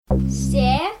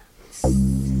6,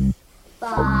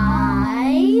 5,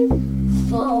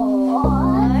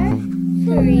 4,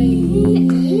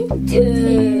 3,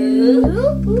 2,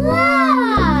 1.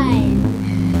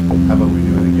 How about we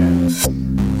do it again? 6,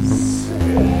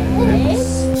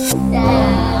 7,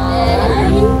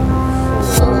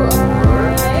 4,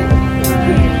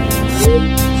 3,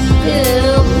 2,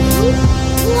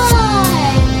 1.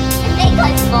 I think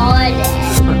I got it.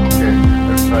 Okay,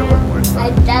 let's try one more I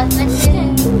time. definitely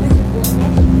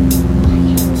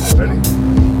Ready?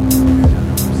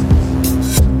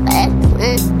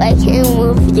 I can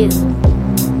move you.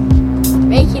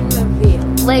 Making review.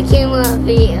 Making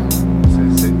review. Say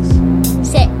 6,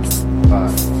 6,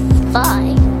 5.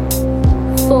 5,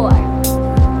 4,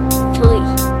 3,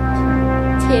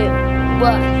 2,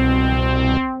 1.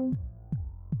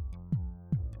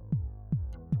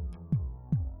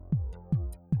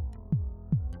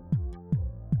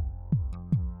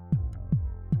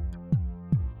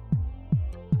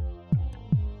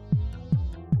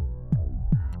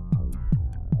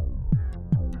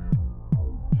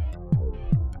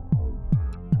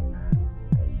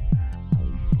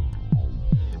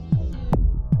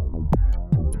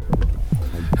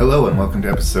 Hello and welcome to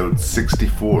episode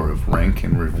 64 of Rank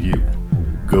and Review,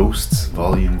 Ghosts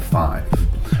Volume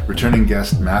 5. Returning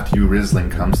guest Matthew Risling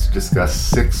comes to discuss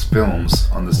 6 films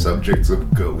on the subjects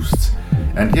of ghosts.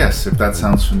 And yes, if that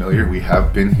sounds familiar, we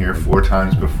have been here 4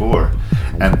 times before,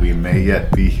 and we may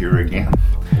yet be here again.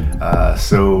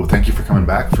 So thank you for coming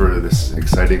back for this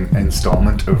exciting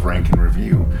installment of Rank and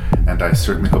Review, and I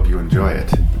certainly hope you enjoy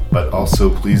it. But also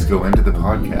please go into the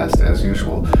podcast, as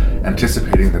usual,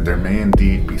 anticipating that there may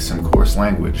indeed be some coarse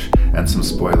language and some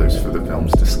spoilers for the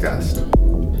films discussed.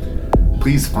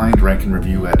 Please find Rank and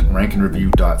Review at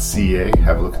rankandreview.ca.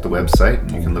 Have a look at the website,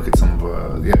 and you can look at some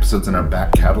of the episodes in our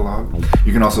back catalog.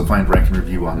 You can also find Rank and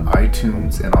Review on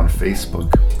iTunes and on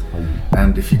Facebook.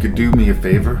 And if you could do me a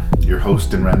favor, your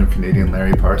host and random Canadian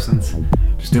Larry Parsons,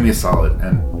 just do me a solid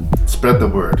and spread the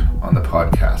word on the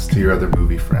podcast to your other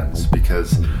movie friends,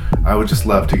 because I would just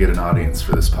love to get an audience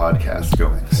for this podcast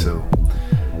going. So,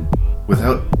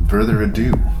 without further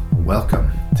ado,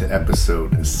 welcome to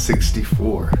episode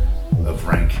 64 of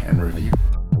Rank and Review.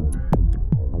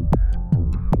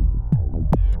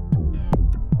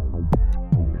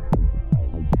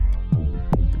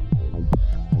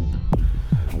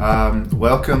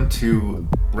 Welcome to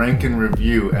Rank and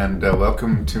Review, and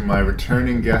welcome to my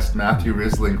returning guest Matthew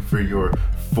Risling for your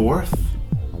 4th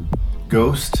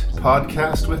Ghost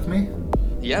podcast with me.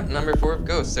 Yep, number 4 of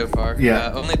Ghosts so far.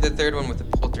 Yeah. Only the 3rd one with the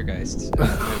Poltergeist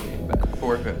movie, but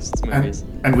 4 Ghosts movies.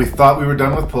 And we thought we were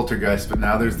done with Poltergeist, but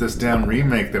now there's this damn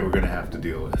remake that we're going to have to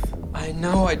deal with. I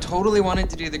know, I totally wanted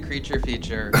to do the creature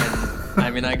feature, and I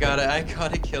mean, I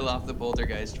gotta kill off the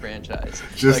Poltergeist franchise,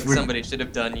 somebody should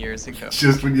have done years ago.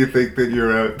 Just when you think that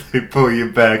you're out, they pull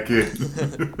you back in.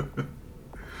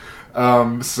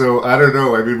 So I don't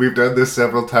know. I mean, we've done this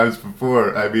several times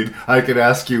before. I mean, I could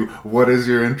ask you, what is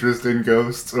your interest in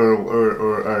ghosts,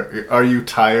 or are you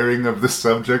tiring of the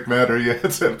subject matter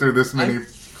yet after this many?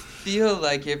 I feel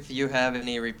like if you have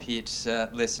any repeat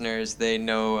listeners, they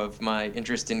know of my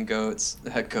interest in ghosts,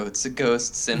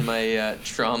 and my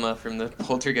trauma from the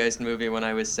Poltergeist movie when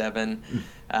I was 7.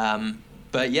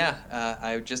 But yeah,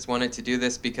 I just wanted to do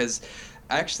this because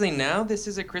actually now this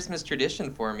is a Christmas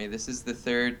tradition for me. This is the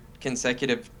 3rd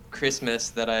consecutive Christmas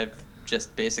that I've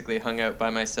just basically hung out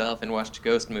by myself and watched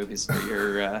ghost movies for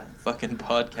your fucking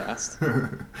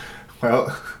podcast.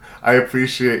 Well, I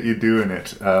appreciate you doing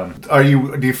it.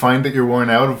 Do you find that you're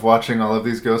worn out of watching all of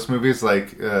these ghost movies?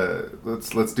 Like,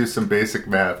 let's do some basic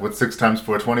math. What's 6 times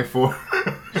 4? 24?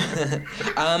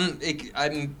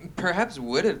 I perhaps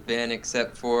would have been,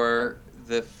 except for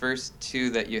the first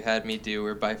 2 that you had me do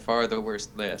were by far the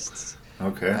worst lists.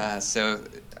 Okay. So,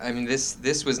 I mean,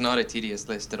 this was not a tedious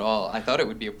list at all. I thought it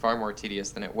would be far more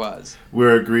tedious than it was.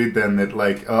 We're agreed then that,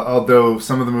 like, although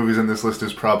some of the movies in this list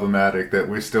is problematic, that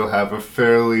we still have a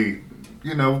fairly,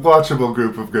 watchable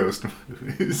group of ghost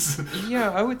movies.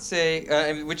 Yeah, I would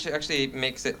say, which actually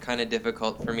makes it kind of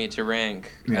difficult for me to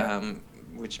rank. Yeah.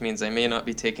 Which means I may not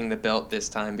be taking the belt this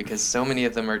time because so many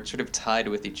of them are sort of tied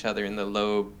with each other in the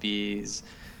low Bs.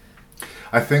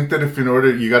 I think that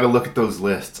you got to look at those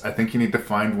lists. I think you need to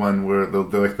find one where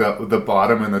the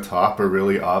bottom and the top are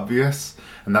really obvious,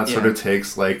 and that sort of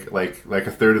takes like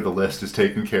a third of the list is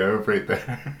taken care of right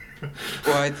there.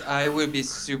 Well, I would be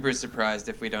super surprised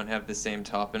if we don't have the same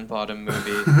top and bottom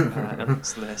movie on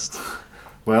this list.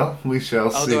 Well, we shall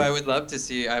see. Although I would love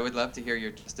to hear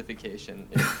your justification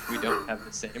if we don't have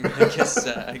the same. I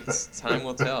guess time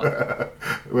will tell.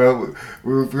 Well,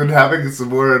 we've been having some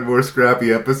more and more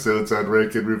scrappy episodes on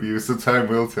Rank and Review, so time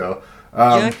will tell.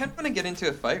 Yeah, I kind of want to get into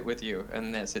a fight with you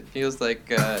on this. It feels like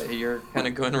you're kind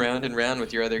of going round and round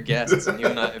with your other guests, and you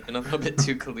and I have been a little bit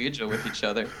too collegial with each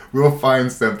other. We'll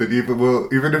find something.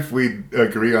 Even if we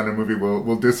agree on a movie,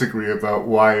 we'll disagree about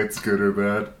why it's good or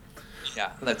bad.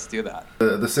 Yeah, let's do that.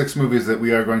 The 6 movies that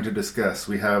we are going to discuss,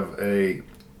 we have a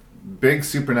big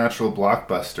supernatural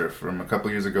blockbuster from a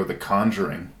couple years ago, The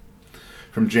Conjuring,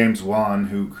 from James Wan,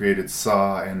 who created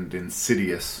Saw and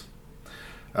Insidious.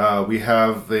 We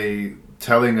have the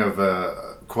telling of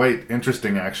a quite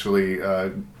interesting, actually,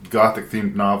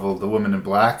 Gothic-themed novel, The Woman in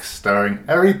Black, starring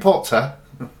Harry Potter.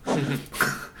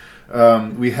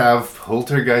 We have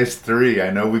Poltergeist 3. I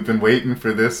know we've been waiting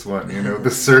for this one.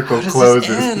 The circle How does closes.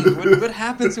 This end? What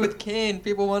happens with Kane?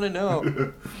 People want to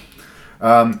know.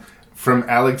 From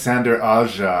Alexander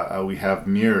Aja, we have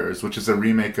Mirrors, which is a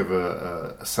remake of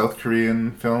a South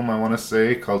Korean film, I want to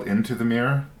say, called Into the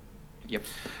Mirror. Yep.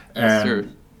 And Sure.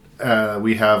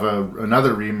 we have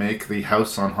another remake, The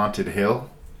House on Haunted Hill.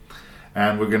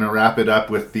 And we're going to wrap it up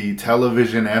with the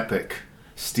television epic,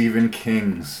 Stephen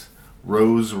King's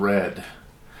Rose Red.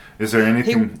 Is there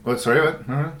anything... What?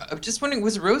 I'm just wondering,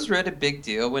 was Rose Red a big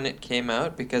deal when it came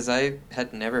out? Because I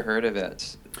had never heard of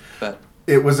it. But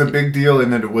it was a big deal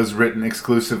in that it was written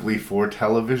exclusively for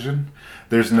television.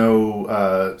 There's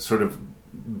no sort of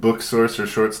book source or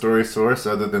short story source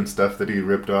other than stuff that he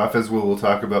ripped off, as we'll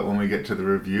talk about when we get to the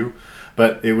review.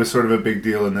 But it was sort of a big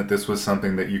deal in that this was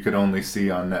something that you could only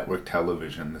see on network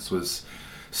television. This was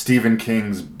Stephen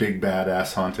King's big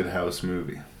badass haunted house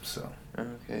movie. So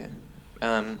okay.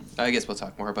 I guess we'll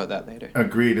talk more about that later.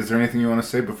 Agreed. Is there anything you want to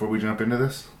say before we jump into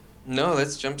this? No,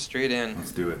 let's jump straight in.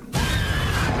 Let's do it.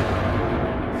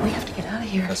 We have to get out of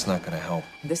here. That's not gonna help.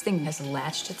 This thing has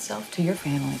latched itself to your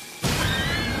family.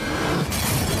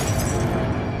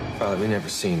 Father, we never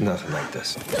seen nothing like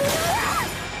this.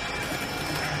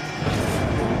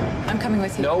 I'm coming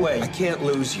with you. No way. I can't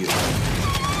lose you.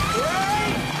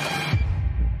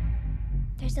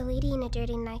 There's a lady in a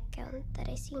dirty nightgown that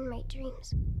I see in my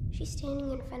dreams. She's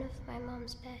standing in front of my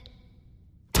mom's bed.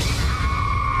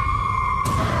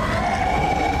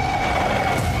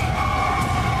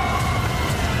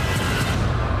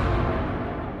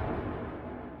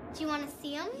 Do you want to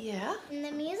see him? Yeah? When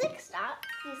the music stops,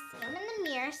 you see him in the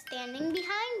mirror standing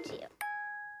behind you.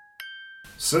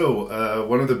 So,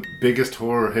 one of the biggest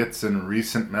horror hits in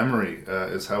recent memory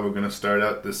is how we're going to start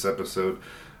out this episode.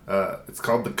 It's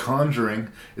called The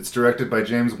Conjuring. It's directed by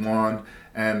James Wan,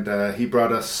 and he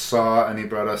brought us Saw, and he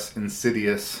brought us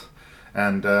Insidious,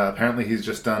 and apparently he's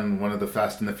just done one of the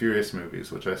Fast and the Furious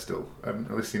movies, which I haven't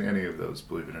really seen any of those,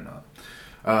 believe it or not.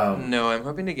 No, I'm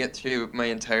hoping to get through my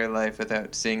entire life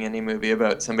without seeing any movie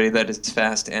about somebody that is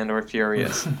fast and or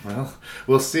furious. Well,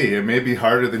 we'll see. It may be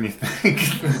harder than you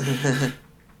think.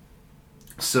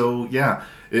 So, yeah,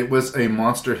 it was a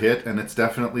monster hit, and it's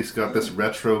definitely got this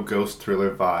retro ghost thriller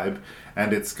vibe,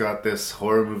 and it's got this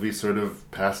horror movie sort of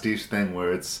pastiche thing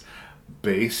where it's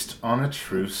based on a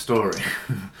true story.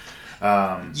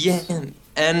 Yeah,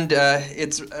 and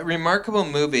it's a remarkable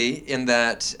movie in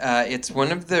that it's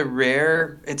a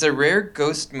rare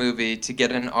ghost movie to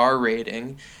get an R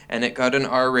rating, and it got an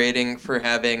R rating for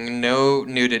having no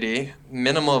nudity,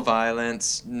 minimal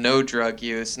violence, no drug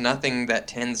use, nothing that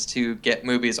tends to get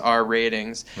movies R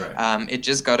ratings. Right. It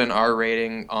just got an R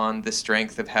rating on the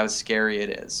strength of how scary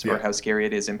it is, or Yeah. how scary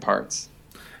it is in parts.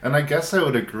 And I guess I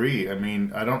would agree. I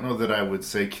mean, I don't know that I would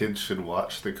say kids should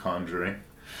watch The Conjuring.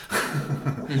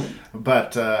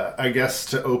 But I guess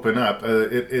to open up,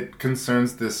 it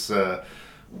concerns this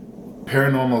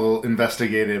paranormal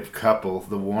investigative couple,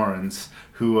 the Warrens,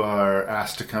 who are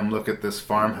asked to come look at this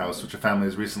farmhouse, which a family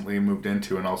has recently moved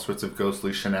into, and all sorts of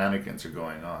ghostly shenanigans are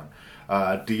going on.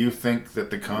 Do you think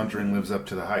that The Conjuring lives up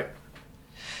to the hype?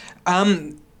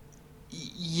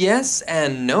 Yes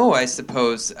and no, I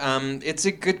suppose. It's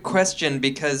a good question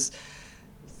because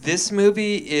this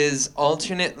movie is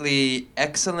alternately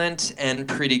excellent and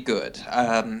pretty good.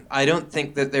 I don't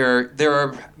think that there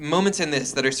are moments in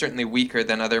this that are certainly weaker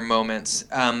than other moments.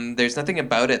 There's nothing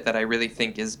about it that I really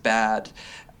think is bad.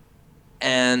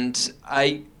 And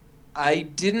I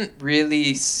didn't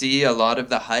really see a lot of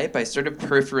the hype. I sort of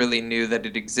peripherally knew that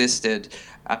it existed.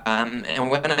 And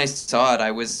when I saw it,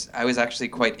 I was actually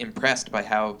quite impressed by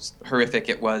how horrific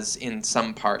it was in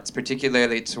some parts,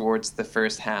 particularly towards the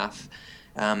first half.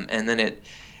 And then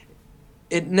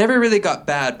it never really got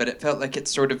bad, but it felt like it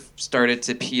sort of started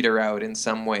to peter out in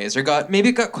some ways, or got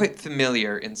quite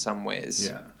familiar in some ways.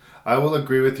 Yeah. I will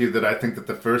agree with you that I think that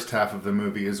the first half of the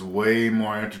movie is way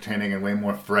more entertaining and way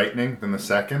more frightening than the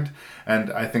second.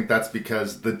 And I think that's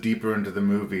because the deeper into the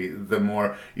movie, the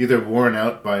more either worn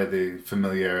out by the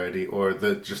familiarity or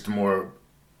the just more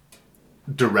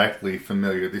directly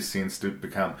familiar these scenes do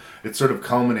become. It sort of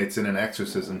culminates in an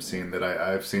exorcism scene that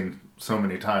I've seen so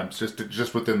many times,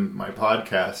 just within my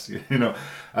podcast, you know.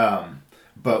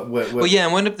 But what Well, yeah,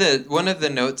 and one of the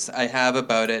notes I have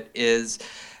about it is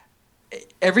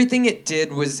everything it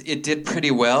did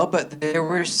pretty well, but there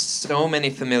were so many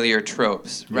familiar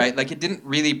tropes, right? Like, it didn't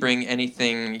really bring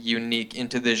anything unique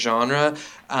into the genre,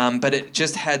 but it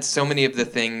just had so many of the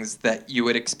things that you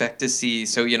would expect to see.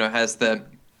 So, you know, it has the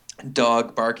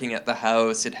dog barking at the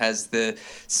house, it has the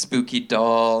spooky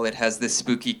doll, it has this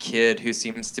spooky kid who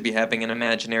seems to be having an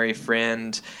imaginary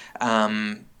friend,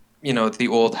 you know, the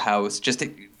old house, just...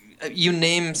 You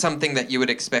name something that you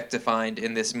would expect to find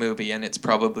in this movie, and it's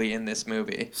probably in this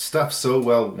movie. Stuff so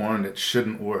well worn it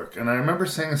shouldn't work. And I remember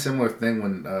saying a similar thing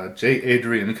when J.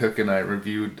 Adrian Cook and I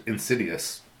reviewed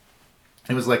Insidious.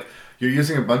 It was like, you're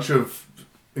using a bunch of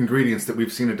ingredients that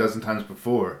we've seen a dozen times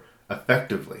before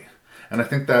effectively. And I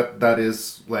think that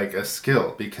is like a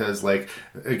skill, because like,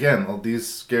 again, well,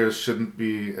 these scares shouldn't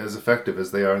be as effective as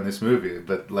they are in this movie,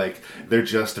 but like, they're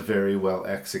just very well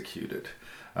executed.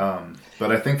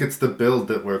 But I think it's the build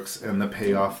that works and the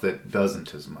payoff that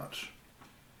doesn't as much.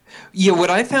 Yeah, what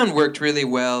I found worked really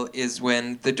well is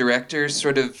when the director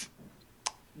sort of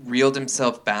reeled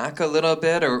himself back a little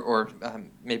bit, or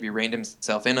maybe reined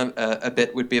himself in a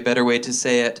bit would be a better way to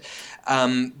say it.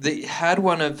 They had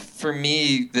one of, for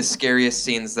me, the scariest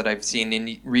scenes that I've seen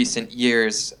in recent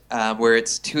years, where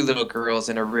it's two little girls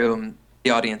in a room. The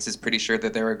audience is pretty sure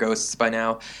that there are ghosts by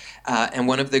now. And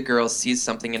one of the girls sees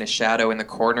something in a shadow in the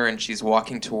corner, and she's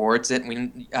walking towards it.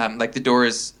 And like, the door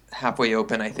is halfway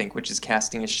open, I think, which is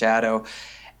casting a shadow.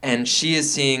 And she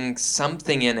is seeing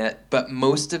something in it, but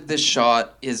most of the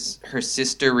shot is her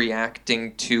sister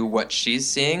reacting to what she's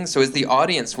seeing. So as the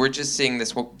audience, we're just seeing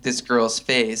this girl's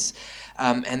face.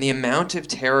 And the amount of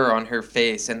terror on her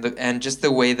face, and just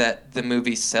the way that the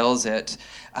movie sells it,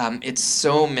 it's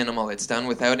so minimal. It's done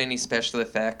without any special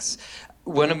effects.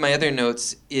 One of my other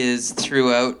notes is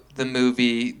throughout the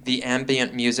movie, the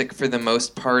ambient music for the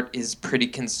most part is pretty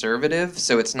conservative,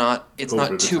 so it's not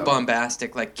too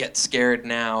bombastic, like get scared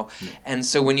now. Yeah. And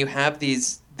so when you have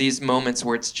these moments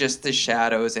where it's just the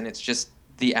shadows and it's just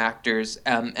the actors,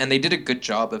 and they did a good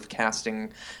job of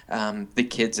casting the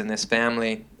kids in this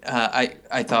family.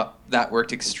 I thought that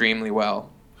worked extremely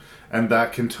well. And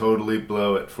that can totally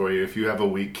blow it for you. If you have a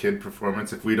weak kid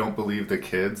performance, if we don't believe the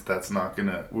kids, that's not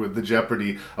gonna... With the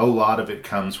jeopardy, a lot of it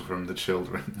comes from the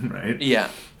children, right? Yeah.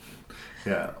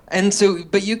 Yeah. And so,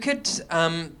 but you could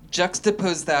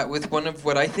juxtapose that with one of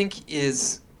what I think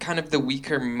is kind of the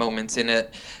weaker moments in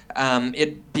it.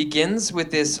 It begins with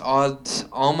this odd,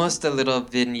 almost a little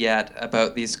vignette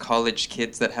about these college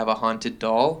kids that have a haunted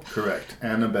doll. Correct.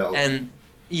 Annabelle. And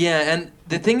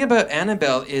the thing about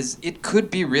Annabelle is it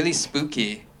could be really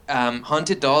spooky.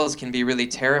 Haunted dolls can be really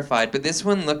terrified, but this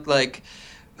one looked like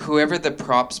whoever the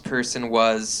props person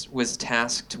was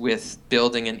tasked with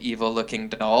building an evil-looking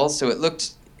doll, so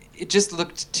it just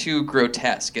looked too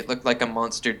grotesque. It looked like a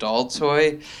monster doll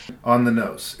toy. On the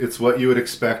nose. It's what you would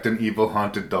expect an evil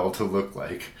haunted doll to look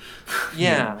like.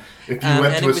 Yeah. If you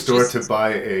went to a store to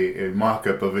buy a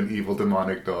mock-up of an evil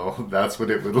demonic doll, that's what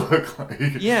it would look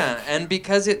like. Yeah, and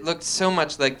because it looked so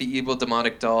much like the evil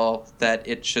demonic doll that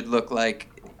it should look like...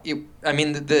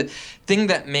 the thing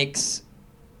that makes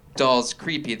dolls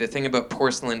creepy, the thing about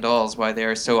porcelain dolls, why they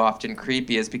are so often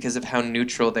creepy, is because of how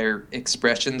neutral their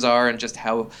expressions are and just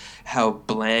how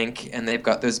blank, and they've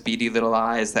got those beady little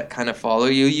eyes that kind of follow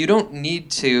you. You don't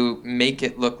need to make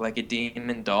it look like a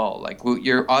demon doll. Like,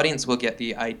 your audience will get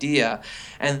the idea.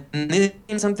 And this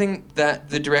is something that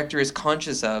the director is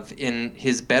conscious of in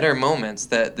his better moments,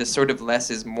 that the sort of less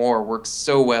is more works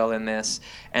so well in this.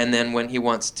 And then when he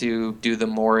wants to do the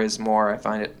more is more, I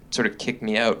find it sort of kick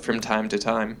me out from time to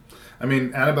time. I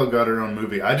mean, Annabelle got her own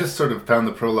movie. I just sort of found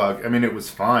the prologue, I mean, it was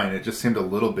fine. It just seemed a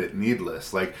little bit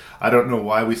needless. Like, I don't know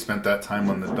why we spent that time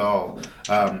on the doll.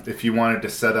 If you wanted to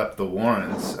set up the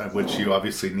Warrens, which you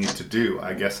obviously need to do,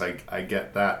 I guess I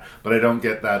get that. But I don't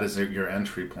get that as your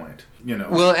entry point, you know.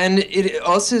 Well, and it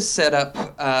also set up,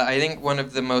 I think, one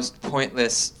of the most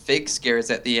pointless fake scares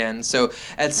at the end. So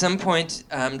at some point,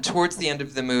 towards the end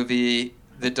of the movie,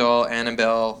 the doll,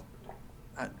 Annabelle...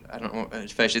 I don't know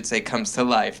if I should say comes to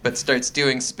life, but starts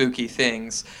doing spooky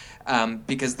things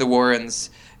because the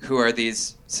Warrens who are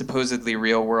these supposedly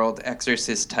real-world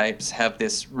exorcist types, have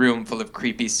this room full of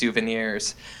creepy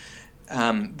souvenirs.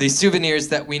 These souvenirs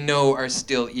that we know are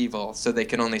still evil, so they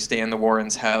can only stay in the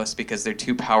Warrens' house because they're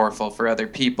too powerful for other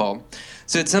people.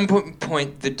 So at some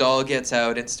point, the doll gets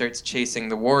out and starts chasing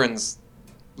the Warrens'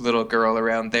 little girl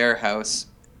around their house,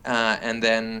 and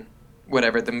then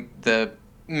whatever, the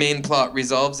main plot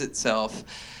resolves itself.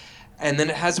 And then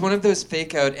it has one of those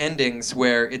fake-out endings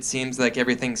where it seems like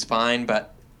everything's fine,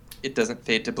 but it doesn't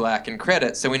fade to black in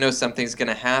credits, so we know something's going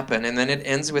to happen. And then it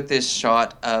ends with this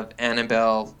shot of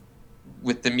Annabelle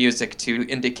with the music to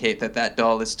indicate that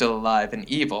doll is still alive and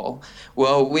evil.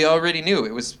 Well, we already knew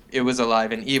it was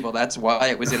alive and evil. That's why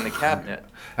it was in the cabinet.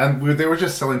 And they were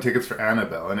just selling tickets for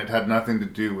Annabelle, and it had nothing to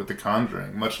do with The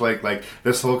Conjuring. Much like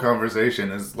this whole conversation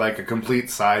is like a complete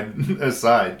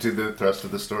aside to the thrust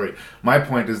of the story. My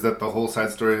point is that the whole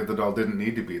side story of the doll didn't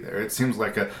need to be there. It seems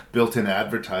like a built-in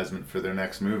advertisement for their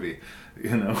next movie.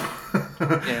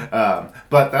 Yeah.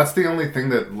 But that's the only thing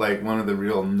that, like, one of the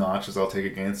real notches I'll take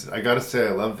against it. I gotta say,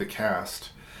 I love the cast.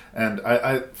 And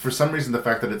I for some reason, the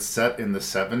fact that it's set in the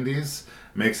 70s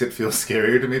makes it feel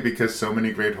scarier to me because so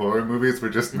many great horror movies were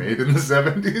just made in the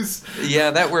 70s. Yeah,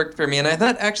 that worked for me. And I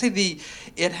thought, actually,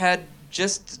 it had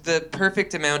just the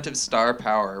perfect amount of star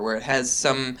power, where it has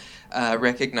some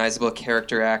recognizable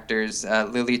character actors,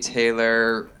 Lily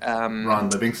Taylor, Ron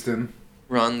Livingston.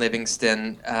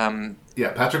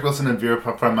 Yeah, Patrick Wilson and Vera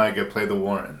Farmiga play the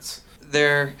Warrens.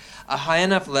 They're a high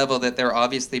enough level that they're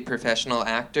obviously professional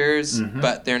actors,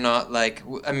 but they're not like...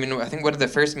 I mean, I think one of the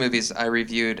first movies I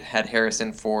reviewed had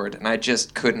Harrison Ford, and I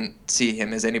just couldn't see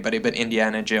him as anybody but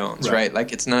Indiana Jones, right?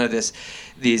 Like, it's none of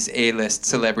these A-list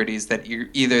celebrities that you're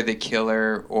either the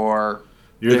killer or...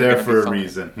 You're there for a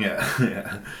reason,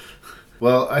 yeah.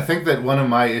 Well, I think that one of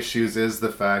my issues is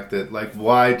the fact that, like,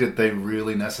 why did they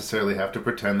really necessarily have to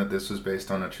pretend that this was based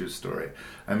on a true story?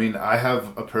 I mean, I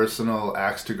have a personal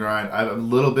axe to grind. I'm a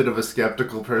little bit of a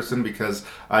skeptical person because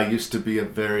I used to be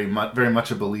very much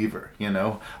a believer, you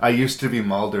know? I used to be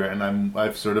Mulder, and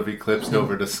I've sort of eclipsed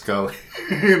over to Scully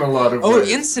in a lot of ways. Oh,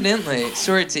 incidentally,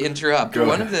 sorry to interrupt. Go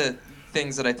One ahead. of the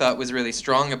things that I thought was really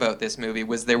strong about this movie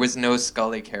was there was no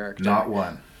Scully character. Not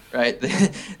one. Right?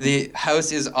 The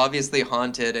house is obviously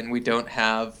haunted, and we don't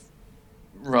have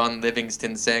Ron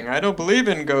Livingston saying, "I don't believe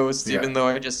in ghosts," even though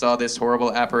I just saw this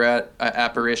horrible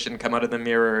apparition come out of the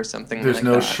mirror or something. There's like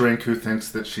no that. shrink who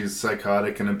thinks that she's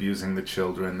psychotic and abusing the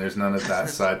children. There's none of that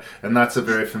side. And that's a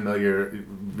very familiar,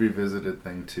 revisited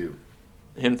thing, too.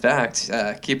 In fact,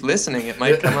 keep listening. It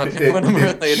might come up in one of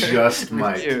our later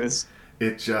reviews.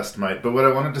 It just might. But what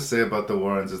I wanted to say about the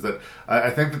Warrens is that I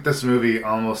think that this movie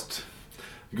almost...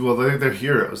 Well, they're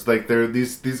heroes. Like,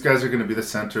 these guys are going to be the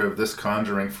center of this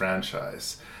Conjuring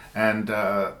franchise. And,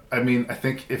 I mean, I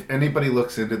think if anybody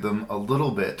looks into them a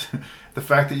little bit, the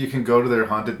fact that you can go to their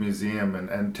haunted museum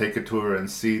and take a tour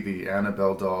and see the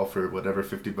Annabelle doll for whatever,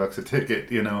 $50 a ticket,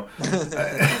 you know.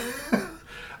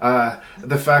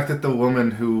 The fact that the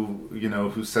woman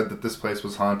who said that this place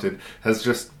was haunted has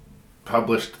just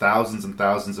published thousands and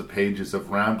thousands of pages of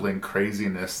rambling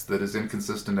craziness that is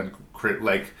inconsistent and,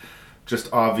 like... just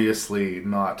obviously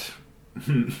not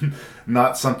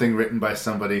something written by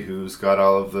somebody who's got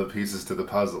all of the pieces to the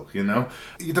puzzle, you know?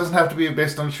 It doesn't have to be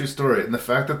based on a true story. And the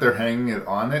fact that they're hanging it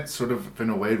on it sort of, in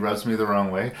a way, rubs me the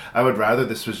wrong way. I would rather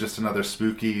this was just another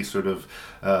spooky sort of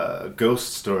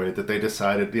ghost story that they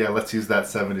decided, yeah, let's use that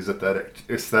 70s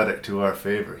aesthetic to our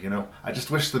favor, you know? I just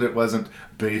wish that it wasn't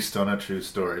based on a true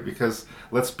story because,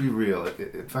 let's be real,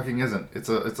 it fucking isn't. It's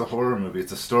a horror movie.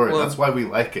 It's a story. Well, that's why we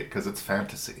like it, because it's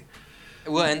fantasy.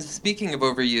 Well, and speaking of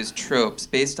overused tropes,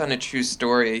 based on a true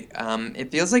story, it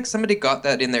feels like somebody got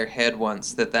that in their head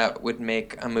once, that would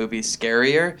make a movie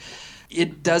scarier.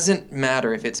 It doesn't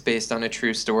matter if it's based on a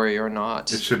true story or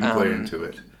not. It shouldn't play into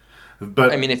it.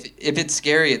 But I mean, if it's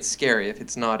scary, it's scary. If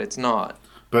it's not, it's not.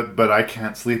 But I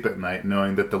can't sleep at night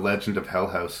knowing that the legend of Hell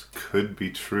House could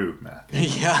be true, Matthew.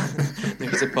 Yeah,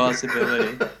 there's a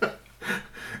possibility.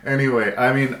 Anyway,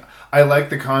 I mean... I like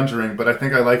The Conjuring, but I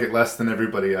think I like it less than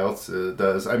everybody else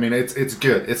does. I mean, it's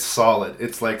good. It's solid.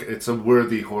 It's a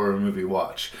worthy horror movie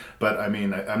watch. But, I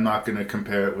mean, I'm not going to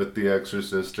compare it with The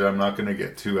Exorcist, or I'm not going to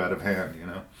get too out of hand, you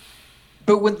know?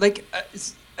 But when,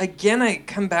 again, I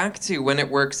come back to when it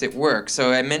works, it works.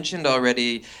 So I mentioned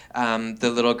already the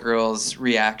little girl's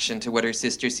reaction to what her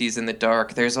sister sees in the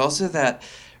dark. There's also that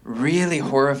really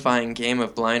horrifying game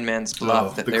of blind man's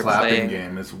bluff that they're playing. The clapping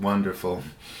game is wonderful.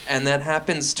 And that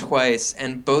happens twice,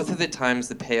 and both of the times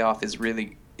the payoff is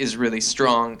really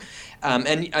strong.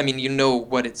 And I mean, you know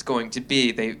what it's going to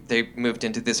be. They moved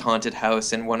into this haunted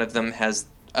house, and one of them has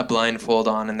a blindfold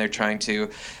on and they're trying to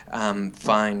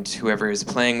find whoever is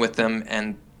playing with them,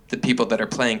 and the people that are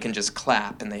playing can just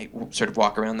clap, and they sort of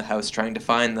walk around the house trying to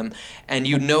find them. And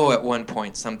you know at one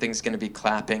point something's going to be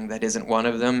clapping that isn't one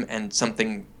of them, and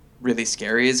something really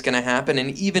scary is going to happen.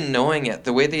 And even knowing it,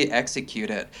 the way they execute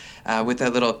it, with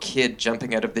that little kid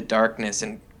jumping out of the darkness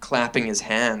and clapping his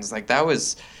hands, like that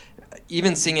was,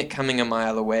 even seeing it coming a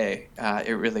mile away,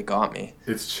 it really got me.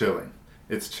 It's chilling.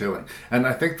 It's chilling. And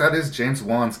I think that is James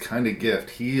Wan's kind of gift.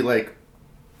 He, like,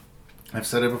 I've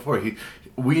said it before,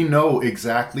 we know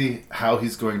exactly how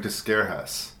he's going to scare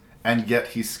us, and yet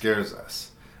he scares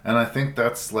us. And I think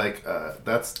that's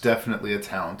that's definitely a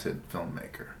talented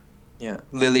filmmaker. Yeah,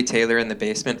 Lily Taylor in the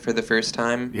basement for the first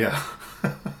time. Yeah.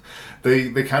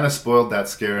 They kind of spoiled that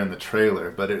scare in the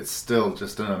trailer, but it's still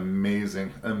just an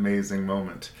amazing, amazing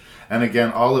moment. And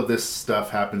again, all of this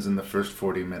stuff happens in the first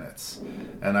 40 minutes.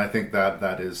 And I think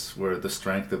that is where the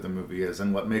strength of the movie is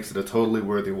and what makes it a totally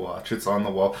worthy watch. It's on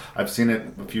the wall. I've seen it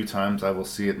a few times. I will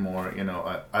see it more. You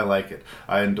know, I like it.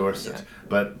 I endorse it.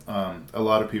 But a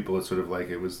lot of people, it's sort of like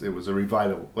it was a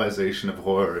revitalization of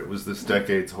horror. It was this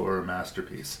decade's horror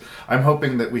masterpiece. I'm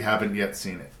hoping that we haven't yet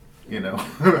seen it. You know,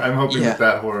 I'm hoping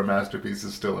that horror masterpiece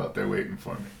is still out there waiting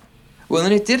for me. Well,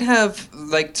 and it did have,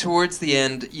 like, towards the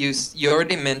end, you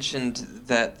already mentioned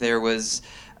that there was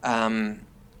an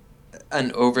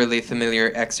overly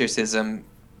familiar exorcism.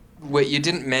 What you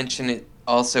didn't mention it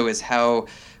also is how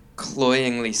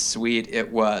cloyingly sweet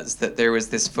it was, that there was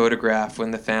this photograph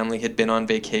when the family had been on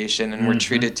vacation and were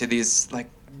treated to these, like,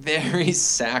 very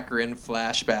saccharine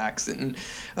flashbacks, and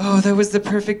that was the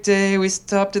perfect day, we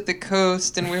stopped at the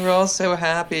coast and we were all so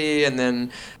happy, and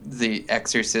then the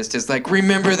exorcist is like,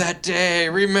 remember that day,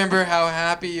 remember how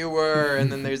happy you were,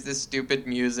 and then there's this stupid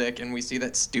music and we see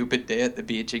that stupid day at the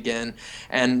beach again,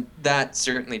 and that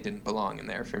certainly didn't belong in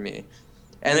there for me.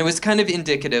 And it was kind of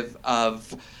indicative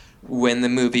of when the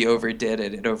movie overdid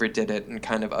it in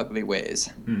kind of ugly ways.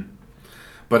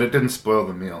 But it didn't spoil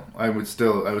the meal. I would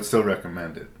still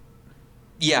recommend it.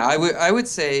 Yeah, I would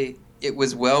say it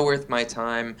was well worth my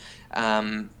time.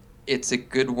 It's a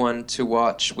good one to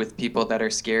watch with people that are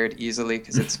scared easily,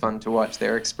 because it's fun to watch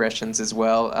their expressions as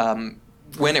well.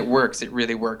 When it works, it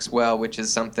really works well, which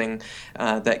is something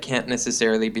that can't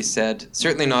necessarily be said.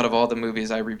 Certainly not of all the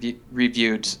movies I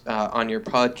reviewed on your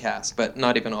podcast, but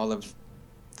not even all of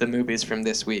the movies from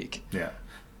this week. Yeah.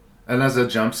 And as a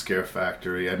jump scare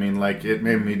factory, I mean, like, it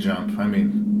made me jump. I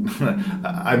mean,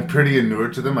 I'm pretty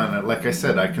inured to them, and like I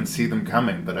said, I can see them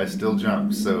coming, but I still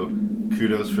jump, so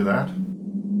kudos for that.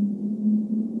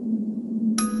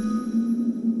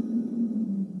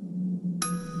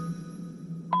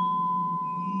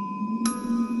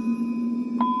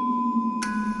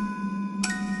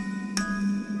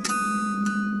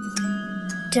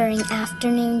 During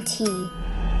afternoon tea,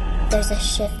 there's a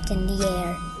shift in the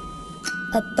air.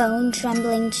 A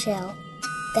bone-trembling chill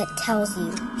that tells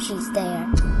you she's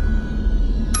there.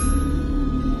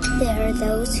 There are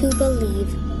those who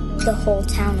believe the whole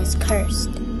town is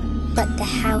cursed, but the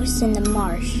house in the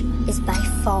marsh is by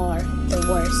far the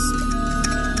worst.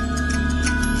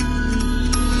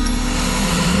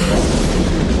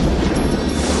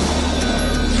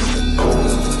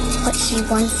 What she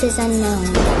wants is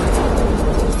unknown,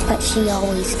 but she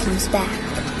always comes back.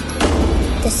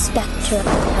 The spectre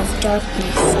of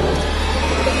darkness.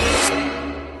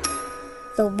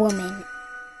 The woman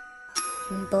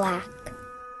in black.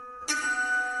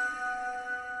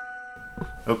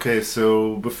 Okay,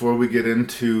 so before we get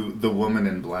into The Woman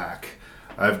in Black,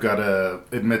 I've got to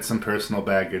admit some personal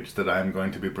baggage that I'm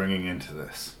going to be bringing into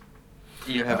this.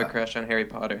 You have a crush on Harry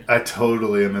Potter. I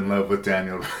totally am in love with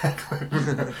Daniel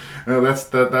Radcliffe. No,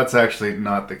 that's actually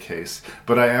not the case.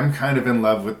 But I am kind of in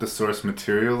love with the source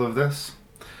material of this.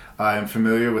 I am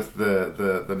familiar with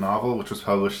the novel, which was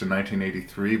published in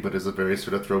 1983, but is a very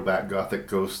sort of throwback gothic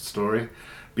ghost story,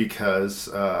 because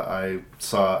I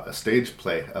saw a stage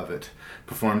play of it,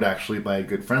 performed actually by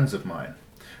good friends of mine,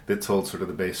 that told sort of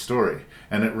the base story.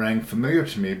 And it rang familiar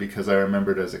to me because I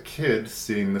remembered as a kid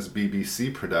seeing this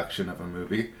BBC production of a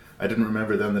movie. I didn't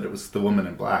remember then that it was The Woman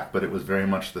in Black, but it was very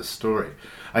much this story.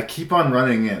 I keep on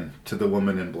running in to The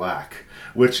Woman in Black,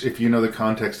 which, if you know the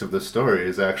context of the story,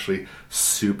 is actually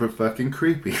super fucking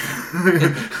creepy.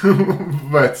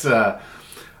 But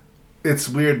it's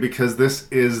weird because this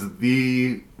is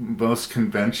the most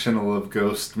conventional of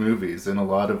ghost movies in a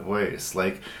lot of ways.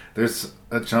 Like, there's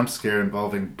a jump scare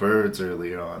involving birds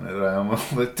early on, and I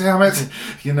almost like, damn it,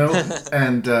 you know?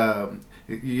 And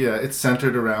yeah, it's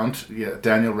centered around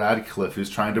Daniel Radcliffe, who's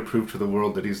trying to prove to the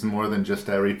world that he's more than just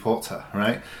Harry Potter,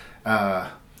 right?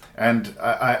 And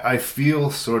I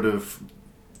feel sort of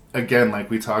again, like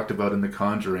we talked about in The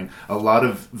Conjuring, a lot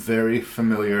of very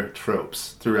familiar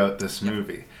tropes throughout this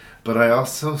movie. But I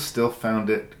also still found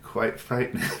it quite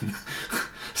frightening.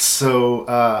 So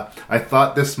I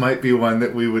thought this might be one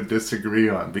that we would disagree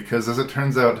on, because as it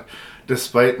turns out,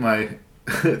 despite my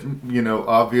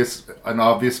obvious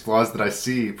flaws that I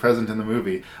see present in the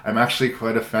movie, I'm actually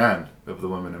quite a fan of The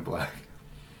Woman in Black.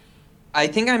 I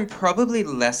think I'm probably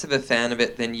less of a fan of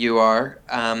it than you are,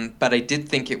 but I did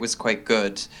think it was quite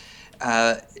good.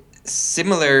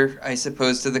 Similar, I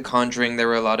suppose, to The Conjuring, there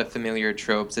were a lot of familiar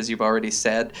tropes, as you've already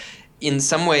said. In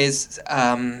some ways,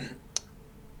 some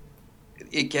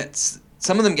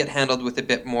of them get handled with a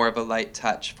bit more of a light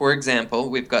touch. For example,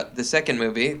 we've got the second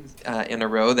movie in a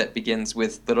row that begins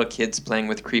with little kids playing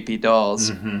with creepy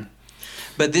dolls. Mm-hmm.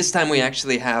 But this time we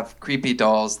actually have creepy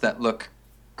dolls that look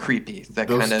creepy.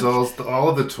 Those dolls, all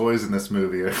of the toys in this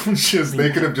movie are just, they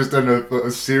could have just done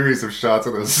a series of shots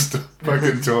of those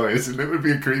fucking toys and it would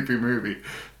be a creepy movie.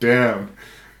 Damn.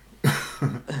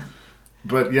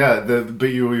 But yeah,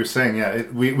 but you were saying, yeah,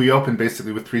 we open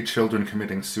basically with 3 children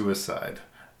committing suicide.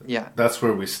 Yeah. That's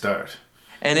where we start.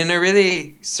 And in a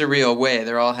really surreal way,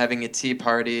 they're all having a tea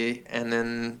party, and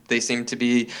then they seem to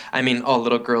be, I mean, all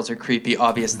little girls are creepy,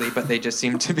 obviously, but they just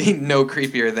seem to be no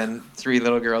creepier than 3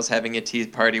 little girls having a tea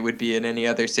party would be in any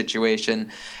other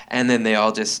situation. And then they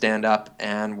all just stand up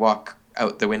and walk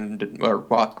out the window, or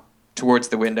walk towards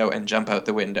the window and jump out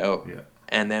the window. Yeah.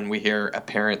 And then we hear a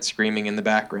parent screaming in the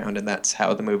background, and that's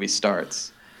how the movie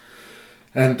starts.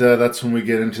 And that's when we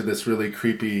get into this really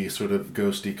creepy sort of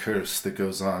ghosty curse that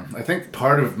goes on. I think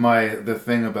part of the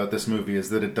thing about this movie is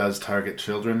that it does target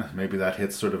children. Maybe that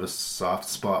hits sort of a soft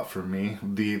spot for me.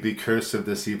 The curse of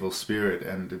this evil spirit,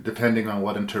 and depending on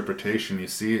what interpretation you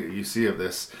see of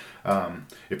this,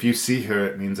 if you see her,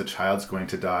 it means a child's going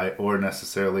to die, or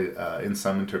necessarily in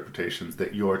some interpretations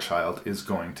that your child is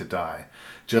going to die,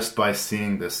 just by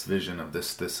seeing this vision of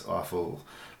this awful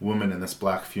woman in this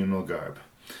black funeral garb.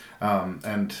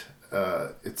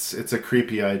 It's a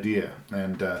creepy idea,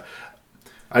 and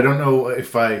I don't know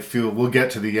if I feel, we'll get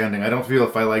to the ending, I don't feel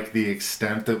if I like the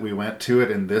extent that we went to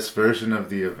it in this version of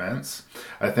the events.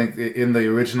 I think in the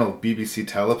original BBC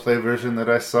teleplay version that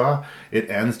I saw, it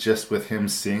ends just with him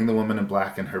seeing the woman in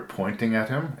black and her pointing at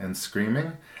him and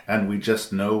screaming, and we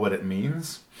just know what it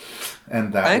means,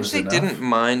 and that was enough. I actually didn't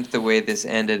mind the way this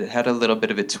ended. It had a little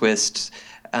bit of a twist,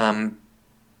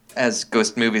 as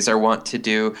ghost movies are wont to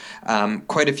do.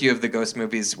 Quite a few of the ghost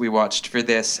movies we watched for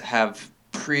this have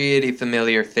pretty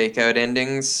familiar fake-out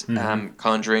endings. Mm-hmm.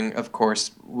 Conjuring, of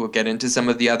course, we'll get into some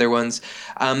of the other ones.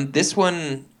 This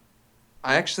one,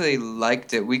 I actually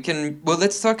liked it.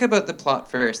 Let's talk about the plot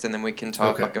first, and then we can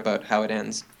talk about how it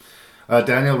ends.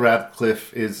 Daniel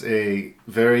Radcliffe is a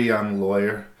very young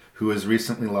lawyer who has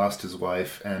recently lost his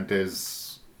wife and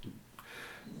is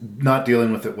not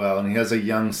dealing with it well, and he has a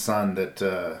young son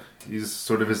that he's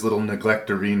sort of his little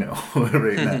neglectorino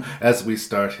right now as we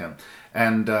start him,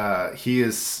 and he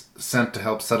is sent to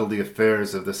help settle the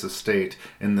affairs of this estate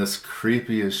in this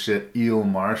creepy as shit Eel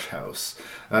Marsh house,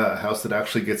 a house that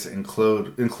actually gets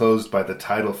enclosed by the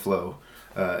tidal flow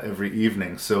every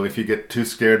evening. So if you get too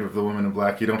scared of the woman in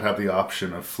black, you don't have the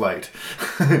option of flight.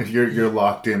 you're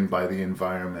locked in by the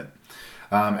environment.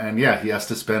 And yeah, he has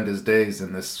to spend his days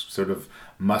in this sort of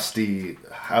musty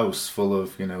house full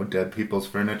of, dead people's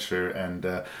furniture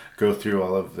and go through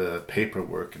all of the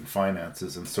paperwork and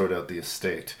finances and sort out the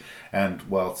estate. And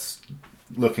whilst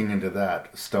looking into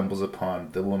that, stumbles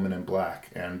upon the woman in black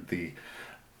and the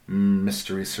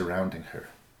mystery surrounding her.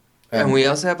 And we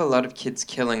also have a lot of kids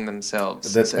killing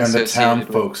themselves. And the town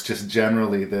folks, just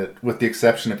generally, that with the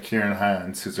exception of Kieran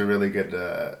Hines, who's a really good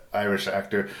Irish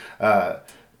actor,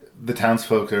 the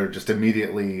townsfolk are just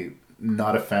immediately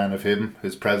not a fan of him,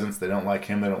 his presence. They don't like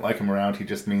him. They don't like him around. He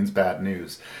just means bad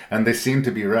news. And they seem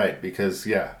to be right because,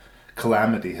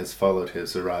 calamity has followed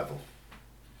his arrival.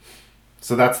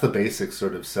 So that's the basic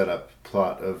sort of setup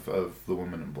plot of The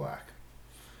Woman in Black.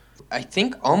 I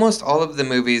think almost all of the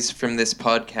movies from this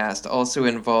podcast also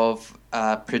involve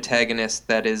a protagonist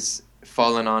that is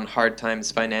fallen on hard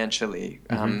times financially.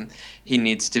 Mm-hmm. He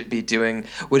needs to be doing...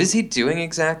 What is he doing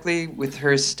exactly with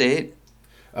her estate?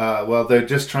 Well, they're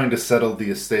just trying to settle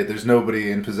the estate. There's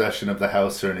nobody in possession of the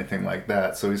house or anything like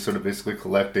that. So he's sort of basically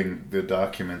collecting the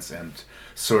documents and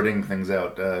sorting things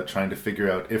out, trying to figure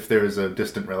out if there is a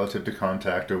distant relative to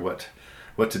contact or what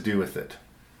to do with it.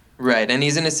 Right, and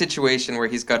he's in a situation where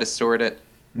he's got to sort it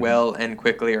well and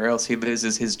quickly, or else he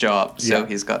loses his job. So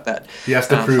he's got that he has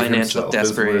to prove financial himself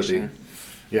desperation.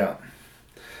 Yeah.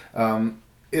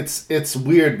 it's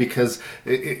weird because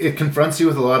it confronts you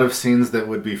with a lot of scenes that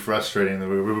would be frustrating,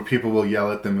 where people will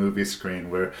yell at the movie screen,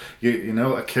 where you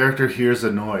know a character hears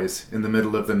a noise in the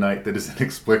middle of the night that is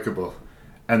inexplicable,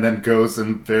 and then goes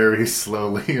and very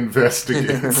slowly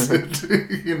investigates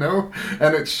it, you know?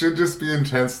 And it should just be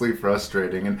intensely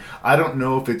frustrating. And I don't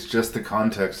know if it's just the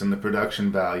context and the production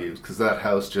values, because that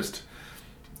house just...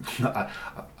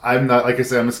 I'm not, like I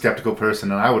said, I'm a skeptical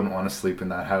person, and I wouldn't want to sleep in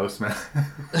that house, man.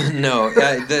 No,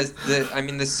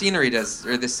 the scenery does,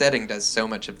 or the setting does so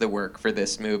much of the work for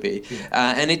this movie.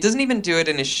 Yeah. And it doesn't even do it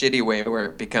in a shitty way where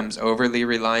it becomes overly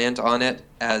reliant on it,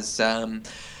 as...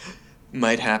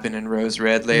 might happen in Rose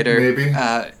Red later. Maybe.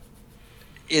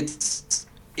 It's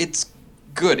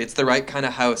good. It's the right kind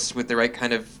of house with the right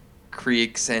kind of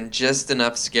creaks and just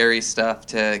enough scary stuff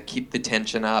to keep the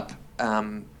tension up.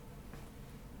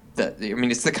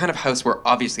 It's the kind of house where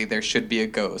obviously there should be a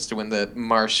ghost when the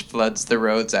marsh floods the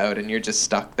roads out and you're just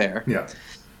stuck there. Yeah.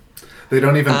 They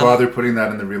don't even bother putting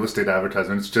that in the real estate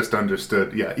advertisement. It's just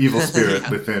understood. Yeah, evil spirit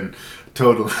within.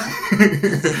 Totally.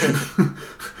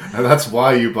 That's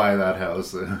why you buy that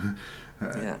house.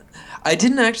 Yeah. I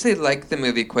didn't actually like the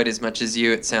movie quite as much as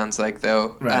you, it sounds like,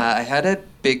 though. Right. I had a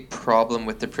big problem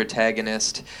with the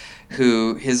protagonist,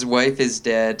 who his wife is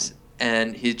dead,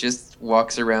 and he just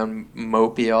walks around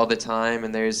mopey all the time,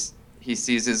 and he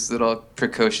sees his little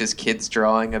precocious kid's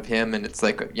drawing of him, and it's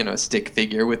like, a stick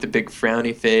figure with a big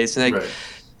frowny face. And like, right.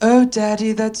 Oh,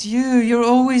 Daddy, that's you. You're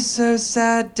always so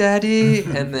sad, Daddy.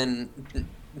 And then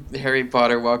Harry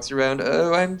Potter walks around,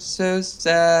 oh, I'm so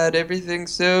sad.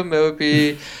 Everything's so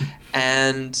mopey.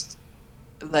 And,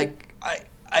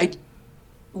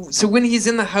 so when he's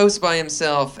in the house by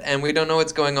himself and we don't know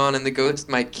what's going on and the ghost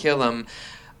might kill him,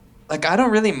 I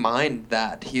don't really mind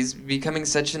that. He's becoming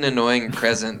such an annoying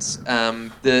presence.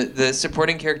 The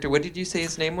supporting character, what did you say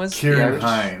his name was? Kieran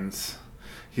Hines.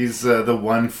 He's the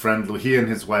one friendly... He and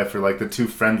his wife are the two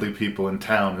friendly people in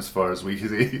town as far as we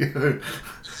see.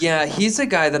 Yeah, he's a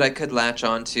guy that I could latch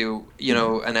on to,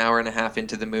 an hour and a half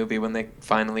into the movie when they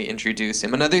finally introduce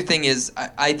him. Another thing is,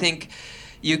 I think...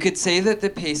 You could say that the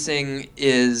pacing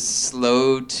is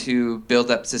slow to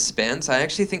build up suspense. I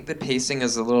actually think the pacing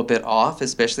is a little bit off,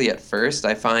 especially at first.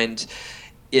 I find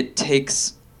it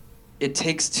takes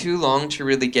too long to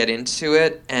really get into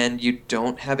it, and you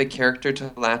don't have a character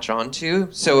to latch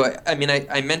onto. So,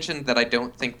 I mentioned that I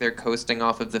don't think they're coasting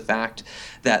off of the fact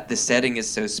that the setting is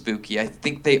so spooky. I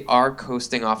think they are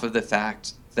coasting off of the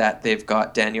fact that they've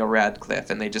got Daniel Radcliffe,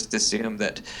 and they just assume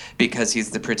that because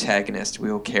he's the protagonist,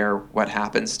 we will care what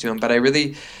happens to him. But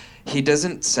he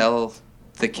doesn't sell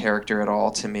the character at all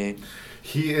to me.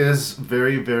 He is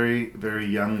very, very, very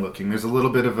young looking. There's a little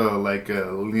bit of a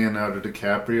Leonardo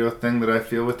DiCaprio thing that I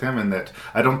feel with him, and that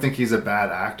I don't think he's a bad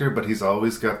actor, but he's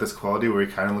always got this quality where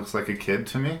he kind of looks like a kid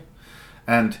to me.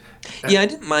 And yeah, I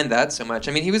didn't mind that so much.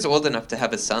 He was old enough to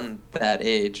have a son that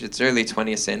age. It's early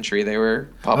 20th century. They were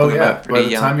popping him out pretty young.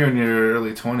 By the time you're in your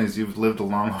early 20s, you've lived a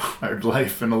long, hard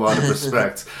life in a lot of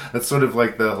respects. That's sort of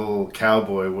like the whole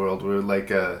cowboy world, where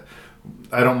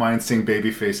I don't mind seeing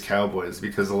babyface cowboys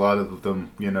because a lot of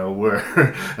them, were.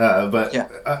 But yeah.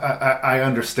 I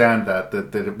understand that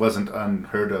it wasn't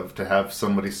unheard of to have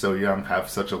somebody so young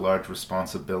have such a large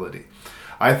responsibility.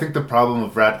 I think the problem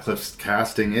of Radcliffe's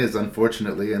casting is,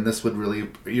 unfortunately, and this would really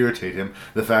irritate him,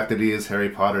 the fact that he is Harry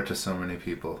Potter to so many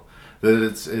people. That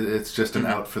it's just an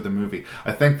out for the movie.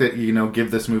 I think that, give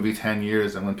this movie 10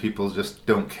 years, and when people just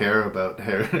don't care about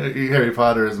Harry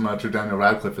Potter as much or Daniel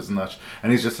Radcliffe as much,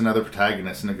 and he's just another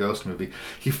protagonist in a ghost movie,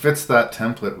 he fits that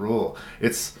template role.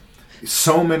 It's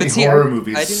so many horror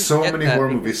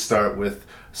movies start with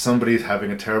somebody's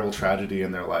having a terrible tragedy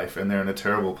in their life and they're in a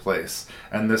terrible place,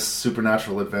 and this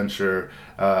supernatural adventure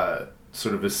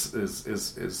sort of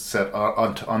is set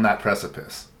on that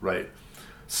precipice, right?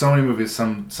 So many movies,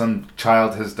 some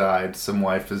child has died, some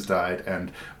wife has died,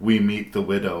 and we meet the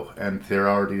widow, and they're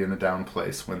already in a down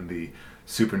place when the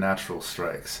supernatural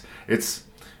strikes.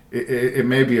 It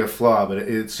may be a flaw, but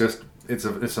it's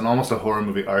an almost a horror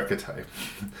movie archetype.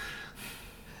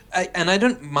 I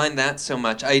don't mind that so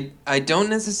much. I don't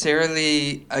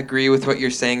necessarily agree with what you're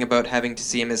saying about having to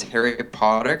see him as Harry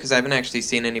Potter, because I haven't actually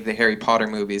seen any of the Harry Potter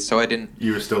movies, so I didn't...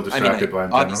 You were still distracted by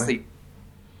him, obviously.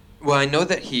 Well, I know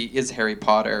that he is Harry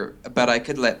Potter, but I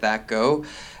could let that go.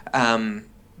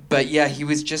 But yeah, he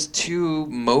was just too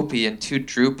mopey and too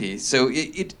droopy. So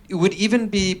it would even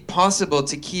be possible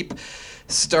to keep...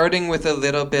 starting with a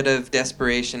little bit of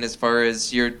desperation as far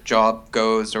as your job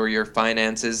goes or your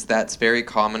finances. That's very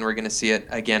common. We're going to see it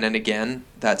again and again.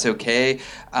 That's okay.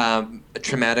 A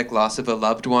traumatic loss of a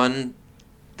loved one,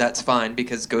 that's fine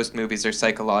because ghost movies are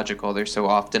psychological. They're so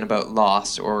often about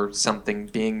loss or something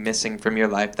being missing from your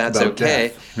life. That's About okay.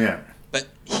 death. Yeah. But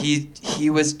he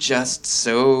was just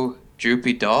so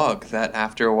droopy dog that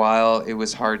after a while it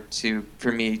was hard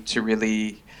for me to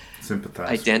really Sympathize.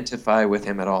 identify with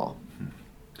him at all.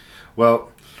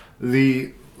 Well,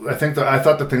 I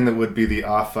thought the thing that would be the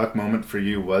fuck moment for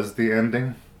you was the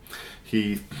ending.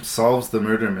 He solves the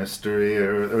murder mystery,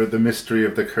 or the mystery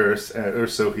of the curse, or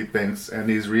so he thinks, and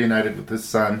he's reunited with his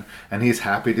son, and he's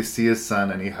happy to see his son,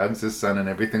 and he hugs his son, and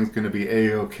everything's going to be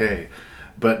A-okay.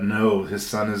 But no, his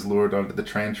son is lured onto the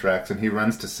train tracks, and he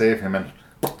runs to save him, and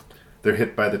they're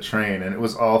hit by the train, and it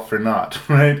was all for naught,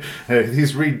 right? I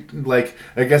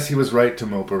guess he was right to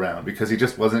mope around, because he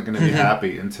just wasn't going to be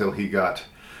happy until he got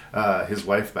his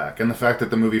wife back. And the fact that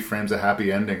the movie frames a happy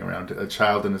ending around a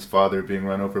child and his father being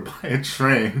run over by a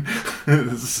train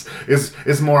is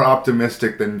more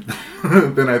optimistic than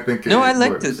I think it No, I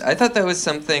liked works. it. I thought that was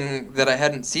something that I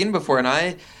hadn't seen before, and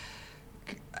I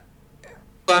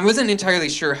wasn't entirely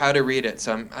sure how to read it,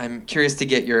 so I'm curious to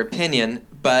get your opinion.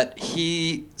 But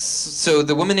so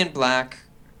the woman in black,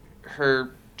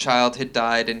 her child had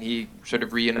died, and he sort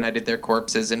of reunited their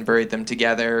corpses and buried them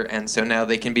together, and so now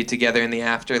they can be together in the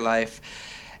afterlife.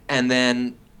 And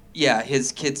then,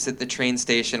 his kid sits at the train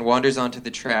station, wanders onto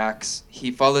the tracks. He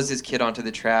follows his kid onto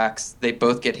the tracks. They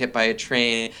both get hit by a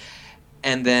train,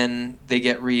 and then they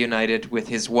get reunited with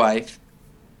his wife,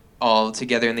 all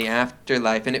together in the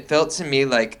afterlife. And it felt to me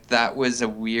like that was a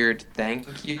weird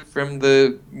thank you from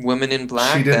the woman in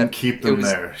black. She didn't keep them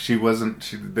there. They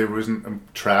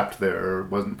wasn't trapped there, or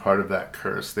wasn't part of that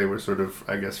curse. They were sort of,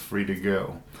 I guess, free to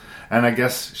go. And I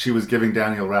guess she was giving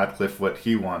Daniel Radcliffe what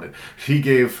he wanted. He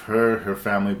gave her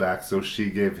family back, so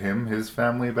she gave him his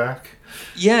family back.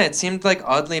 Yeah, it seemed like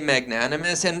oddly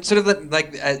magnanimous, and sort of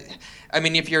like I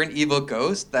mean, if you're an evil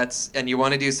ghost, and you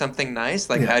want to do something nice,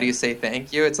 how do you say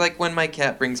thank you? It's like when my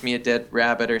cat brings me a dead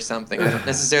rabbit or something. I don't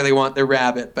necessarily want the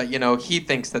rabbit, but he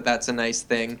thinks that that's a nice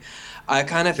thing. I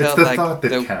kind of felt like it's the thought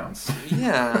that counts.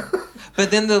 Yeah.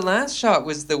 But then the last shot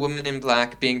was the woman in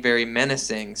black being very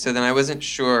menacing. So then I wasn't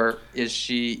sure, is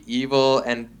she evil,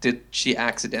 and did she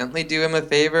accidentally do him a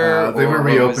favor? They were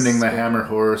reopening the Hammer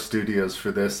Horror Studios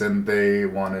for this, and they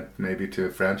wanted maybe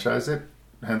to franchise it.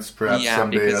 Hence, perhaps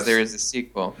someday because there is a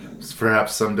sequel.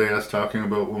 Perhaps someday us talking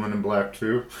about Woman in Black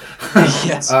too.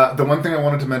 Yes. The one thing I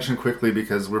wanted to mention quickly,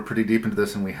 because we're pretty deep into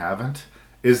this and we haven't,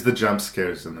 is the jump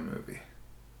scares in the movie.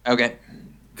 Okay.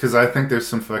 Because I think there's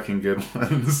some fucking good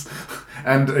ones.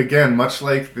 And again, much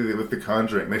like with The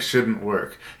Conjuring, they shouldn't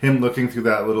work. Him looking through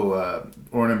that little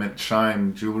ornament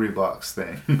chime jewelry box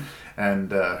thing,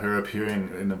 and her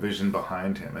appearing in a vision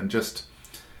behind him, and just...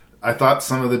 I thought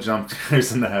some of the jump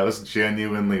scares in the house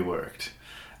genuinely worked.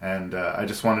 And I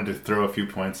just wanted to throw a few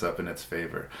points up in its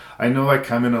favor. I know I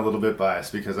come in a little bit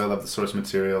biased because I love the source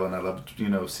material and I love,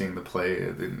 seeing the play.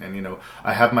 And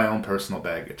I have my own personal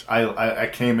baggage. I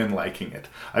came in liking it.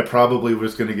 I probably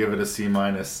was going to give it a C-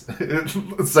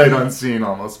 sight unseen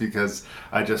almost, because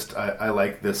I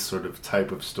like this sort of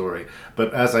type of story.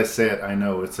 But as I say it, I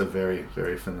know it's a very,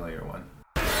 very familiar one.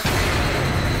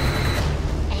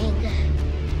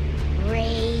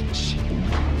 Rage,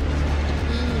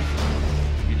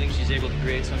 You think she's able to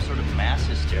create some sort of mass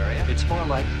hysteria? It's more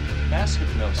like mass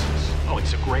hypnosis. Oh,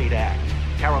 it's a great act.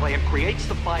 Carol Ann creates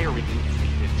the fire and you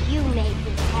feed it. you made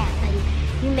this happen.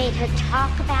 You made her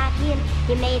talk about him.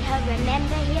 You made her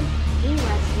remember him. He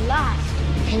was lost.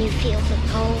 Can you feel the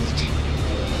cold?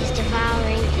 He's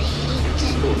devouring the heat,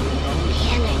 the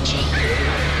energy.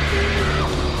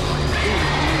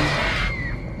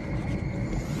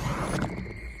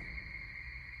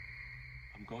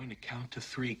 I'm going to count to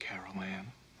 3, Carol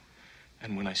Ann.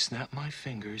 And when I snap my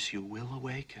fingers, you will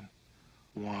awaken.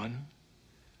 1,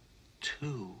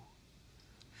 2,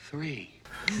 3.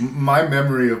 My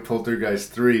memory of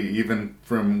Poltergeist 3, even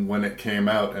from when it came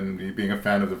out and me being a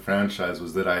fan of the franchise,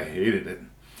 was that I hated it.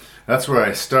 That's where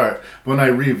I start. When I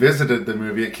revisited the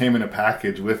movie, it came in a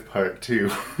package with part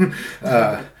 2.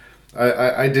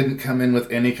 I didn't come in with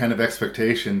any kind of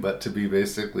expectation but to be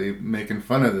basically making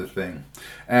fun of the thing.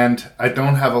 And I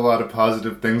don't have a lot of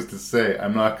positive things to say.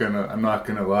 I'm not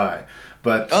gonna lie.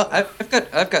 But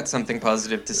I've got something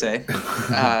positive to say.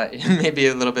 Maybe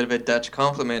a little bit of a Dutch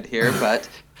compliment here, but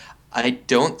I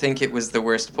don't think it was the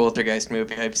worst Poltergeist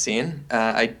movie I've seen.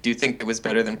 I do think it was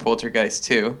better than Poltergeist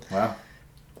 2. Wow.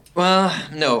 Well,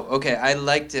 no. Okay, I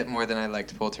liked it more than I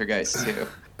liked Poltergeist 2.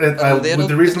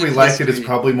 The reason we like it is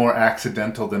probably more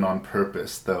accidental than on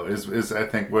purpose, though, is I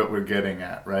think what we're getting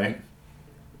at, right?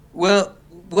 Well,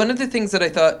 one of the things that I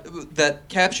thought that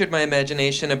captured my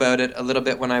imagination about it a little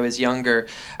bit when I was younger,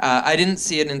 I didn't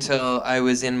see it until I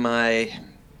was in my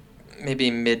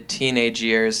maybe mid-teenage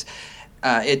years.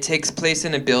 It takes place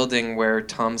in a building where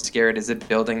Tom Skerritt is a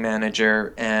building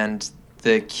manager, and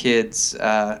the kids,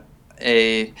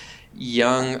 a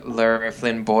young Lara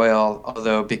Flynn Boyle,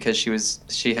 although because she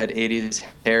had 80s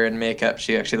hair and makeup,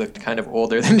 she actually looked kind of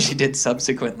older than she did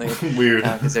subsequently. Weird.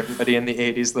 Because everybody in the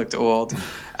 80s looked old.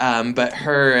 But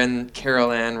her and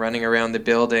Carol Ann running around the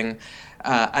building,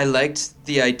 I liked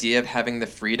the idea of having the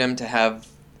freedom to have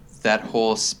that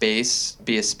whole space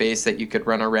be a space that you could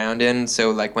run around in.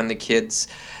 So like when the kids,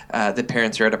 the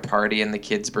parents are at a party and the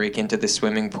kids break into the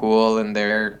swimming pool and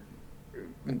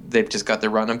they've just got the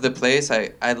run of the place.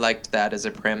 I liked that as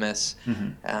a premise.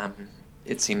 Mm-hmm.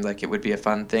 It seemed like it would be a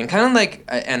fun thing. Kind of like,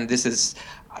 and this is,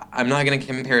 I'm not going to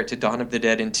compare it to Dawn of the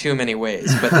Dead in too many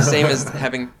ways, but the same as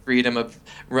having freedom of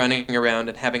running around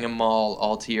and having a mall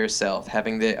all to yourself,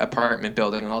 having the apartment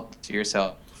building all to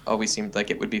yourself. Always seemed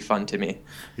like it would be fun to me.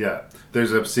 Yeah,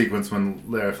 there's a sequence when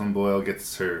Lara Flynn Boyle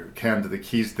gets her hand to the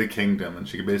keys to the kingdom, and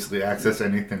she can basically access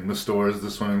anything, the stores,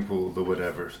 the swimming pool, the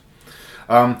whatever.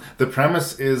 The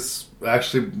premise is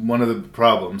actually one of the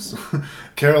problems.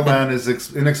 Carol Ann is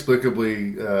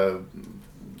inexplicably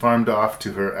farmed off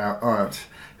to her aunt,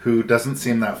 who doesn't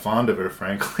seem that fond of her,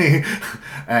 frankly,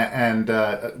 and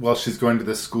she's going to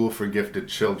this school for gifted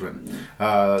children.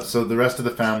 So the rest of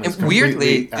the family is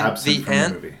completely absent from the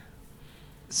movie.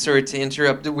 Sorry to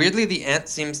interrupt. Weirdly, the aunt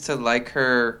seems to like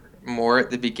her more at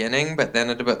the beginning, but then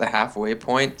at about the halfway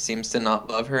point seems to not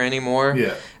love her anymore,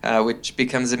 which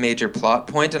becomes a major plot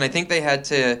point. And I think they had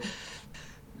to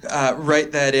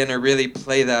write that in or really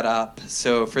play that up.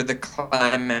 So for the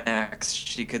climax,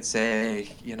 she could say,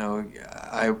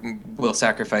 I will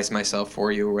sacrifice myself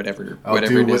for you, or whatever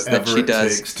it is that she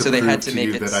does. So they had to make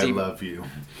it seem I love you.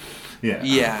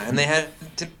 Yeah, and they had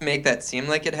to make that seem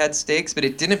like it had stakes, but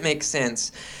it didn't make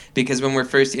sense because when we're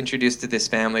first introduced to this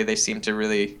family, they seem to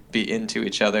really be into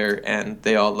each other and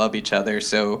they all love each other.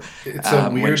 So it's a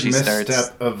weird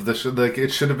misstep of the show. Like, it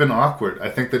should have been awkward. I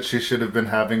think that she should have been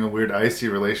having a weird icy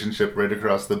relationship right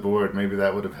across the board. Maybe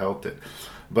that would have helped it.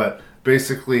 But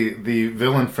basically, the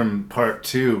villain from Part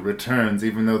 2 returns,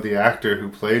 even though the actor who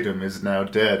played him is now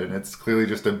dead, and it's clearly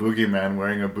just a boogeyman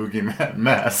wearing a boogeyman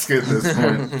mask at this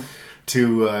point.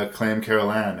 To claim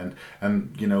Carol Ann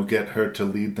and get her to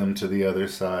lead them to the other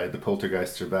side. The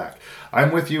poltergeists are back.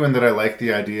 I'm with you in that I like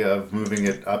the idea of moving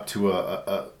it up to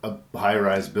a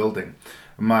high-rise building.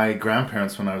 My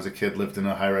grandparents, when I was a kid, lived in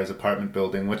a high-rise apartment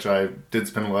building, which I did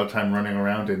spend a lot of time running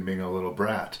around in being a little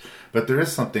brat. But there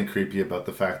is something creepy about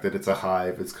the fact that it's a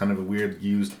hive. It's kind of a weird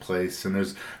used place, and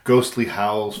there's ghostly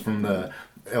howls from the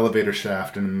elevator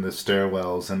shaft and the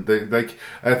stairwells. And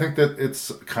I think that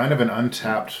it's kind of an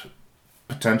untapped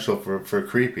potential for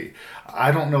creepy.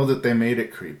 I don't know that they made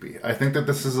it creepy. I think that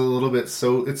this is a little bit it's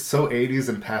so 80s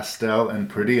and pastel and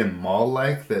pretty and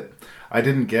mall-like that I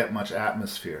didn't get much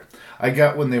atmosphere. I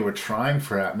got when they were trying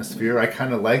for atmosphere. I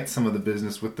kind of liked some of the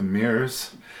business with the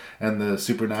mirrors and the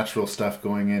supernatural stuff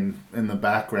going in the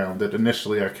background that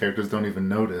initially our characters don't even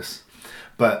notice.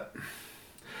 But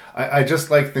I just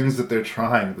like things that they're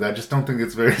trying, but I just don't think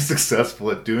it's very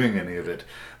successful at doing any of it.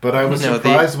 But I was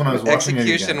surprised when I was watching it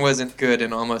again. Execution wasn't good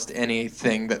in almost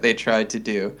anything that they tried to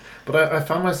do. But I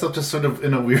found myself just sort of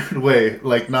in a weird way,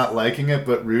 like not liking it,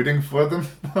 but rooting for them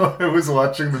while I was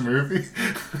watching the movie.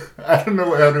 I don't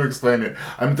know how to explain it.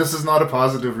 This is not a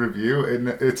positive review, and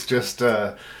it's just...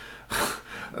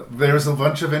 There's a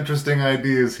bunch of interesting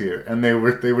ideas here, and they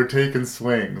were taking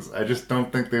swings. I just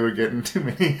don't think they were getting too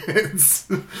many hits.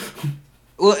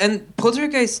 Well, and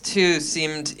Poltergeist 2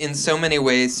 seemed in so many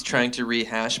ways trying to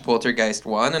rehash Poltergeist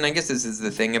 1, and I guess this is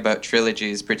the thing about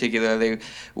trilogies, particularly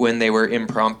when they were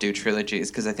impromptu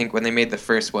trilogies, because I think when they made the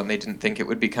first one, they didn't think it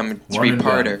would become a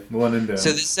three-parter. One and done.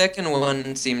 So the second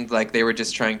one seemed like they were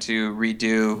just trying to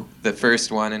redo the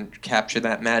first one and capture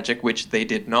that magic, which they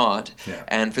did not. Yeah.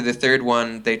 And for the third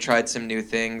one, they tried some new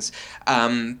things.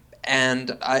 And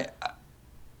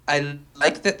I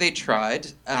like that they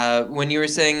tried. When you were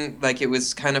saying like it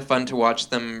was kind of fun to watch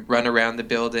them run around the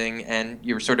building and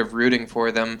you were sort of rooting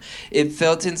for them, it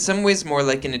felt in some ways more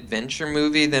like an adventure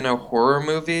movie than a horror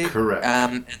movie. Correct.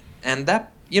 And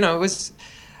that, it was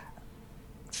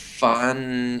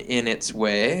fun in its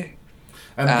way.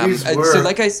 And these were... So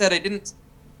like I said, I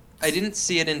didn't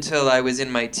see it until I was in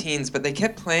my teens, but they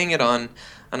kept playing it on,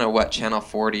 I don't know what, Channel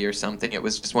 40 or something. It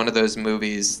was just one of those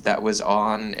movies that was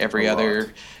on every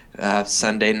other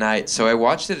Sunday night. So I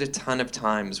watched it a ton of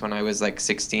times when I was like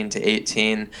 16 to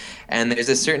 18. And there's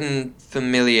a certain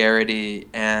familiarity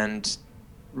and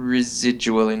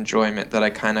residual enjoyment that I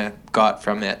kind of got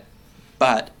from it.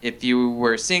 But if you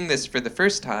were seeing this for the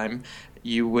first time,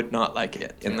 you would not like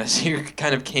it unless you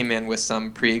kind of came in with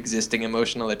some pre-existing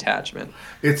emotional attachment.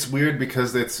 It's weird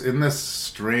because it's in this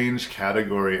strange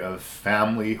category of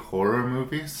family horror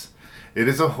movies. It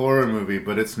is a horror movie,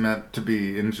 but it's meant to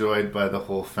be enjoyed by the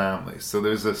whole family. So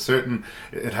there's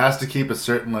it has to keep a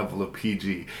certain level of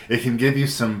PG. It can give you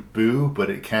some boo, but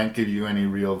it can't give you any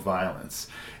real violence.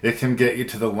 It can get you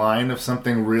to the line of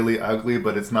something really ugly,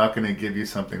 but it's not going to give you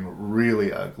something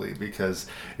really ugly because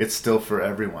it's still for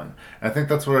everyone. And I think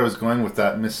that's where I was going with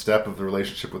that misstep of the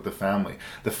relationship with the family.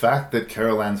 The fact that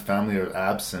Carol Ann's family are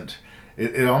absent,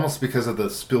 it almost because of the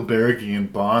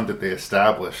Spielbergian bond that they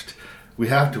established, we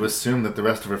have to assume that the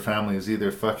rest of her family is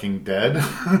either fucking dead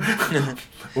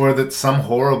or that some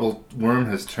horrible worm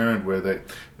has turned where that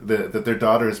their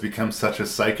daughter has become such a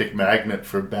psychic magnet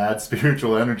for bad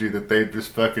spiritual energy that they just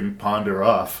fucking ponder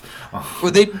off.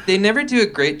 Well, they never do a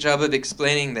great job of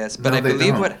explaining this, but No, I they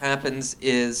believe don't. what happens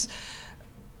is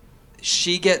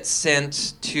she gets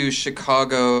sent to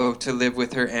Chicago to live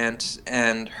with her aunt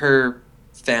and her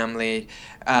family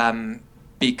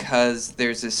because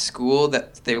there's a school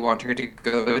that they want her to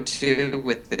go to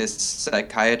with this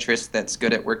psychiatrist that's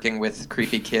good at working with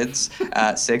creepy kids.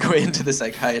 Segue into the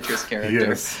psychiatrist character.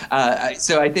 Yes.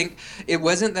 So I think it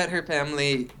wasn't that her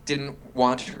family didn't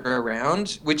want her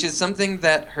around, which is something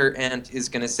that her aunt is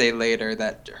going to say later,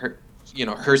 that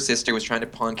her sister was trying to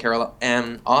pawn Carol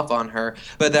Ann off on her,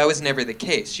 but that was never the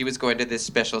case. She was going to this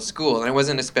special school, and it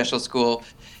wasn't a special school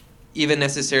even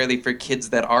necessarily for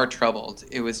kids that are troubled.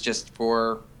 It was just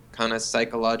for kind of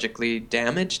psychologically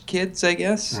damaged kids, I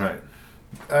guess. Right.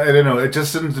 I don't know. It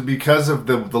just didn't, because of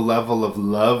the level of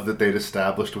love that they'd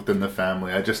established within the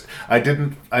family. I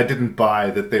didn't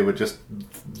buy that they would just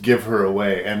give her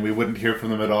away and we wouldn't hear from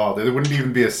them at all. There wouldn't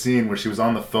even be a scene where she was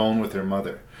on the phone with her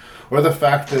mother, or the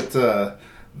fact that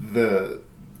the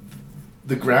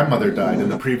grandmother died in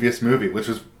the previous movie, which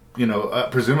was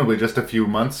presumably just a few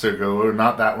months ago or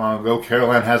not that long ago.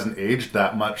 Carol Ann hasn't aged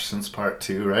that much since part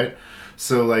 2, right?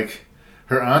 So, like,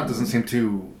 her aunt doesn't seem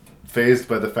too fazed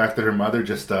by the fact that her mother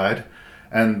just died.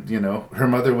 And, her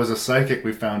mother was a psychic,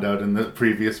 we found out in the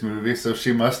previous movie, so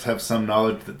she must have some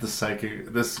knowledge that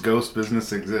this ghost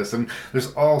business exists. And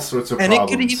there's all sorts of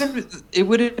problems. And it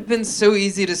would have been so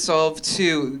easy to solve,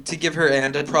 too, to give her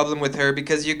aunt a problem with her,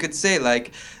 because you could say,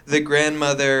 like, the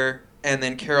grandmother and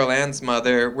then Carol Ann's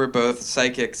mother were both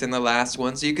psychics in the last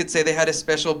one. So you could say they had a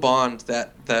special bond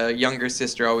that the younger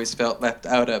sister always felt left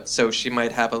out of. So she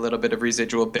might have a little bit of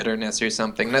residual bitterness or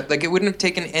something. Like, it wouldn't have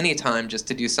taken any time just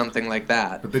to do something like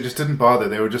that. But they just didn't bother.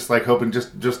 They were just like hoping,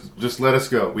 just let us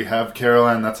go. We have Carol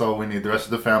Ann, that's all we need. The rest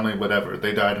of the family, whatever.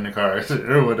 They died in a car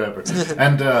accident or whatever.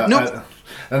 And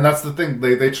and that's the thing.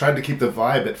 They tried to keep the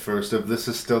vibe at first of this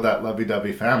is still that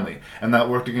lovey-dovey family. And that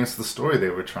worked against the story they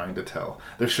were trying to tell.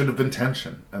 There should have been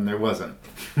tension, and there wasn't.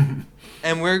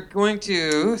 And we're going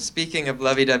to, speaking of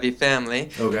lovey-dovey family,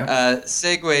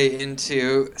 segue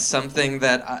into something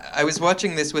that I was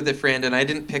watching this with a friend and I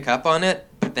didn't pick up on it,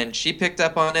 but then she picked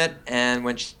up on it, and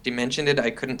when she mentioned it,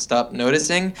 I couldn't stop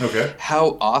noticing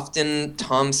how often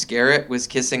Tom Skerritt was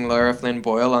kissing Laura Flynn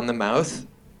Boyle on the mouth.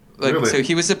 Like, really? So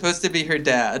he was supposed to be her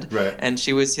dad, right, and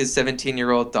she was his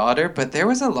 17-year-old daughter, but there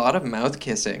was a lot of mouth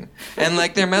kissing. And,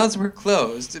 like, their mouths were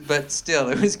closed, but still,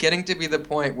 it was getting to be the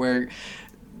point where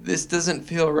this doesn't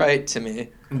feel right to me.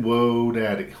 Whoa,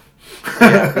 daddy.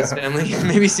 Yeah, this family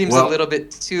maybe seems a little bit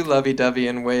too lovey-dovey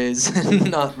in ways and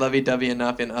not lovey-dovey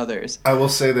enough in others. I will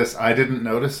say this, I didn't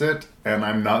notice it, and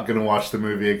I'm not going to watch the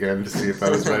movie again to see if I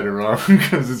was right or wrong,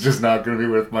 because it's just not going to be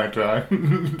worth my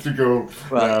time to go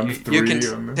round 3 you on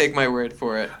can this. Take my word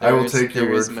for it. I will take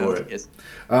your word for it.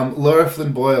 Laura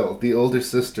Flynn Boyle, the older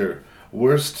sister,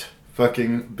 worst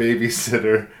fucking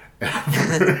babysitter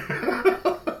ever.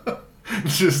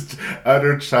 Just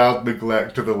utter child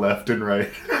neglect to the left and right.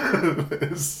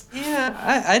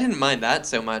 Yeah, I didn't mind that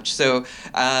so much. So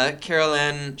Carol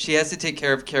Ann, she has to take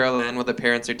care of Carol Ann while the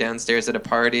parents are downstairs at a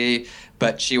party,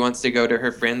 but she wants to go to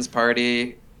her friend's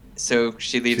party, so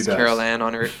she leaves Carol Ann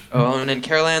on her own, and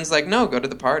Carol Ann's like, no, go to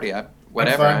the party.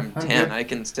 Whatever, I'm 10. Good. I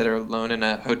can sit alone in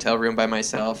a hotel room by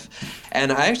myself.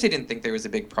 And I actually didn't think there was a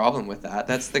big problem with that.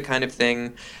 That's the kind of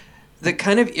thing... The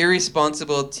kind of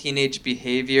irresponsible teenage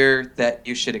behavior that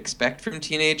you should expect from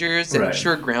teenagers, and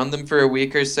sure, ground them for a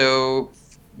week or so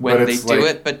when they do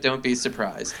it, but don't be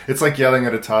surprised. It's like yelling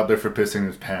at a toddler for pissing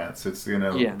his pants. It's, it's going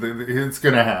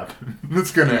to happen.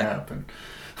 It's going to happen.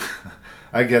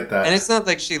 I get that. And it's not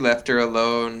like she left her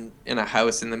alone in a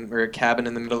house or a cabin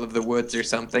in the middle of the woods or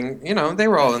something. You know, they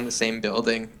were all in the same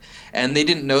building. And they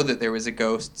didn't know that there was a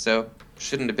ghost, so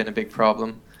shouldn't have been a big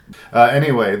problem.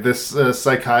 Anyway, this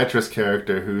psychiatrist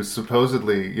character who's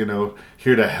supposedly, you know,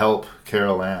 here to help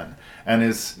Carol Ann and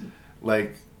is,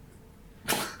 like,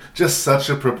 just such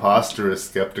a preposterous,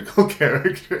 skeptical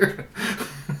character.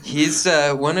 He's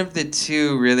one of the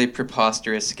two really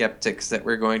preposterous skeptics that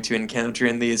we're going to encounter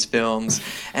in these films.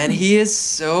 And he is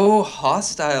so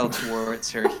hostile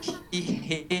towards her. He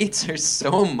hates her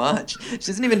so much. She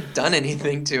hasn't even done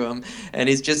anything to him. And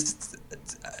he's just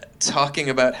talking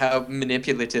about how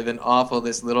manipulative and awful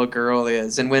this little girl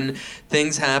is. And when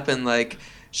things happen, like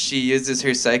she uses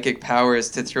her psychic powers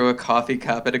to throw a coffee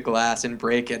cup at a glass and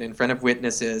break it in front of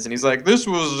witnesses. And he's like, this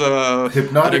was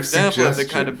hypnotic an example of the suggestion.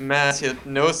 kind of mass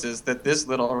hypnosis that this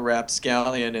little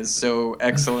rapscallion is so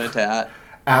excellent at.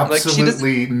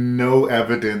 Absolutely no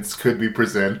evidence could be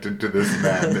presented to this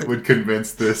man that would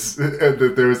convince this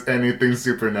that there was anything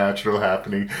supernatural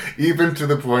happening, even to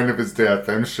the point of his death.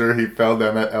 I'm sure he fell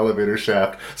down that elevator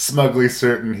shaft, smugly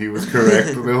certain he was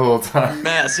correct the whole time.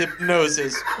 Mass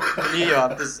hypnosis. Me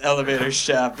off this elevator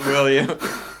shaft, will you?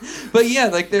 But yeah,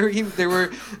 like there were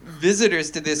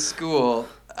visitors to this school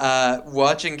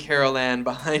watching Carol Ann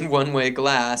behind one-way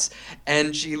glass,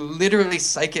 and she literally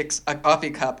psychics a coffee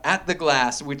cup at the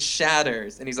glass, which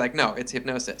shatters. And he's like, no, it's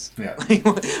hypnosis. Yeah. Like,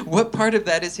 what part of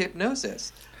that is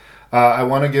hypnosis? I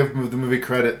want to give the movie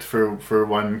credit for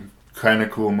one kind of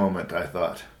cool moment, I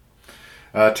thought.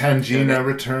 Tangina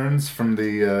returns from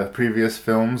the previous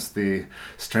films, the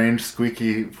strange,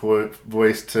 squeaky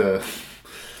voiced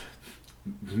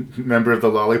member of the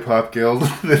Lollipop Guild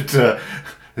that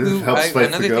helps fight the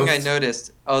another ghosts. thing I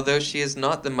noticed, although she is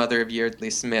not the mother of Yeardley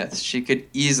Smith, she could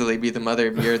easily be the mother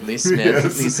of Yeardley Smith,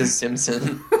 Yes. Lisa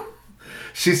Simpson.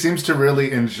 She seems to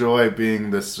really enjoy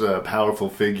being this powerful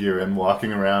figure and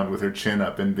walking around with her chin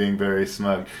up and being very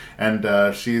smug.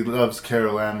 And she loves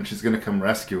Carol Ann and she's going to come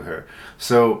rescue her.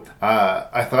 So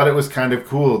I thought it was kind of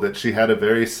cool that she had a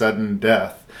very sudden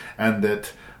death and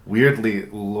that, weirdly,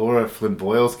 Laura Flynn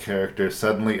Boyle's character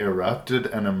suddenly erupted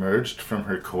and emerged from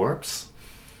her corpse.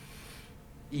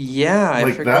 Yeah, I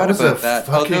Like, forgot that was about a that.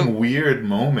 fucking weird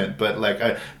moment, but like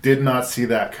I did not see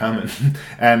that coming.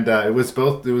 And it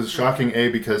was shocking, A,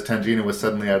 because Tangina was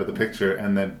suddenly out of the picture,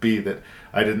 and then B, that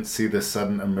I didn't see this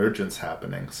sudden emergence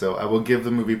happening. So I will give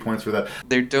the movie points for that.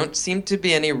 There don't seem to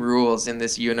be any rules in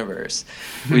this universe.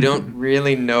 We don't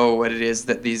really know what it is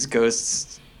that these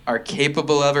ghosts are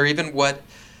capable of, or even what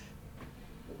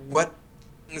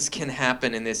things can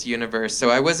happen in this universe. So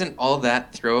I wasn't all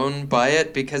that thrown by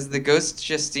it, because the ghosts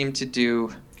just seem to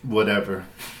do Whatever.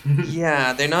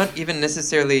 yeah, they're not even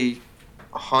necessarily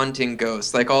haunting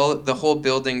ghosts. Like the whole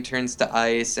building turns to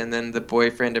ice, and then the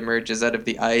boyfriend emerges out of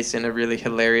the ice in a really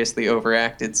hilariously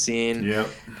overacted scene. Yep.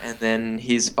 And then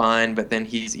he's fine, but then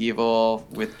he's evil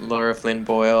with Laura Flynn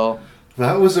Boyle.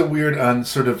 That was a weird,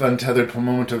 sort of untethered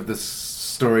moment of this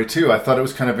story too. I thought it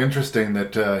was kind of interesting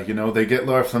that they get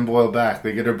Laura Flynn Boyle back,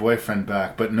 they get her boyfriend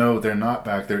back, but no, they're not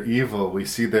back. They're evil. We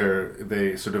see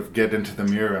they sort of get into the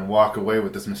mirror and walk away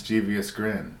with this mischievous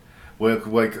grin.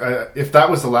 If that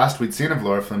was the last we'd seen of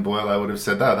Laura Flynn Boyle, I would have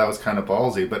said that was kind of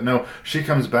ballsy. But no, she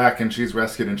comes back and she's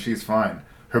rescued and she's fine.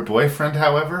 Her boyfriend,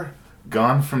 however,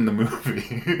 gone from the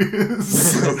movie.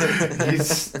 So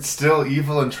he's still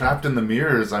evil and trapped in the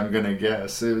mirrors, I'm gonna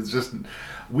guess. It was just,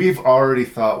 we've already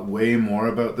thought way more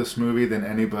about this movie than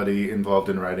anybody involved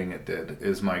in writing it did,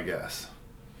 is my guess.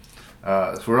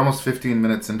 So we're almost 15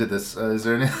 minutes into this. Is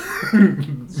there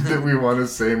anything that we want to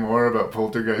say more about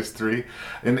Poltergeist 3?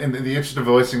 In the interest of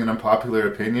voicing an unpopular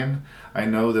opinion, I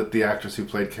know that the actress who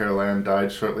played Carol Ann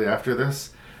died shortly after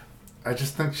this. I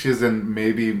just think she's in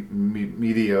maybe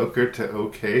mediocre to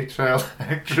okay child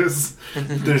actress.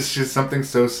 There's just something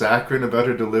so saccharine about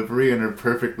her delivery and her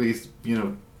perfectly,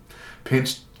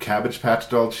 pinched Cabbage Patch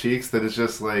Doll cheeks that is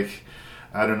just like,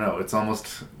 I don't know, it's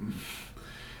almost...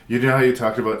 You know how you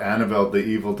talked about Annabelle, the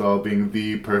evil doll, being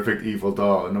the perfect evil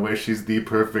doll. In a way, she's the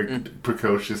perfect,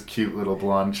 precocious, cute little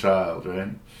blonde child, right?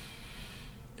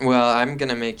 Well, I'm going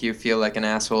to make you feel like an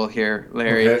asshole here,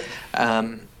 Larry.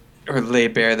 Okay. Or lay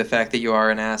bare the fact that you are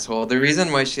an asshole. The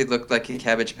reason why she looked like a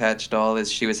Cabbage Patch Doll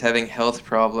is she was having health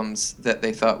problems that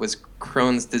they thought was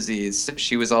Crohn's disease.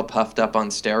 She was all puffed up on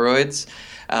steroids,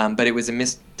 but it was a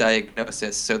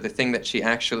misdiagnosis. So the thing that she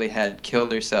actually had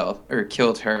killed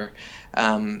her.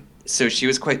 So she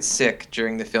was quite sick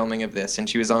during the filming of this, and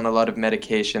she was on a lot of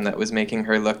medication that was making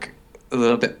her look a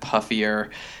little bit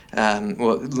puffier.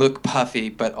 Look puffy,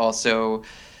 but also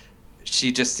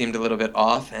she just seemed a little bit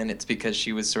off, and it's because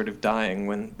she was sort of dying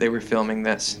when they were filming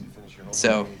this.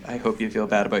 So I hope you feel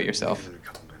bad about yourself.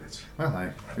 Well,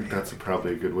 I think that's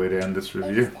probably a good way to end this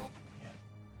review.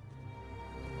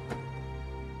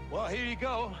 Well, here you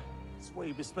go. That's where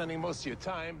you'll be spending most of your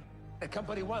time. The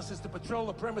company wants us to patrol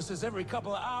the premises every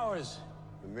couple of hours.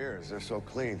 The mirrors, they're so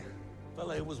clean.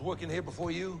 Fella who was working here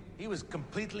before you, he was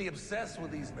completely obsessed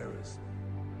with these mirrors.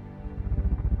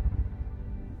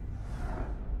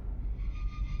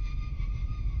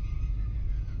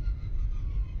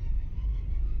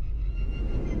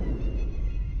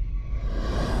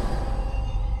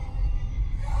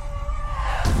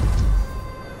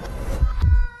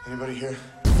 Anybody here?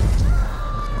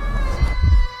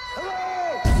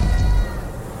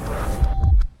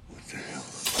 What the hell?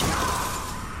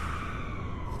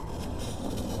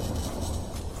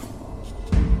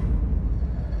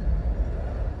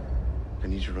 I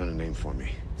need you to run a name for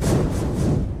me.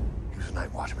 He was a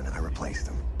night watchman and I replaced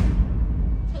him.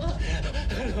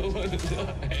 I don't want to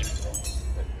die.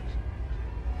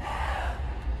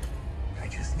 I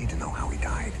just need to know how he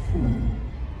died.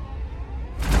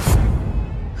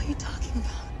 What are you talking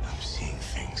about? I'm seeing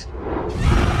things.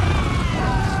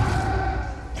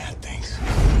 Bad things.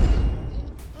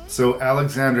 So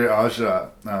Alexandre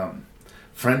Aja,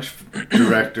 French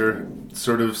director,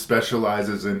 sort of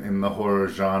specializes in the horror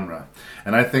genre.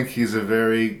 And I think he's a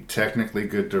very technically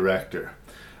good director.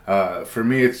 For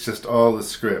me, it's just all the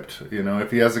script. You know,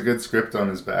 if he has a good script on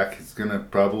his back, he's going to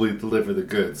probably deliver the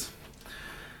goods.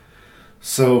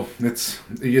 So it's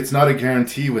not a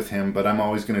guarantee with him, but I'm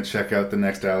always going to check out the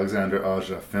next Alexandre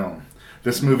Aja film.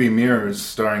 This movie Mirrors,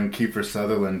 starring Kiefer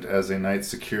Sutherland as a night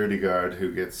security guard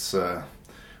who gets, an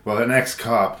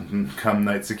ex-cop, come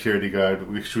night security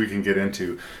guard, which we can get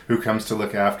into, who comes to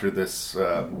look after this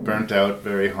burnt-out,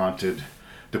 very haunted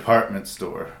department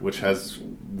store, which has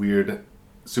weird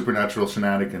supernatural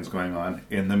shenanigans going on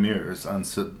in the mirrors,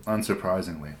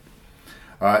 unsurprisingly.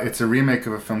 It's a remake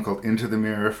of a film called Into the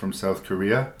Mirror from South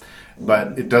Korea,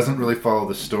 but it doesn't really follow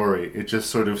the story. It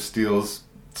just sort of steals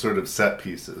sort of set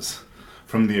pieces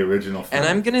from the original film. And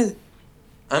I'm gonna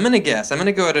guess. I'm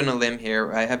gonna go out on a limb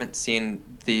here. I haven't seen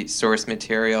the source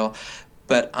material,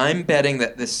 but I'm betting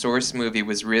that the source movie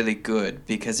was really good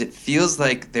because it feels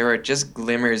like there are just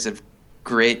glimmers of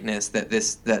greatness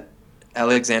that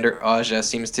Alexandre Aja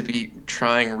seems to be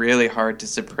trying really hard to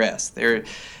suppress.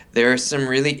 There are some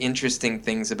really interesting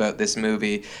things about this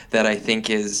movie that I think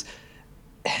is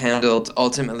handled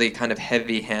ultimately kind of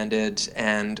heavy-handed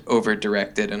and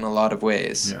over-directed in a lot of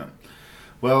ways. Yeah.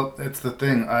 Well, it's the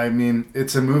thing. I mean,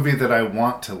 it's a movie that I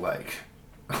want to like.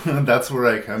 That's where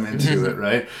I come into it,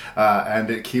 right? And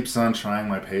it keeps on trying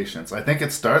my patience. I think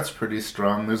it starts pretty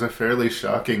strong. There's a fairly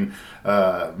shocking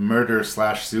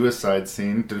murder/suicide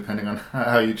scene, depending on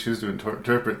how you choose to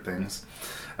interpret things.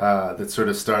 That sort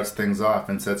of starts things off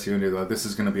and sets you into, this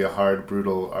is going to be a hard,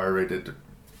 brutal, R-rated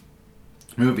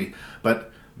movie.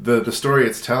 But the story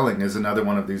it's telling is another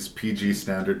one of these PG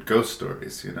standard ghost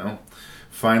stories, you know?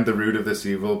 Find the root of this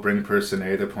evil, bring person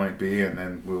A to point B, and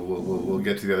then we'll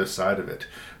get to the other side of it.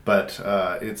 But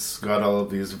it's got all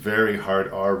of these very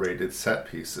hard R-rated set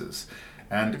pieces.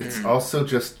 And it's also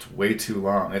just way too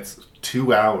long. It's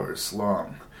 2 hours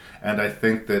long. And I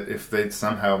think that if they'd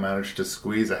somehow managed to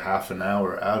squeeze a half an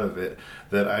hour out of it,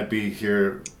 that I'd be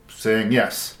here saying,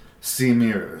 yes, see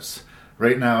Mirrors.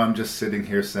 Right now I'm just sitting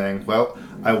here saying, well,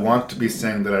 I want to be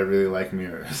saying that I really like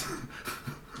Mirrors.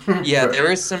 Yeah, there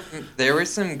were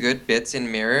some good bits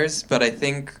in Mirrors, but I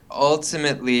think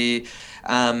ultimately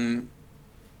some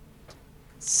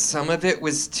of it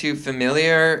was too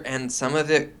familiar and some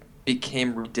of it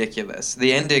became ridiculous.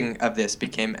 The ending of this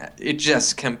it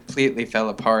just completely fell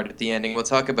apart at the ending. We'll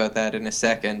talk about that in a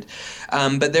second.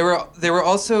 But there were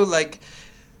also like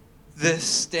the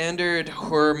standard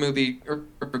horror movie or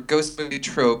ghost movie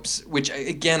tropes, which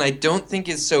again I don't think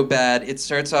is so bad. It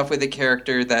starts off with a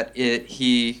character that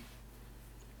he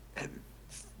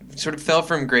sort of fell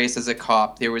from grace as a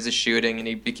cop. There was a shooting and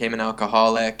he became an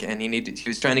alcoholic and he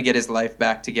was trying to get his life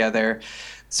back together.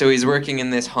 So he's working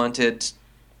in this haunted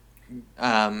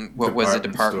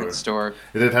department store.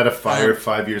 It had had a fire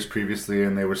 5 years previously,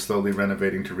 and they were slowly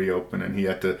renovating to reopen, and he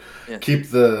had to keep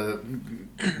the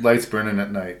lights burning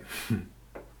at night.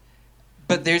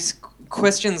 But there's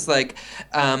questions like,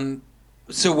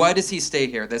 so why does he stay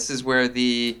here? This is where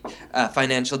the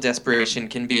financial desperation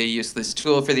can be a useless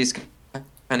tool for these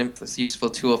useful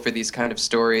tool for these kind of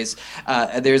stories.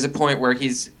 There's a point where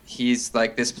he's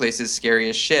like, this place is scary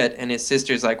as shit, and his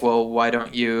sister's like, well, why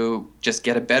don't you just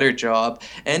get a better job?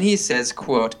 And he says,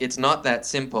 quote, it's not that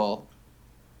simple.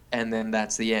 and then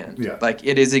that's the end. Yeah. Like,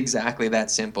 it is exactly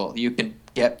that simple. You can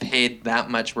get paid that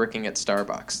much working at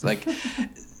Starbucks. Like,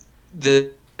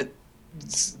 the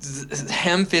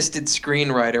ham-fisted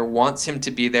screenwriter wants him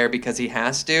to be there because he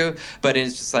has to, but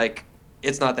it's just like,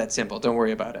 it's not that simple. Don't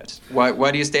worry about it.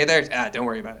 Why do you stay there? Don't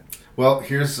worry about it. Well,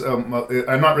 here's, I'm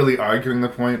not really arguing the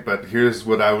point, but here's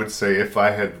what I would say if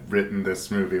I had written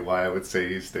this movie, why I would say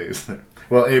he stays there.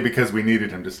 Well, A, because we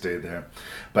needed him to stay there.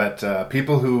 But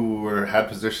people who had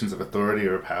positions of authority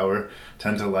or power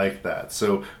tend to like that.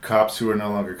 So cops who are no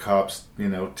longer cops,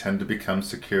 tend to become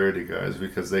security guards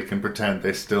because they can pretend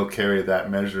they still carry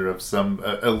that measure of some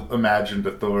imagined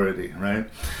authority, right?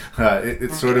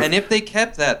 It's sort of. And if they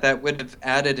kept that would have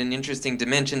added an interesting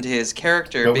dimension to his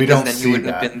character, but because then he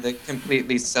wouldn't have been the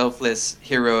completely selfless,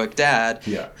 heroic dad.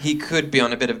 Yeah. He could be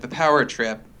on a bit of a power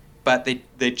trip. But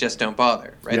they just don't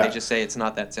bother, right? Yeah. They just say it's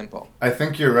not that simple. I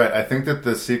think you're right. I think that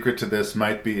the secret to this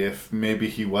might be if maybe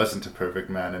he wasn't a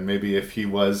perfect man, and maybe if he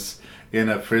was in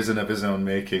a prison of his own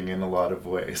making in a lot of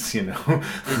ways,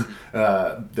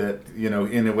 that,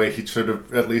 in a way he sort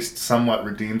of at least somewhat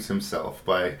redeems himself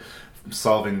by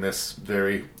solving this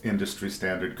very industry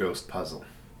standard ghost puzzle.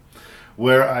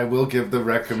 Where I will give the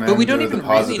recommend. But we don't even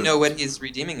really know what he's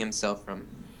redeeming himself from.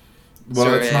 Well,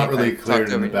 Sorry, it's not really I clear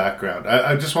in the background.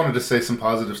 I just wanted to say some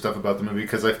positive stuff about the movie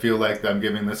because I feel like I'm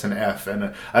giving this an F,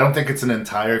 and I don't think it's an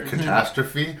entire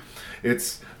catastrophe.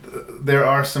 There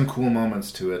are some cool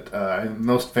moments to it.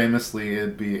 Most famously,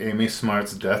 it'd be Amy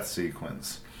Smart's death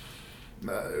sequence.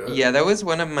 Yeah, that was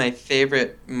one of my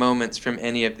favorite moments from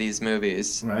any of these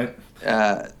movies. Right.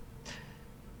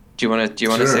 Do you want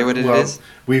to say what it is?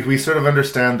 We sort of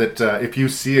understand that if you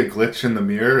see a glitch in the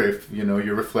mirror, if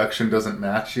your reflection doesn't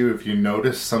match you, if you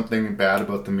notice something bad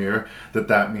about the mirror,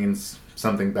 that means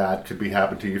something bad could be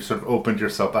happening to you. You've sort of opened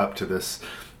yourself up to this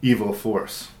evil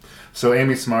force. So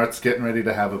Amy Smart's getting ready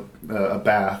to have a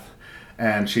bath,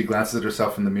 and she glances at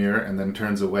herself in the mirror and then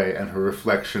turns away, and her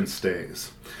reflection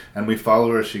stays. And we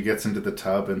follow her as she gets into the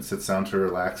tub and sits down to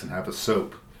relax and have a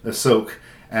soak,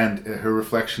 and her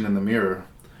reflection in the mirror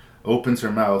opens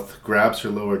her mouth, grabs her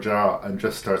lower jaw, and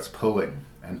just starts pulling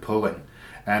and pulling.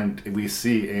 And we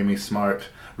see Amy Smart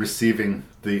receiving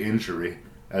the injury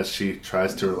as she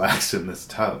tries to relax in this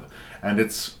tub. And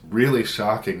it's really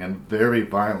shocking and very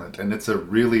violent. And it's a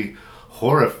really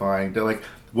horrifying,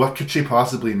 what could she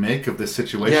possibly make of this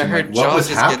situation? Yeah, her what jaw was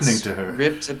just happening gets to her?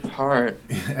 ripped apart.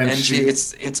 and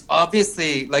it's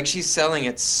obviously, she's selling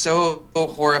it so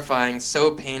horrifying, so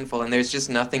painful, and there's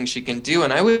just nothing she can do.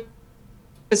 And I was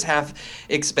half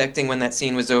expecting when that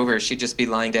scene was over she'd just be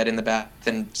lying dead in the bath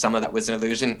and some of that was an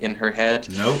illusion in her head.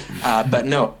 Nope. But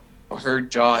no, her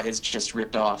jaw is just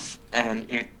ripped off,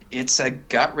 and it's a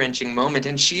gut-wrenching moment,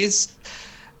 and she's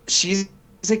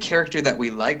a character that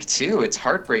we like too. It's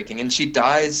heartbreaking, and she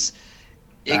dies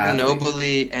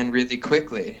ignobly and really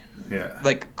quickly. Yeah.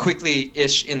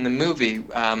 Quickly-ish in the movie.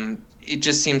 It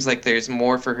just seems like there's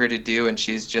more for her to do, and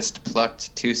she's just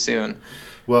plucked too soon.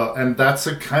 Well, and that's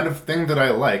a kind of thing that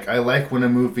I like. I like when a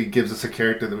movie gives us a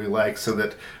character that we like so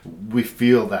that we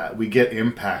feel that. We get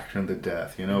impact from the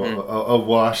death, a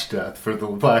wash death, for the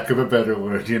lack of a better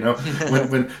word,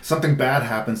 when something bad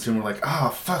happens to him, we're like, oh,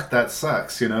 fuck, that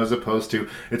sucks, as opposed to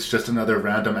it's just another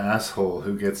random asshole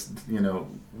who gets,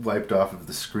 wiped off of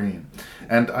the screen.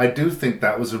 And I do think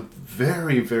that was a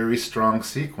very, very strong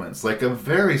sequence, a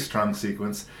very strong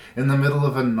sequence in the middle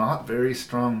of a not very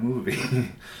strong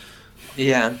movie.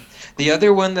 Yeah. The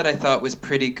other one that I thought was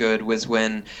pretty good was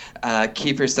when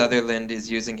Kiefer Sutherland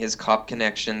is using his cop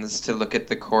connections to look at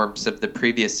the corpse of the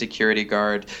previous security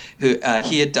guard who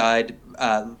he had died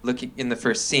looking in the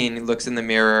first scene. He looks in the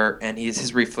mirror and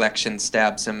his reflection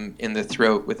stabs him in the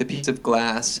throat with a piece of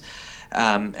glass.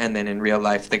 And then in real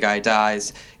life, the guy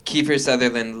dies. Kiefer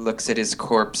Sutherland looks at his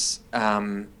corpse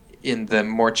in the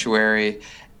mortuary,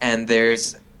 and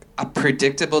there's a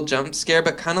predictable jump scare,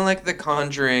 but kind of like The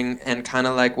Conjuring and kind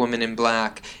of like Woman in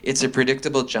Black. It's a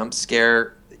predictable jump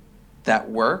scare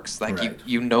that works. Right.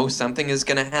 You know something is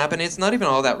going to happen. It's not even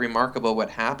all that remarkable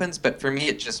what happens, but for me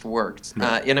it just worked.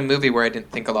 Right. In a movie where I didn't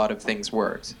think a lot of things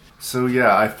worked. So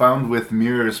yeah, I found with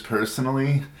Mirrors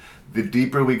personally, the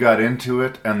deeper we got into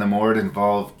it and the more it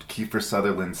involved Kiefer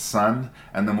Sutherland's son,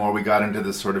 and the more we got into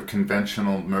this sort of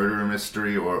conventional murder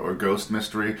mystery or ghost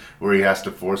mystery where he has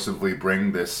to forcibly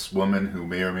bring this woman who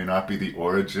may or may not be the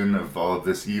origin of all of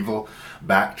this evil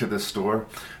back to the store,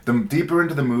 the deeper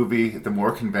into the movie, the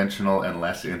more conventional and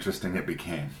less interesting it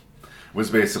became. Was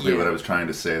basically what I was trying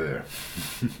to say there.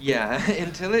 Yeah,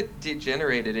 until it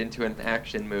degenerated into an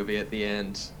action movie at the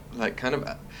end. Kind of,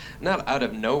 not out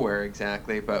of nowhere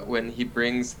exactly, but when he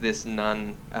brings this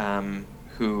nun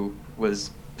who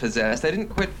was possessed. I didn't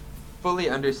quite fully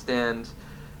understand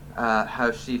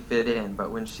how she fit in,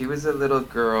 but when she was a little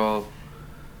girl,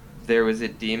 there was a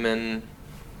demon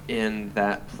in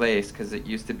that place because it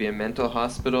used to be a mental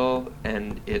hospital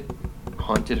and it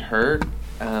haunted her.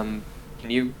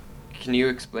 Can you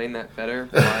explain that better?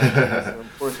 Why it was so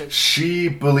important?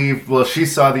 She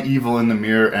saw the evil in the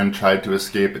mirror and tried to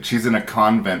escape it. She's in a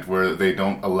convent where they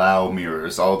don't allow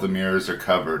mirrors. All the mirrors are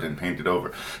covered and painted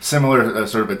over. Similar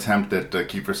sort of attempt that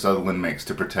Kiefer Sutherland makes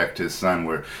to protect his son,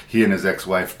 where he and his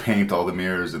ex-wife paint all the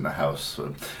mirrors in the house,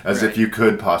 as if you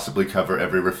could possibly cover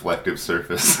every reflective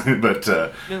surface. But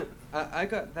no, I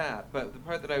got that, but the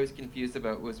part that I was confused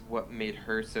about was what made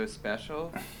her so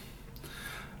special.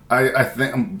 I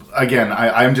think, again,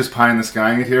 I'm just pie in the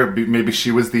skying it here. Maybe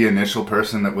she was the initial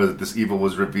person that this evil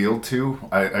was revealed to.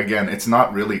 Again, it's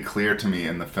not really clear to me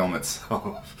in the film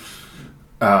itself.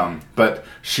 But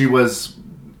she was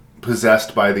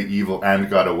possessed by the evil and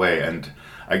got away. And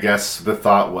I guess the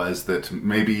thought was that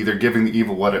maybe either giving the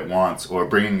evil what it wants or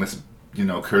bringing this,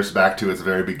 curse back to its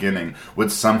very beginning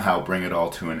would somehow bring it all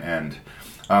to an end.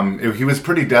 He was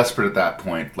pretty desperate at that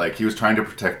point. Like, he was trying to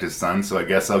protect his son, so I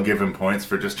guess I'll give him points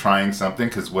for just trying something,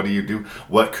 because what do you do?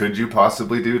 What could you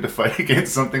possibly do to fight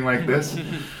against something like this?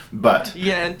 But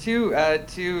yeah, and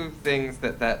two things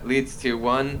that leads to.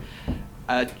 One,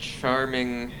 a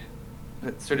charming,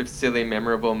 but sort of silly,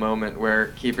 memorable moment where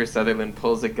Kiefer Sutherland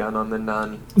pulls a gun on the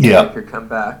nun to make her come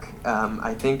back.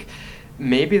 I think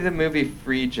maybe the movie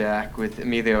Free Jack with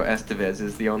Emilio Estevez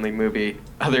is the only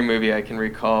other movie I can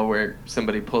recall where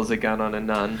somebody pulls a gun on a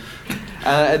nun.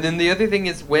 And then the other thing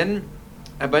is when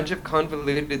a bunch of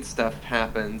convoluted stuff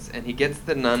happens and he gets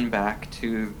the nun back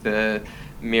to the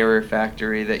mirror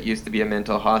factory that used to be a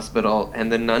mental hospital,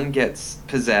 and the nun gets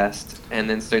possessed and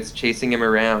then starts chasing him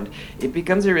around, it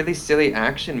becomes a really silly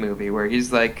action movie where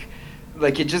he's like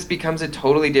it just becomes a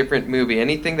totally different movie.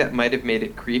 Anything that might have made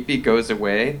it creepy goes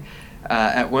away.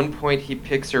 At one point, he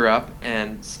picks her up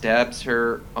and stabs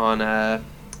her on a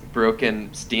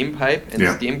broken steam pipe, and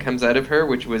steam comes out of her,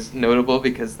 which was notable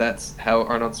because that's how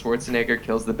Arnold Schwarzenegger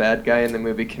kills the bad guy in the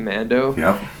movie Commando.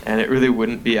 And it really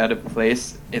wouldn't be out of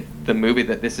place in the movie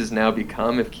that this has now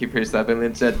become if Kiefer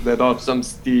Sutherland said, "Let off some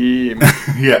steam."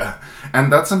 Yeah,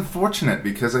 and that's unfortunate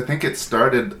because I think it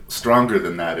started stronger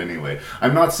than that anyway.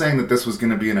 I'm not saying that this was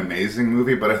going to be an amazing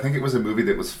movie, but I think it was a movie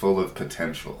that was full of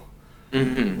potential.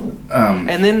 Mm-hmm.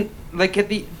 And then, like, at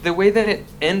the way that it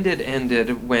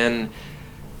ended when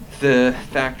the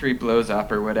factory blows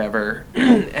up or whatever,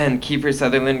 and Kiefer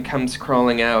Sutherland comes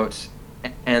crawling out,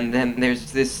 and then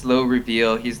there's this slow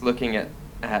reveal. He's looking at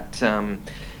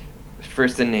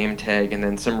first a name tag and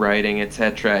then some writing,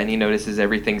 etc., and he notices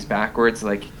everything's backwards,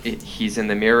 like he's in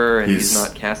the mirror and he's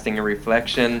not casting a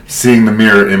reflection. Seeing the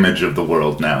mirror image of the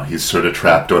world now. He's sort of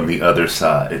trapped on the other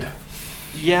side.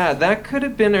 Yeah, that could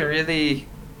have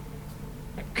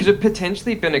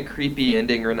potentially been a creepy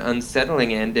ending or an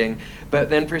unsettling ending, but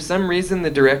then for some reason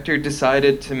the director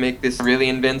decided to make this really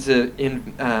invasive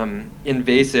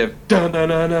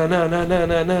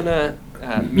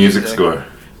music score.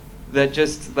 That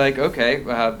just, like, okay,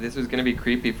 this was going to be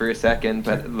creepy for a second,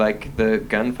 but like the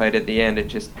gunfight at the end, it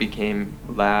just became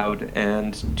loud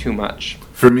and too much.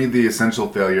 For me, the essential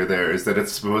failure there is that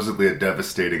it's supposedly a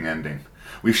devastating ending.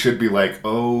 We should be like,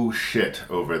 oh shit,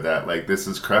 over that. Like, this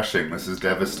is crushing, this is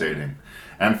devastating.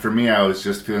 And for me, I was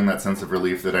just feeling that sense of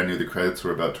relief that I knew the credits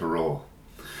were about to roll.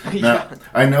 Now,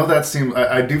 I know that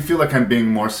I do feel like I'm being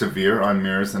more severe on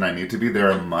Mirrors than I need to be.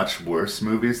 There are much worse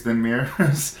movies than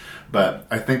Mirrors. But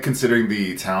I think considering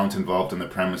the talent involved in the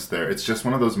premise there, it's just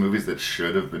one of those movies that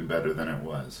should have been better than it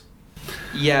was.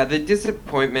 Yeah, the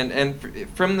disappointment, and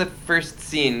from the first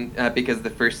scene, because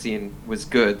the first scene was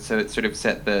good, so it sort of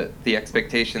set the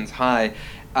expectations high.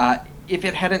 If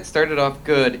it hadn't started off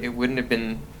good, it wouldn't have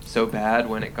been so bad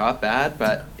when it got bad,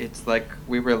 but it's like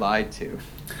we were lied to.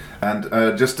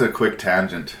 And just a quick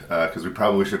tangent, because we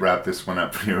probably should wrap this one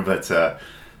up here, but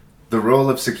the role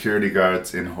of security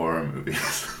guards in horror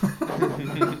movies.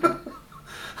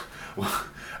 Well,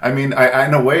 I mean,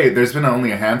 in a way, there's been only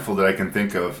a handful that I can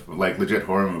think of, like legit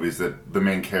horror movies, that the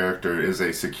main character is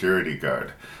a security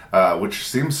guard, which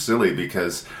seems silly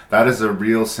because that is a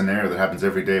real scenario that happens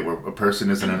every day where a person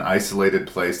is in an isolated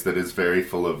place that is very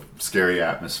full of scary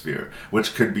atmosphere,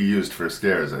 which could be used for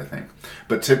scares, I think.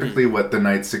 But typically what the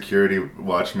night security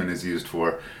watchman is used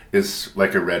for is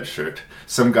like a red shirt.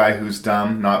 Some guy who's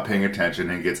dumb, not paying attention,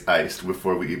 and gets iced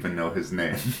before we even know his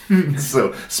name.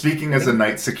 So, speaking as a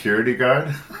night security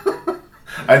guard,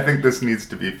 I think this needs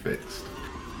to be fixed.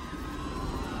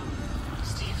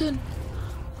 Stephen,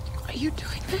 are you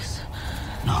doing this?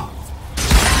 No.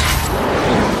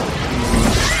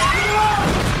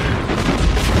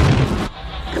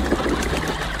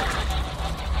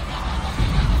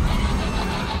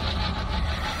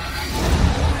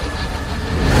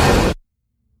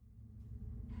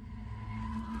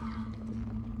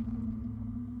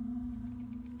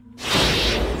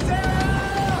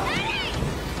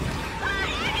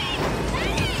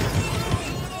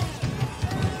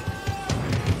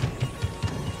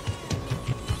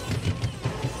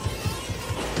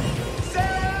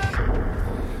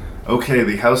 Okay,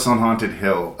 The House on Haunted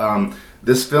Hill.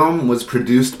 This film was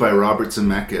produced by Robert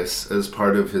Zemeckis as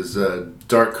part of his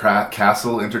Dark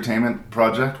Castle entertainment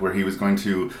project, where he was going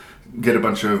to get a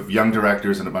bunch of young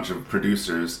directors and a bunch of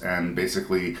producers and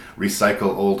basically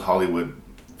recycle old Hollywood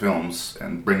films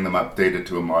and bring them updated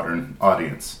to a modern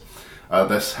audience.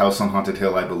 This House on Haunted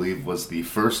Hill, I believe, was the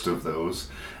first of those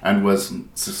and was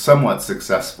somewhat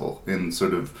successful in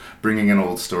sort of bringing an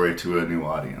old story to a new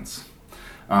audience.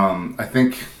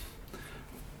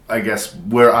 I guess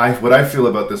what I feel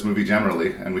about this movie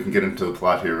generally, and we can get into the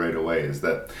plot here right away, is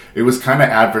that it was kind of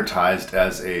advertised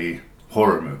as a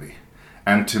horror movie.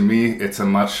 And to me, it's a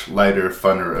much lighter,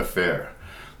 funner affair.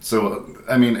 So,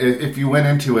 I mean, if you went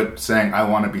into it saying, I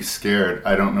want to be scared,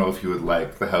 I don't know if you would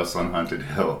like The House on Haunted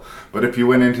Hill. But if you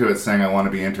went into it saying, I want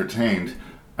to be entertained,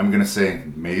 I'm going to say,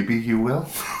 maybe you will.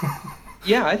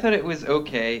 Yeah, I thought it was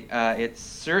okay. It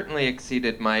certainly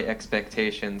exceeded my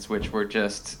expectations, which were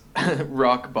just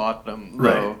rock bottom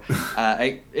low.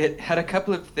 Right. It had a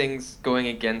couple of things going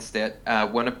against it.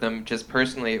 One of them, just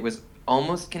personally, it was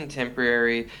almost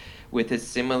contemporary with a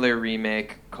similar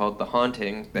remake called The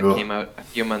Haunting that came out a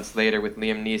few months later with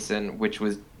Liam Neeson, which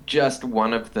was just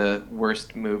one of the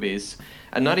worst movies.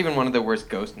 And not even one of the worst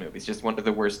ghost movies, just one of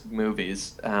the worst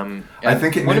movies. I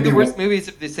think it one may of the be worst movies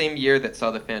of the same year that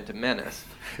saw The Phantom Menace.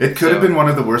 It could have been one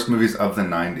of the worst movies of the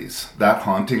 90s. That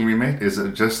Haunting remake is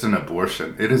just an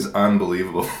abortion. It is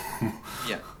unbelievable.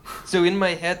 Yeah. So in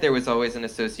my head, there was always an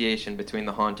association between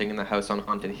The Haunting and The House on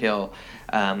Haunted Hill.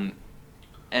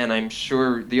 And I'm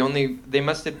sure they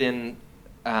must have been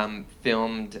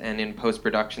filmed and in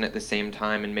post-production at the same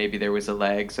time, and maybe there was a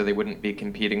lag so they wouldn't be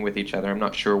competing with each other. I'm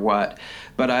not sure what,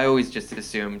 but I always just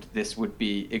assumed this would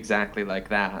be exactly like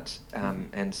that,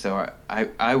 and so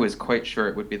I was quite sure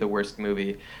it would be the worst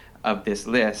movie of this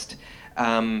list.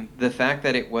 The fact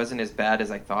that it wasn't as bad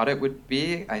as I thought it would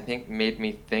be, I think made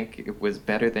me think it was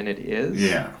better than it is.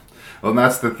 Yeah. Well,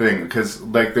 that's the thing, because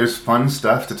like there's fun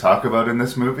stuff to talk about in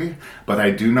this movie, but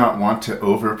I do not want to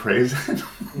overpraise it.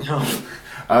 No.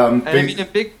 I mean, a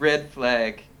big red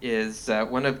flag is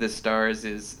one of the stars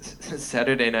is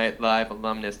Saturday Night Live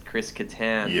alumnus Chris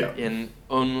Kattan in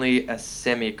only a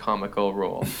semi-comical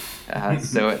role.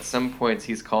 So at some points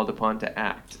he's called upon to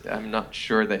act. I'm not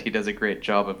sure that he does a great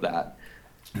job of that.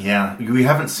 Yeah, we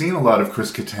haven't seen a lot of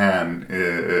Chris Kattan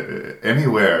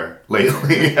anywhere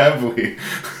lately, have we?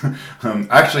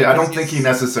 Actually, I don't think he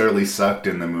necessarily sucked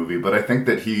in the movie, but I think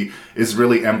that he is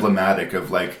really emblematic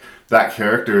of like that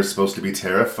character is supposed to be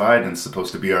terrified and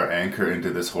supposed to be our anchor into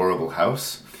this horrible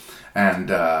house. And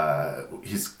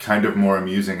he's kind of more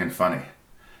amusing and funny.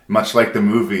 Much like the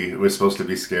movie was supposed to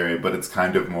be scary, but it's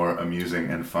kind of more amusing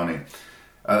and funny.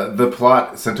 The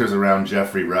plot centers around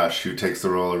Jeffrey Rush, who takes the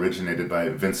role originated by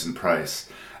Vincent Price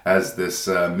as this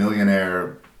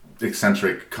millionaire,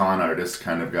 eccentric con artist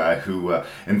kind of guy who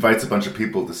invites a bunch of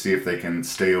people to see if they can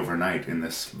stay overnight in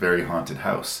this very haunted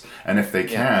house. And if they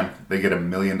can, they get $1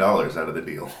 million out of the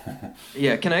deal.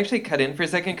 Yeah, can I actually cut in for a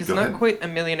second? Because not quite a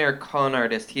millionaire con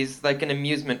artist. He's like an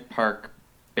amusement park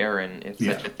baron, if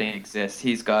such a thing exists.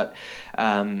 He's got...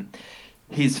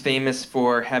 he's famous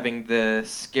for having the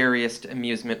scariest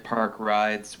amusement park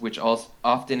rides, which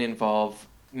often involve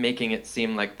making it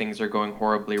seem like things are going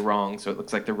horribly wrong. So it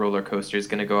looks like the roller coaster is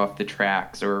going to go off the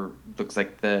tracks, or looks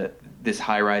like this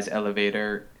high-rise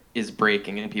elevator is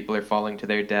breaking and people are falling to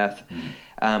their death.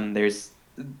 There's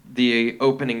the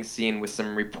opening scene with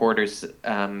some reporters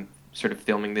sort of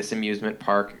filming this amusement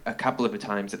park. A couple of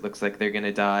times it looks like they're going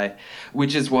to die,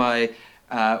 which is why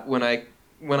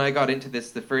when I got into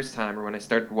this the first time, or when I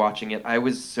started watching it, I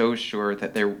was so sure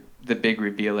that the big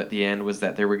reveal at the end was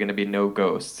that there were going to be no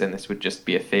ghosts and this would just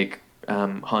be a fake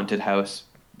haunted house.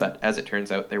 But as it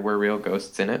turns out, there were real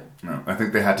ghosts in it. No, I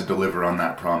think they had to deliver on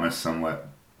that promise somewhat.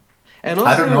 And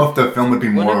also, I don't know if the film would be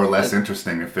more or less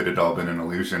interesting if it had all been an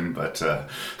illusion, but...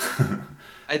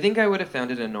 I think I would have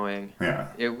found it annoying. Yeah.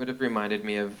 It would have reminded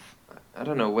me of... I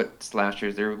don't know what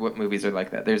slashers or what movies are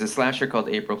like that. There's a slasher called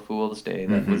April Fool's Day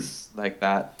that was like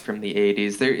that from the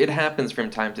 80s. It happens from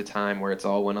time to time where it's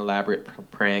all one elaborate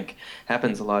prank.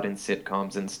 Happens a lot in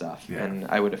sitcoms and stuff. Yeah. And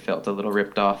I would have felt a little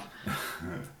ripped off.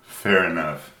 Fair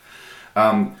enough.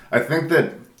 I think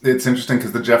that it's interesting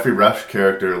because the Jeffrey Rush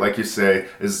character, like you say,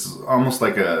 is almost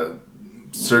like a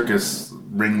circus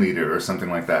ringleader or something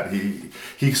like that.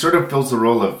 He sort of fills the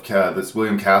role of this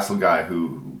William Castle guy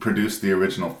who produced the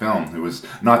original film, who was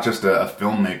not just a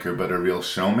filmmaker but a real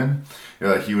showman.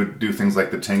 He would do things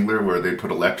like The Tingler, where they'd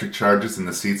put electric charges in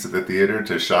the seats of the theater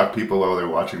to shock people while they're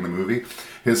watching the movie.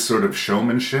 His sort of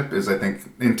showmanship is, I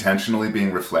think, intentionally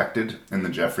being reflected in the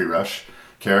Jeffrey Rush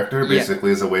character,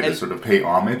 basically as a way to And- sort of pay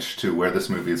homage to where this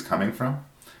movie is coming from.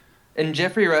 And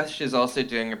Jeffrey Rush is also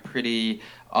doing a pretty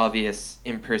obvious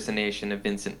impersonation of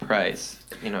Vincent Price.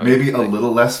 You know, Maybe it's a like-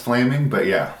 little less flaming, but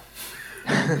yeah.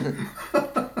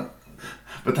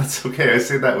 But that's okay. I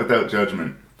say that without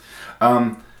judgment.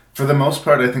 For the most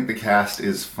part, I think the cast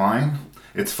is fine.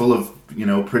 It's full of, you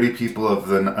know, pretty people of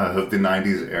the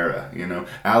 90s era. You know,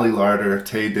 Ali Larter,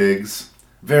 Taye Diggs,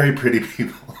 very pretty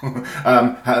people.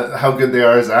 How good they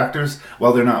are as actors?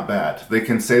 Well, they're not bad. They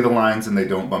can say the lines and they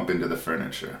don't bump into the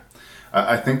furniture.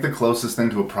 I think the closest thing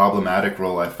to a problematic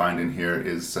role I find in here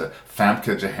is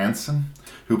Famke Johansson,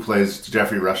 who plays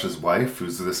Jeffrey Rush's wife,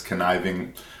 who's this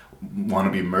conniving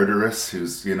wannabe murderess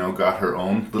who's, you know, got her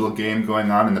own little game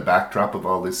going on in the backdrop of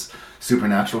all this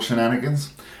supernatural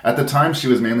shenanigans. At the time, she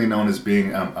was mainly known as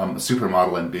being a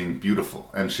supermodel and being beautiful,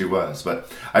 and she was, but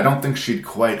I don't think she'd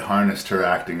quite harnessed her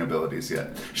acting abilities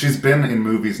yet. She's been in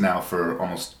movies now for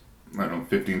almost,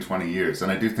 15, 20 years,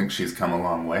 and I do think she's come a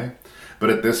long way. But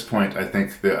at this point, I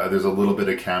think there's a little bit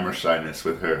of camera shyness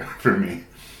with her, for me.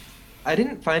 I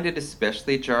didn't find it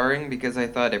especially jarring because I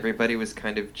thought everybody was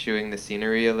kind of chewing the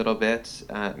scenery a little bit.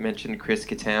 Mentioned Chris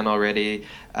Kattan already.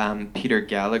 Peter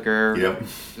Gallagher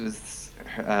was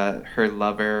her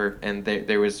lover, and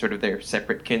there was sort of their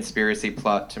separate conspiracy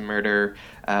plot to murder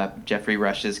Jeffrey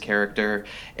Rush's character.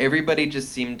 Everybody just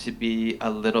seemed to be a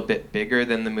little bit bigger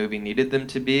than the movie needed them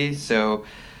to be, so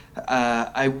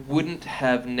I wouldn't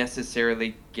have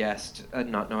necessarily guessed,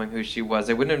 not knowing who she was,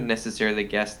 I wouldn't have necessarily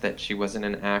guessed that she wasn't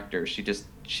an actor.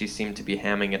 She seemed to be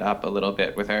hamming it up a little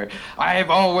bit with her, I've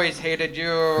always hated you,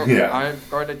 Yeah. I'm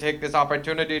going to take this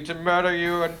opportunity to murder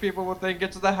you, and people will think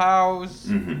it's the house.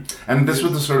 Mm-hmm. And this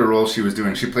was the sort of role she was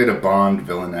doing. She played a Bond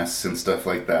villainess and stuff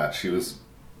like that. She was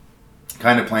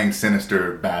kind of playing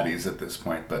sinister baddies at this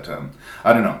point, but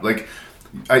I don't know, like...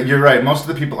 you're right. Most of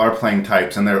the people are playing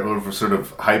types, and they're over sort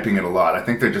of hyping it a lot. I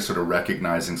think they're just sort of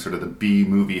recognizing sort of the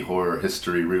B-movie horror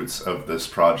history roots of this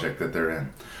project that they're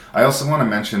in. I also want to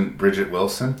mention Bridget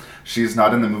Wilson. She's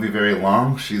not in the movie very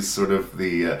long. She's sort of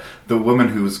the woman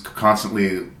who's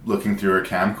constantly looking through her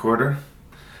camcorder.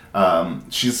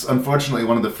 She's unfortunately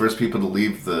one of the first people to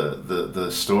leave the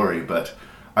story, but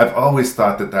I've always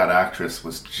thought that actress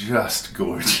was just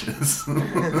gorgeous.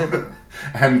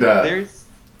 And There's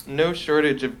no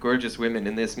shortage of gorgeous women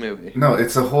in this movie. no,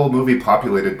 it's a whole movie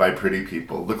populated by pretty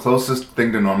people. The closest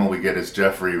thing to normal we get is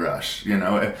Jeffrey Rush. You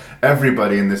know,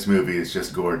 everybody in this movie is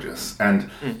just gorgeous.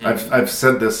 And I've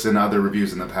said this in other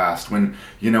reviews in the past. When,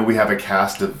 you know, we have a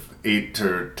cast of 8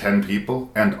 or 10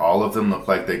 people and all of them look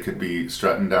like they could be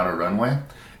strutting down a runway,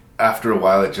 after a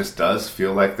while it just does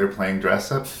feel like they're playing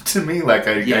dress up to me. Like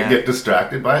I get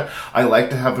distracted by it. I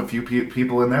like to have a few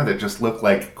people in there that just look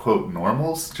like, quote,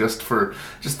 normals. Just throw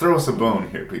us a bone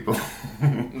here, people.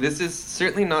 This is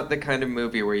certainly not the kind of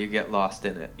movie where you get lost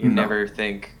in it. You No. never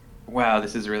think, wow,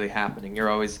 this is really happening. You're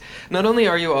always, not only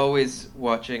are you always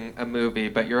watching a movie,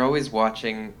 but you're always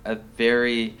watching a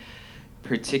very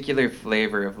particular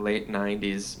flavor of late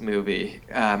 90s movie.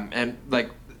 And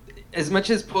like, as much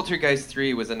as Poltergeist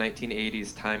 3 was a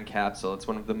 1980s time capsule, it's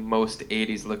one of the most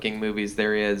 80s looking movies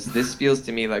there is. This feels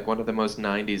to me like one of the most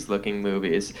 90s looking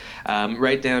movies.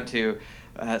 Right down to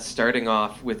starting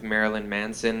off with Marilyn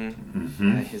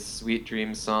Manson, his Sweet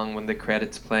Dreams song when the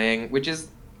credits playing, which is,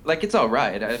 like, it's all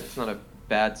right. It's not a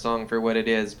bad song for what it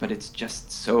is, but it's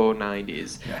just so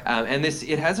 90s. Yeah. And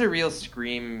it has a real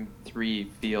Scream 3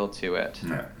 feel to it.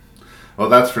 Yeah. Well,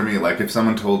 that's for me. Like, if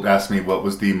someone asked me what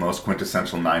was the most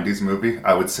quintessential 90s movie,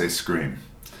 I would say Scream,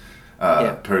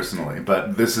 personally.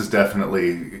 But this is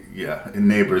definitely, in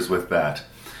neighbors with that.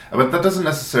 But that doesn't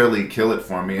necessarily kill it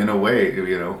for me. In a way,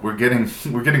 you know, we're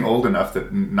getting old enough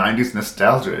that 90s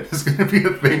nostalgia is going to be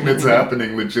a thing that's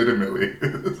happening legitimately.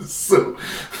 So,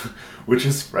 which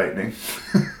is frightening.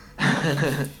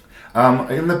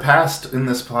 In the past, in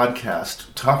this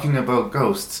podcast, talking about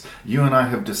ghosts, you and I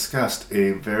have discussed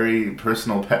a very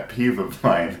personal pet peeve of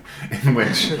mine, in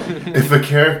which if a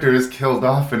character is killed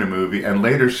off in a movie and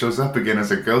later shows up again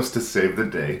as a ghost to save the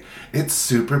day, it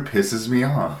super pisses me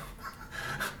off.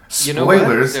 You know what?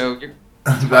 Spoilers, So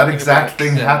that exact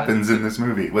thing about, happens in this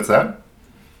movie. What's that?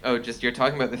 Oh, you're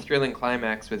talking about the thrilling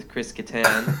climax with Chris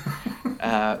Kattan,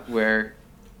 where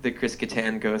the Chris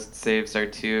Kattan ghost saves our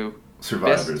two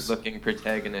survivors, best-looking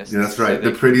protagonists. Yeah, that's right.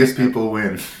 So the prettiest people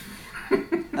win.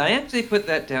 I actually put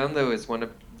that down, though, as one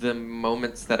of the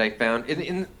moments that I found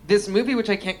in this movie, which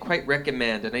I can't quite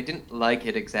recommend, and I didn't like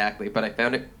it exactly, but I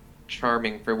found it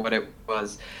charming for what it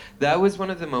was. That was one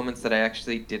of the moments that I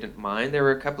actually didn't mind. There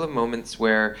were a couple of moments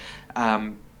where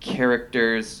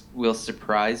characters will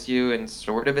surprise you in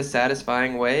sort of a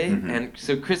satisfying way. And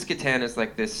so Chris Kattan is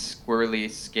like this squirrely,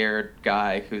 scared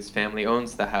guy whose family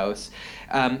owns the house.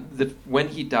 When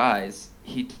he dies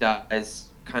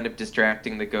kind of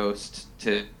distracting the ghost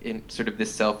in sort of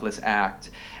this selfless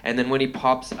act. And then when he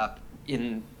pops up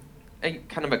in a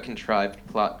kind of a contrived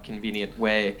plot convenient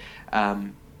way,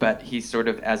 but he sort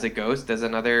of as a ghost does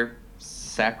another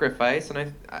sacrifice,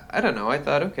 and I don't know, I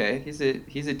thought, okay, he's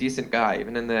a decent guy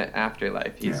even in the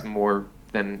afterlife. He's more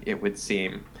than it would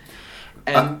seem.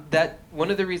 And that one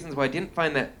of the reasons why I didn't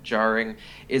find that jarring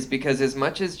is because as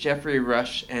much as Jeffrey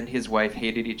Rush and his wife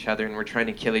hated each other and were trying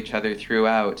to kill each other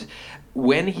throughout,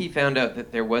 when he found out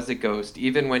that there was a ghost,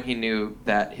 even when he knew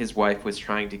that his wife was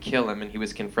trying to kill him and he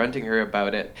was confronting her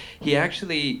about it, he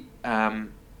actually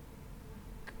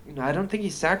I don't think he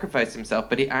sacrificed himself,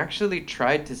 but he actually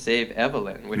tried to save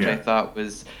Evelyn, which I thought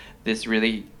was this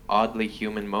really oddly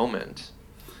human moment.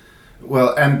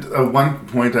 Well, and one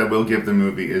point I will give the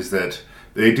movie is that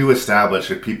they do establish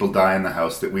if people die in the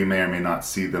house that we may or may not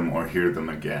see them or hear them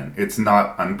again. It's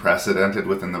not unprecedented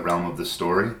within the realm of the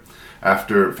story.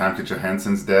 After Famke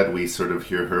Johansson's dead, we sort of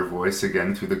hear her voice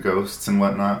again through the ghosts and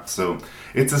whatnot. So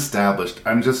it's established.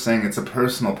 I'm just saying it's a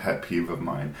personal pet peeve of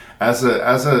mine. As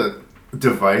a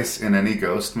device in any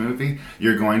ghost movie,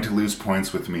 you're going to lose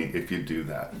points with me if you do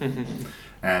that.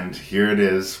 And here it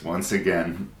is, once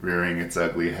again, rearing its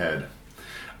ugly head.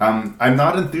 I'm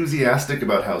not enthusiastic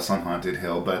about House on Haunted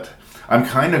Hill, but I'm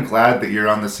kind of glad that you're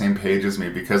on the same page as me,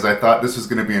 because I thought this was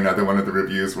going to be another one of the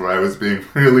reviews where I was being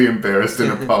really embarrassed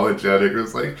and apologetic. It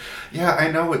was like, yeah, I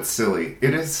know it's silly.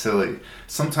 It is silly.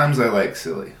 Sometimes I like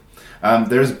silly.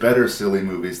 There's better silly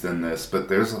movies than this, but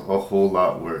there's a whole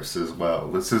lot worse as well.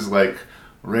 This is like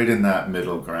right in that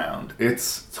middle ground.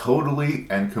 It's totally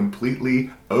and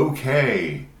completely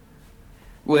okay.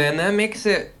 Well, and that makes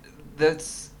it,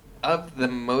 that's of the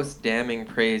most damning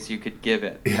praise you could give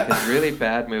it. Because really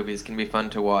bad movies can be fun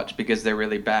to watch because they're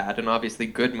really bad, and obviously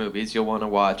good movies you'll want to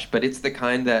watch, but it's the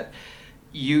kind that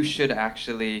you should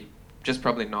actually just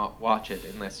probably not watch it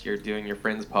unless you're doing your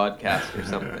friend's podcast or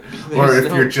something. Or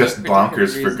if you're just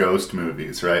bonkers for ghost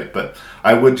movies, right? But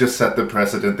I would just set the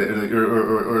precedent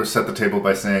or set the table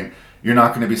by saying you're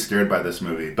not going to be scared by this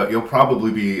movie, but you'll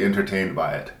probably be entertained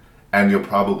by it, and you'll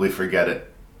probably forget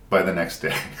it by the next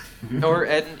day. Or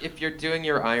if you're doing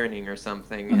your ironing or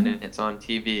something and it's on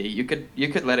TV, you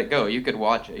could let it go. You could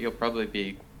watch it. You'll probably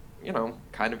be,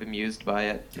 kind of amused by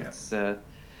it. Yeah.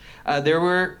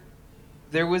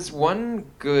 There was one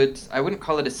good, I wouldn't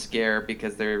call it a scare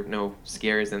because there are no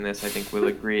scares in this, I think we'll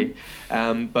agree.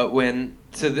 But in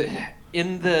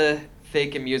the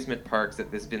fake amusement parks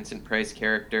that this Vincent Price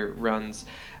character runs,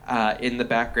 in the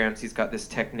background he's got this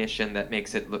technician that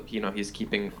makes it look, he's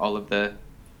keeping all of the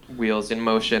wheels in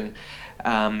motion.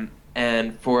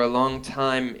 And for a long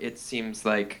time it seems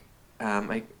like,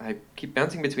 I keep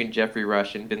bouncing between Jeffrey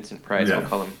Rush and Vincent Price,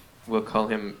 We'll call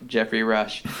him Jeffrey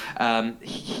Rush.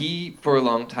 He, for a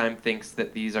long time, thinks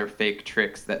that these are fake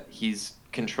tricks that he's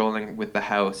controlling with the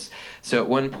house. So at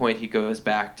one point, he goes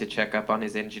back to check up on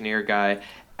his engineer guy,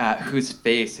 whose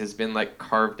face has been,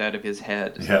 carved out of his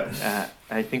head. Yeah.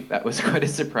 I think that was quite a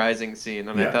surprising scene,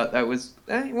 and I thought that was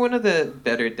one of the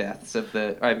better deaths of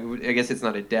the... I guess it's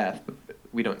not a death, but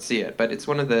we don't see it, but it's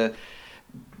one of the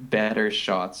better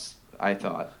shots, I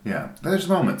thought. Yeah, there's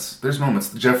moments.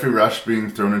 Jeffrey Rush being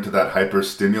thrown into that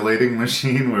hyper-stimulating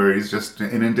machine where he's just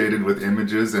inundated with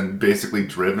images and basically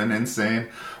driven insane.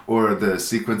 Or the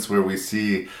sequence where we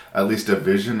see at least a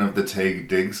vision of the Taye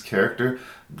Diggs character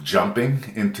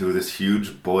jumping into this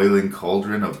huge boiling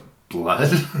cauldron of blood.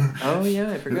 Oh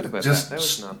yeah, I forgot about that. That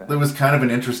was not bad. It was kind of an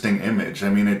interesting image. I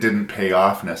mean, it didn't pay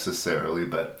off necessarily,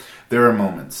 but there are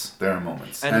moments.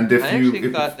 And if I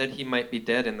actually thought that he might be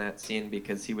dead in that scene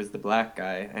because he was the black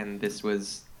guy, and this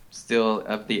was still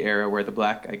of the era where the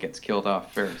black guy gets killed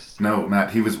off first. No,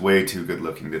 Matt, he was way too good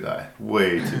looking to die.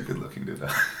 Way too good looking to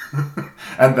die.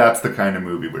 And that's the kind of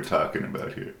movie we're talking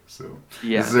about here. So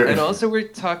yeah, and also we're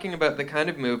talking about the kind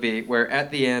of movie where at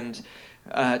the end,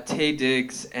 Taye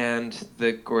Diggs and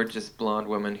the gorgeous blonde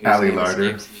woman whose Ali name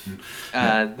Larder. escapes me,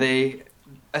 they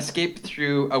escape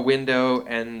through a window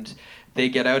and they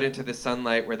get out into the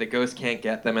sunlight where the ghost can't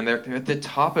get them, and they're at the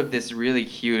top of this really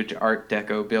huge Art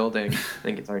Deco building. I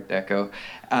think it's Art Deco.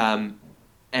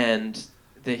 And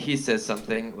he says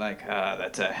something like,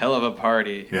 that's a hell of a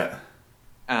party. Yeah.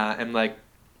 And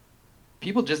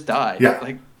people just died.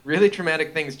 Yeah. Really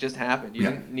traumatic things just happened. You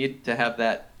didn't need to have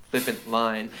that flippant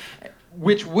line,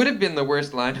 which would have been the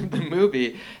worst line of the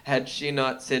movie had she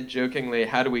not said jokingly,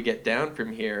 "How do we get down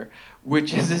from here?"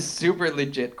 Which is a super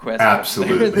legit question.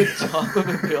 Absolutely. They're at the top of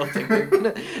a building. They're going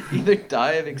to either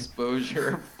die of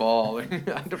exposure or fall.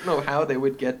 I don't know how they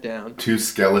would get down. Two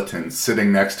skeletons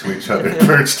sitting next to each other,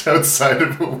 perched outside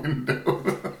of a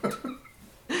window.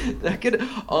 That could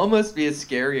almost be a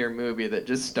scarier movie that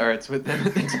just starts with them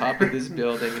at the top of this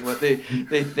building and what they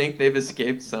think they've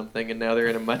escaped something and now they're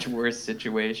in a much worse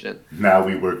situation. Now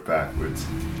we work backwards.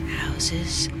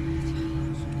 Houses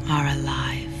are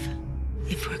alive.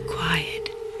 If we're quiet,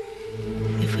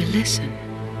 if we listen,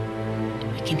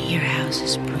 we can hear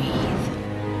houses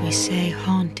breathe. We say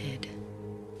haunted,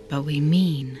 but we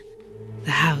mean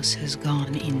the house has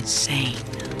gone insane.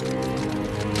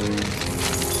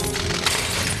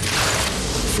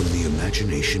 From the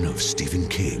imagination of Stephen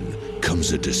King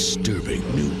comes a disturbing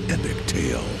new epic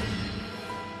tale.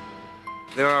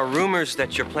 There are rumors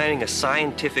that you're planning a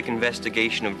scientific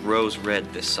investigation of Rose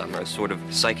Red this summer, a sort of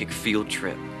psychic field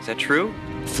trip. Is that true?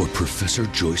 For Professor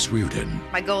Joyce Reardon,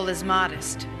 My goal is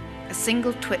modest. A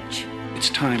single twitch. It's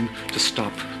time to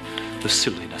stop the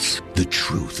silliness. the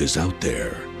truth is out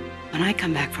there. When I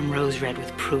come back from Rose Red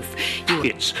with proof,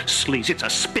 It's sleaze. It's a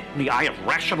spit in the eye of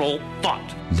rational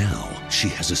thought. Now she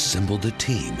has assembled a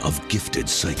team of gifted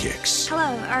psychics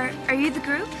Hello, are you the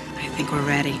group? I think we're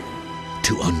ready.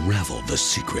 to unravel the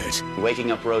secret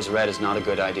Waking up Rose Red is not a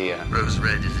good idea. Rose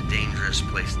Red is a dangerous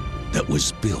place. that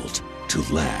was built to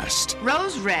last.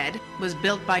 Rose Red was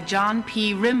built by John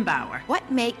P. Rimbauer. What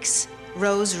makes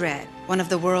Rose Red one of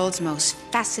the world's most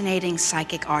fascinating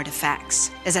psychic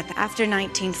artifacts is that after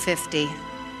 1950,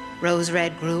 Rose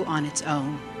Red grew on its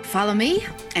own. Follow me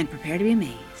and prepare to be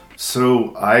amazed.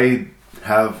 So I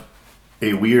have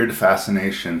a weird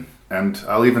fascination, and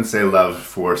I'll even say love,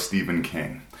 for Stephen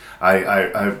King.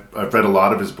 I've read a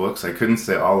lot of his books. I couldn't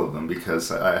say all of them because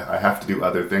I have to do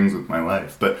other things with my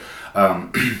life. But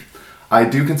I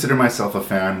do consider myself a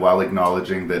fan while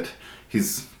acknowledging that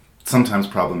he's sometimes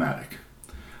problematic.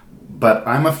 But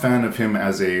I'm a fan of him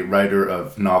as a writer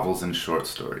of novels and short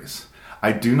stories.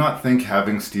 I do not think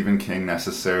having Stephen King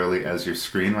necessarily as your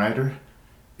screenwriter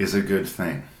is a good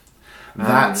thing.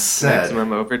 That said...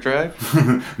 Maximum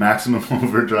Overdrive? Maximum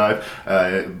Overdrive.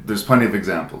 There's plenty of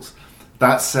examples.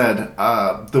 That said,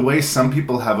 the way some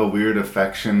people have a weird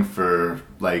affection for,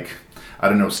 like, I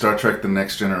don't know, Star Trek The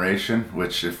Next Generation,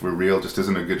 which, if we're real, just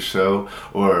isn't a good show,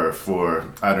 or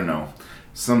for, I don't know,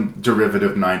 some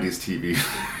derivative 90s TV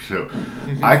show.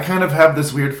 I kind of have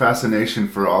this weird fascination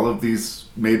for all of these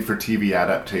made-for-TV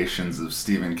adaptations of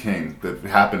Stephen King that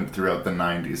happened throughout the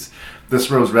 90s. This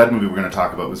Rose Red movie we're going to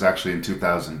talk about was actually in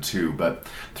 2002, but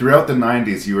throughout the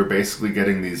 90s you were basically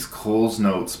getting these Coles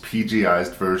Notes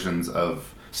PG-ized versions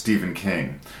of Stephen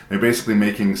King. They're basically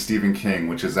making Stephen King,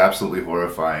 which is absolutely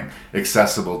horrifying,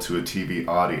 accessible to a TV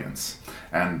audience.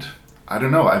 And I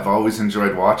don't know, I've always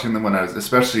enjoyed watching them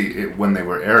especially when they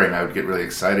were airing, I would get really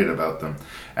excited about them.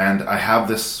 And I have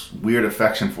this weird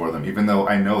affection for them, even though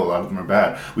I know a lot of them are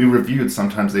bad. We reviewed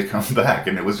Sometimes They Come Back,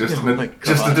 and it was just an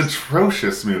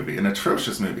atrocious movie.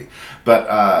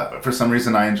 But for some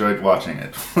reason I enjoyed watching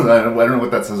it. I don't know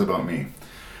what that says about me.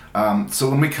 So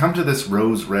when we come to this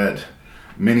Rose Red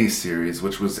miniseries,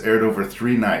 which was aired over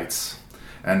 3 nights,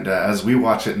 and as we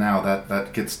watch it now,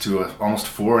 that gets to almost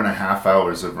 4.5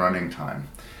 hours of running time.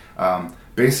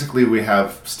 Basically, we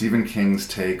have Stephen King's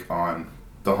take on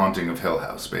The Haunting of Hill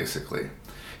House, basically.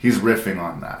 He's riffing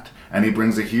on that. And he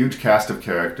brings a huge cast of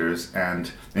characters,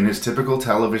 and in his typical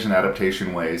television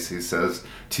adaptation ways, he says,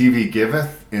 TV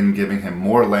giveth in giving him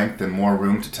more length and more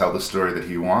room to tell the story that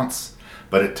he wants,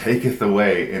 but it taketh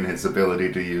away in his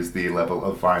ability to use the level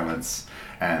of violence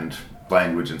and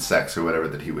language and sex or whatever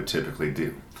that he would typically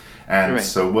do. And Right.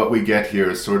 So what we get here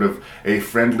is sort of a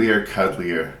friendlier,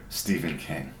 cuddlier Stephen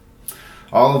King.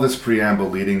 All of this preamble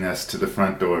leading us to the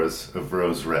front doors of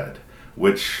Rose Red,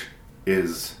 which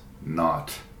is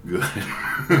not good.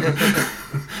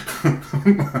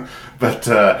 But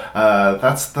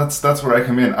that's where I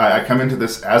come in. I come into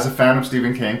this as a fan of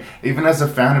Stephen King, even as a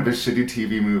fan of his shitty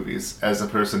TV movies, as a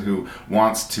person who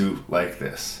wants to like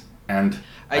this. And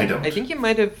I don't. I think you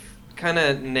might have kind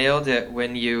of nailed it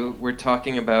when you were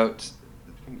talking about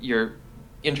your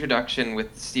introduction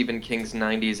with Stephen King's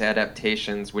 90s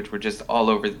adaptations, which were just all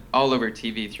over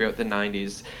TV throughout the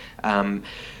 90s.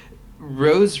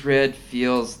 Rose Red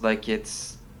feels like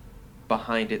it's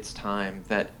behind its time,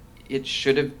 that it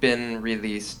should have been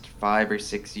released 5 or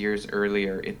 6 years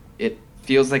earlier. It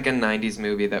feels like a 90s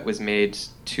movie that was made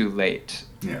too late.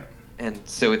 Yeah. And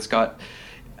so it's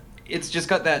just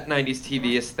got that 90s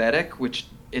TV aesthetic, which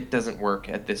it doesn't work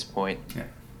at this point. Yeah.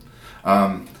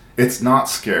 It's not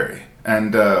scary.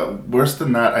 And worse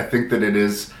than that, I think that it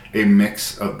is a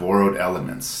mix of borrowed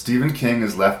elements. Stephen King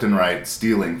is left and right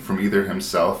stealing from either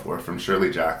himself or from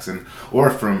Shirley Jackson or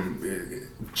from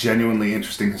genuinely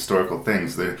interesting historical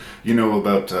things. You know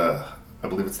about, I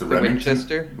believe it's the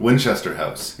Winchester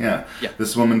House. Yeah.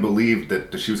 This woman believed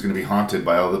that she was going to be haunted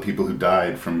by all the people who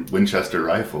died from Winchester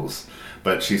rifles,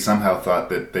 but she somehow thought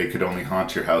that they could only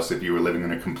haunt your house if you were living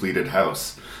in a completed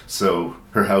house. So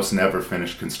her house never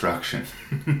finished construction.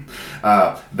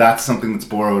 That's something that's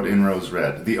borrowed in Rose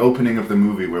Red. The opening of the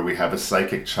movie where we have a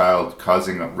psychic child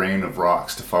causing a rain of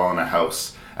rocks to fall on a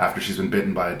house after she's been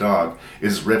bitten by a dog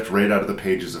is ripped right out of the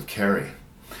pages of Carrie.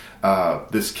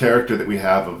 This character that we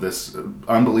have of this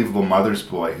unbelievable mother's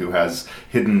boy who has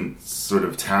hidden sort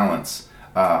of talents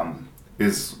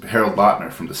is Harold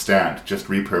Lautner from The Stand, just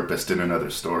repurposed in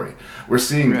another story. We're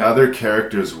seeing other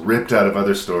characters ripped out of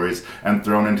other stories and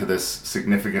thrown into this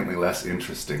significantly less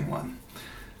interesting one.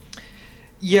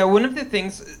 Yeah, one of the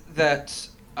things that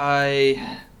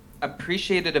I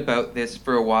appreciated about this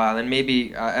for a while, and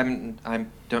maybe I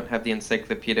don't have the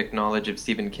encyclopedic knowledge of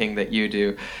Stephen King that you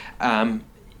do, so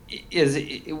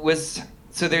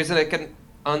there's like an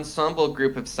ensemble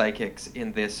group of psychics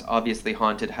in this obviously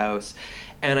haunted house,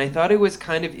 and I thought it was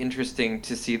kind of interesting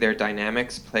to see their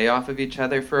dynamics play off of each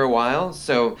other for a while.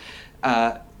 So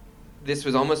this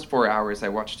was almost 4 hours. I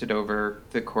watched it over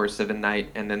the course of a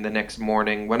night, and then the next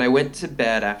morning when I went to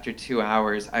bed after 2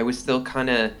 hours, I was still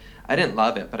I didn't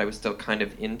love it, but I was still kind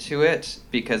of into it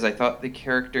because I thought the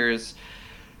characters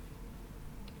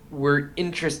were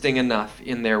interesting enough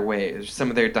in their ways. Some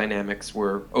of their dynamics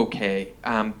were okay.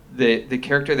 The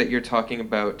character that you're talking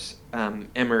about,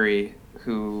 Emery,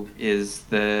 who is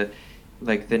the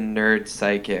nerd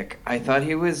psychic, I thought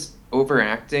he was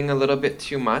overacting a little bit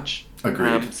too much.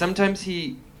 Agreed. Sometimes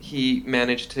he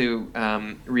managed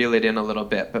to reel it in a little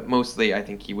bit, but mostly I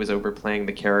think he was overplaying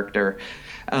the character.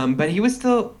 But he was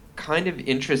still kind of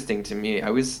interesting to me.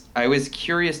 I was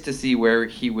curious to see where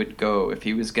he would go, if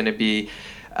he was going to be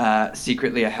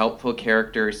secretly a helpful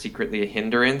character, secretly a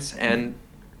hindrance. And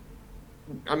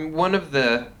one of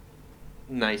the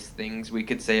nice things we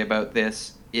could say about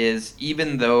this is,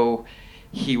 even though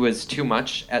he was too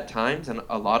much at times, and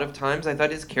a lot of times, I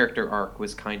thought his character arc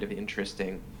was kind of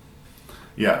interesting.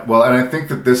 Yeah, well, and I think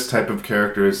that this type of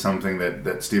character is something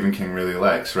that Stephen King really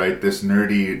likes, right? This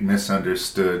nerdy,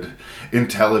 misunderstood,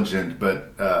 intelligent,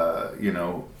 but,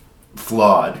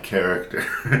 flawed character.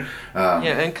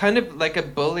 And kind of like a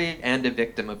bully and a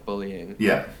victim of bullying.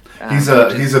 Yeah, he's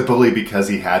a bully because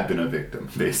he had been a victim,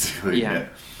 basically. Yeah.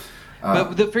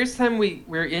 But the first time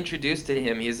we're introduced to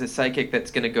him, he's a psychic that's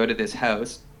going to go to this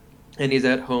house, and he's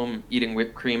at home eating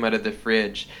whipped cream out of the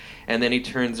fridge, and then he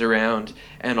turns around,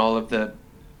 and all of the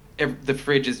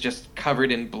fridge is just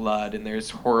covered in blood, and there's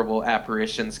horrible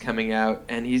apparitions coming out,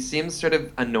 and he seems sort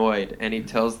of annoyed, and he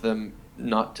tells them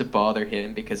not to bother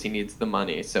him because he needs the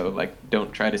money. So,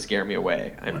 don't try to scare me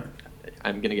away.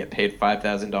 I'm going to get paid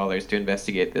 $5,000 to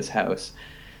investigate this house.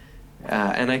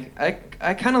 And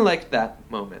I kind of liked that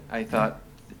moment. I thought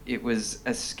it was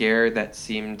a scare that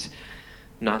seemed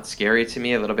not scary to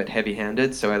me, a little bit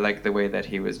heavy-handed. So I liked the way that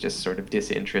he was just sort of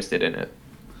disinterested in it.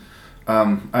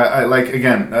 I like,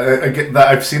 again,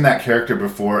 I've seen that character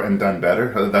before and done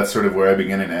better. That's sort of where I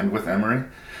begin and end with Emery.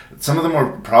 Some of the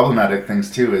more problematic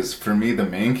things, too, is, for me, the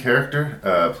main character,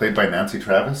 played by Nancy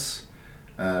Travis,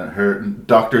 her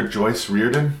Dr. Joyce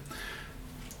Reardon.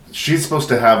 She's supposed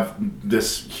to have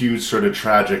this huge sort of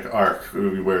tragic arc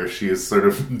where she is sort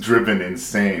of driven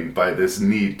insane by this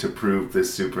need to prove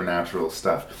this supernatural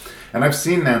stuff. And I've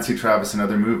seen Nancy Travis in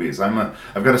other movies. I've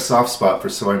got a soft spot for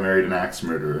So I Married an Axe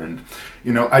Murderer, and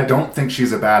I don't think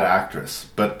she's a bad actress,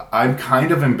 but I'm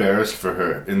kind of embarrassed for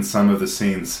her in some of the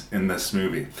scenes in this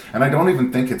movie. And I don't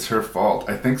even think it's her fault.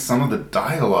 I think some of the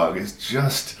dialogue is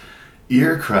just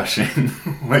ear-crushing.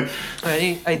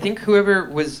 I think whoever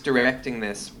was directing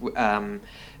this,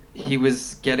 he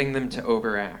was getting them to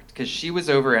overact, because she was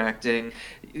overacting.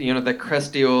 The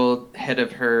crusty old head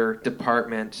of her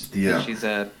department. Yeah. She's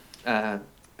a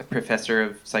professor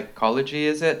of psychology,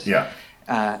 is it? Yeah.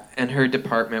 And her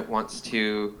department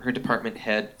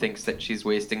head thinks that she's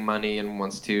wasting money and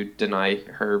wants to deny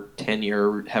her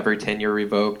tenure, have her tenure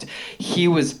revoked. He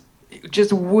was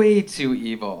just way too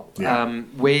evil,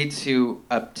 way too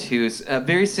obtuse.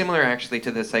 Very similar, actually,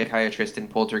 to the psychiatrist in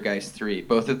Poltergeist 3.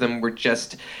 Both of them were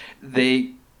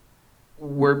they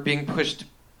were being pushed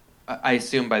I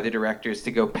assume by the directors,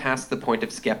 to go past the point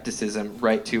of skepticism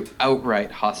right to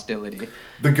outright hostility.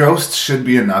 The ghost should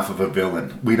be enough of a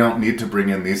villain. We don't need to bring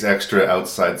in these extra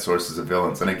outside sources of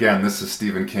villains. And again, this is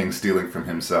Stephen King stealing from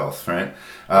himself, right?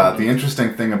 The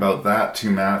interesting thing about that,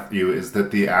 too, Matthew, is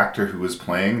that the actor who was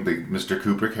playing the Mr.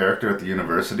 Cooper character at the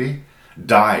university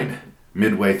died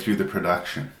midway through the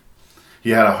production.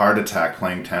 He had a heart attack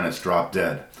playing tennis, dropped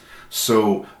dead.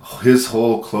 So his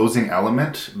whole closing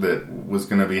element that was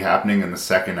going to be happening in the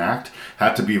second act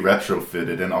had to be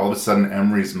retrofitted, and all of a sudden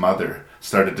Emery's mother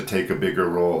started to take a bigger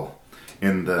role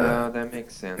in the that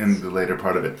makes sense. in the later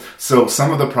part of it. So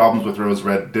some of the problems with Rose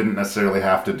Red didn't necessarily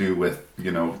have to do with,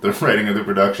 you know, the writing of the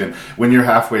production. When you're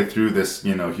halfway through this,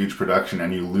 you know, huge production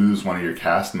and you lose one of your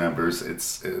cast members,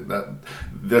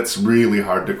 that's really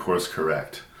hard to course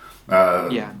correct.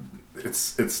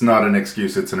 It's not an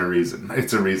excuse, it's a reason.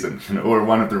 It's a reason, you know, or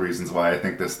one of the reasons why I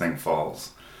think this thing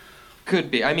falls.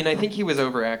 Could be. I mean, I think he was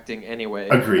overacting anyway.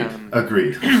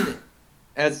 Agreed.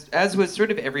 As was sort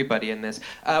of everybody in this.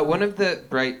 One of the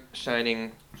bright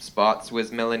shining spots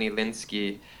was Melanie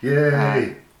Lynskey.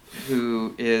 Yay!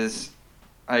 Who is...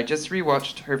 I just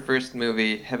rewatched her first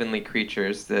movie, Heavenly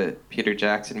Creatures, the Peter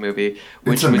Jackson movie,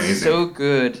 which was so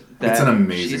good that it's an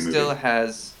amazing she movie. still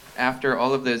has... After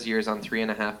all of those years on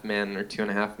 3.5 Men or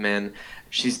 2.5 Men,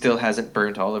 she still hasn't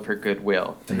burnt all of her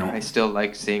goodwill. No. I still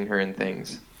like seeing her in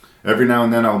things. Every now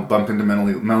and then I'll bump into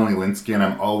Melanie Lynskey, and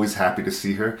I'm always happy to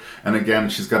see her. And again,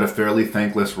 she's got a fairly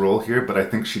thankless role here, but I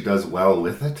think she does well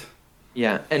with it.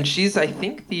 Yeah, and she's, I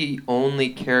think, the only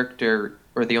character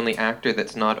or the only actor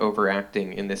that's not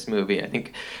overacting in this movie. I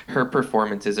think her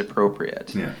performance is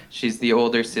appropriate. Yeah. She's the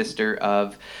older sister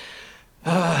of...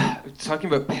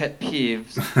 talking about pet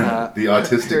peeves. The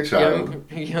autistic child.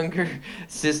 Younger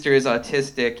sister is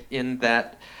autistic in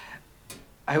that,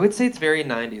 I would say it's very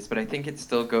 90s, but I think it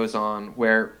still goes on,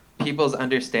 where people's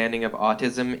understanding of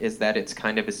autism is that it's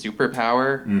kind of a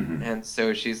superpower, and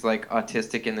so she's like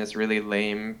autistic in this really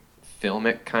lame,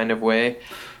 filmic kind of way.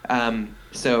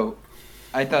 So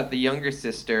I thought the younger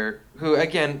sister, who,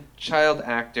 again, child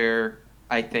actor,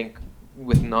 I think,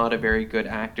 with not a very good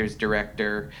actor's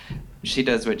director, she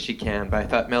does what she can, but I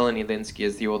thought Melanie Lynskey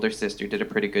as the older sister did a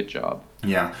pretty good job.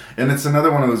 Yeah, and it's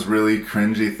another one of those really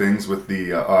cringy things with the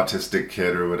autistic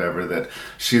kid or whatever, that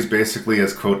she's basically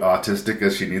as, quote, autistic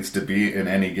as she needs to be in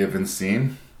any given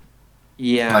scene.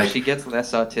 Yeah, Like- she gets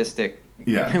less autistic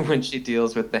when she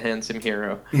deals with the handsome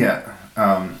hero. Yeah.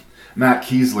 Matt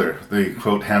Kiesler, the,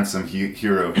 quote, handsome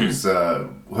hero who's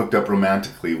hooked up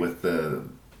romantically with the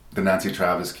Nancy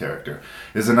Travis character,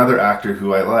 is another actor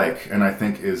who I like and I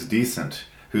think is decent,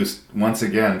 who's once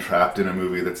again trapped in a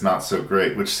movie that's not so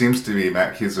great, which seems to be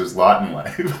Matt Kiesler's lot in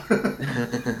life.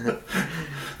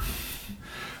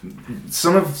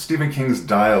 Some of Stephen King's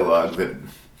dialogue that,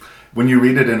 when you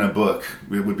read it in a book,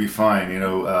 it would be fine, you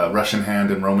know, Russian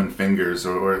hand and Roman fingers,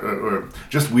 or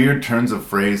just weird turns of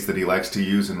phrase that he likes to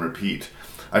use and repeat.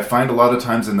 I find a lot of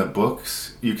times in the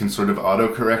books, you can sort of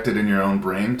autocorrect it in your own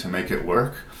brain to make it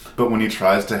work. But when he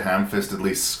tries to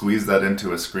ham-fistedly squeeze that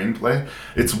into a screenplay,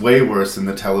 it's way worse in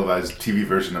the televised TV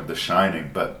version of The Shining.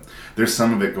 But there's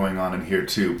some of it going on in here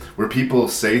too, where people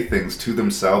say things to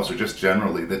themselves or just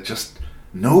generally that just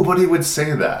nobody would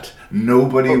say that.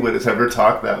 Nobody would ever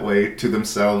talk that way to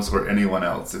themselves or anyone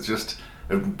else.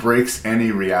 It breaks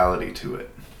any reality to it.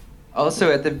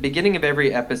 Also, at the beginning of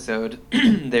every episode,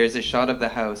 there's a shot of the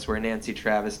house where Nancy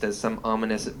Travis does some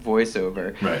ominous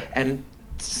voiceover. Right. And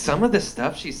some of the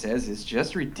stuff she says is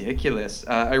just ridiculous.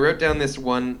 I wrote down this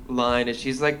one line, and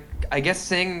she's like, I guess,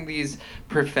 saying these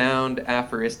profound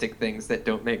aphoristic things that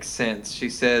don't make sense. She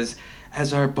says,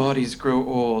 as our bodies grow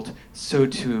old, so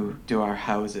too do our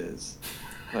houses.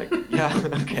 Like, yeah,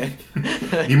 okay.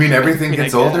 You mean everything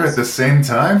gets older at the same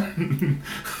time?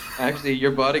 Actually,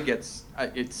 your body gets,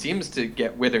 it seems to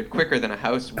get withered quicker than a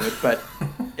house would, but,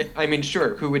 I mean,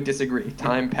 sure, who would disagree?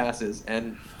 Time passes,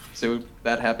 and so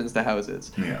that happens to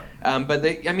houses. Yeah. But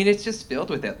it's just filled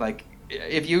with it. Like,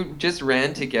 if you just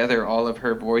ran together all of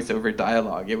her voiceover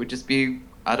dialogue, it would just be,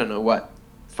 I don't know what,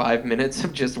 5 minutes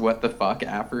of just what the fuck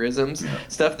aphorisms,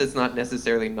 stuff that's not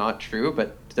necessarily not true,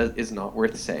 but is not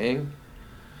worth saying.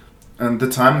 And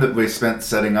the time that we spent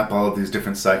setting up all of these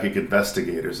different psychic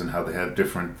investigators and how they have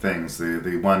different things.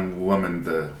 The one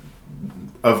woman,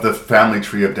 of the family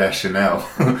tree of Deschanel,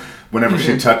 whenever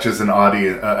she touches an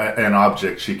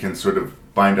object, she can sort of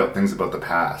find out things about the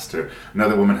past. Or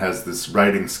another woman has this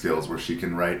writing skills where she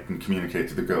can write and communicate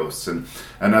to the ghosts. And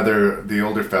the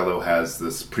older fellow has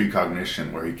this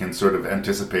precognition where he can sort of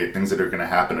anticipate things that are going to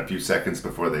happen a few seconds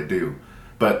before they do.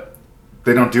 But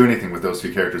they don't do anything with those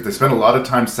few characters. They spend a lot of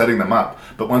time setting them up,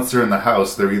 but once they're in the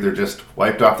house, they're either just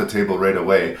wiped off the table right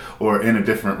away or in a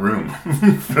different room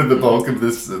for the bulk of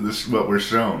this what we're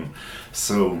shown.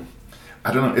 So,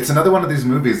 I don't know. It's another one of these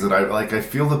movies that I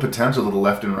feel the potential to the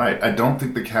left and right. I don't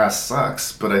think the cast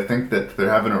sucks, but I think that they're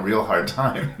having a real hard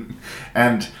time.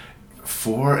 And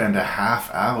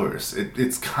 4.5 hours,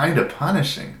 it's kind of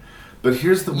punishing. But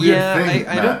here's the weird thing,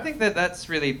 I don't think that that's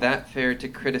really that fair to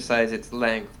criticize its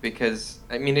length, because,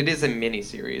 I mean, it is a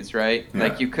miniseries, right? Yeah.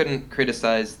 Like, you couldn't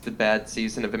criticize the bad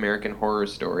season of American Horror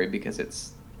Story because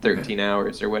it's 13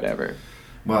 hours or whatever.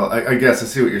 Well, I guess I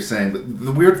see what you're saying. But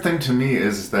the weird thing to me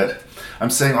is that I'm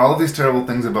saying all of these terrible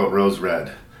things about Rose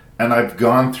Red, and I've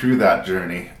gone through that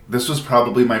journey. This was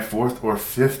probably my 4th or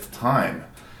 5th time.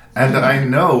 And I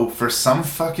know, for some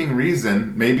fucking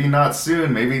reason, maybe not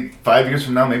soon, maybe 5 years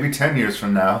from now, maybe 10 years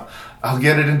from now, I'll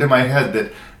get it into my head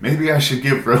that maybe I should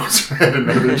give Rose Red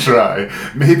another try.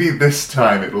 Maybe this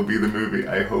time it will be the movie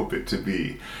I hope it to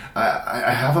be.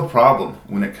 I have a problem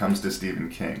when it comes to Stephen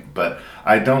King, but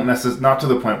I don't not to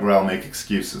the point where I'll make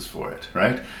excuses for it,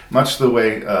 right? Much the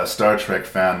way a Star Trek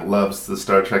fan loves the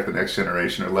Star Trek The Next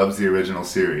Generation or loves the original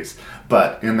series,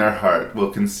 but in their heart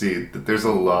will concede that there's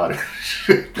a lot of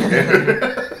shit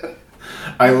there.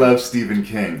 I love Stephen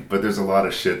King, but there's a lot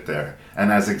of shit there.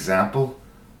 And as example,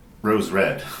 Rose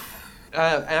Red.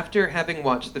 After having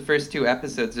watched the first 2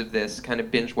 episodes of this, kind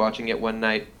of binge watching it one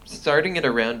night, starting at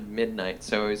around midnight,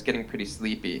 so I was getting pretty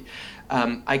sleepy,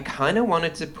 I kind of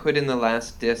wanted to put in the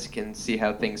last disc and see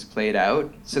how things played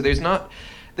out. So there's not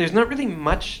really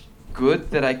much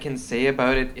good that I can say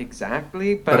about it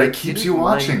exactly, but it keeps you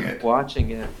watching it.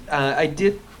 I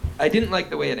didn't like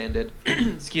the way it ended.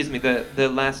 Excuse me. The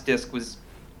last disc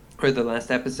the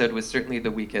last episode was certainly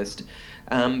the weakest,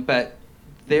 but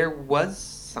there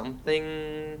was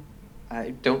something,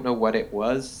 I don't know what it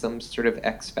was, some sort of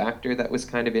X factor that was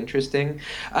kind of interesting.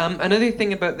 Another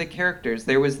thing about the characters,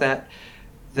 there was the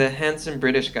handsome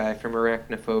British guy from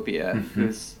Arachnophobia,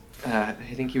 who's, I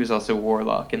think he was also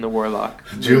Warlock in the Warlock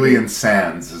movie. Julian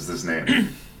Sands is his name.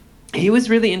 He was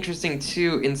really interesting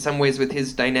too in some ways with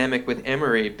his dynamic with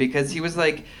Emery, because he was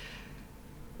like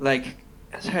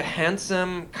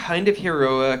handsome, kind of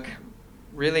heroic,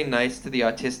 really nice to the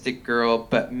autistic girl,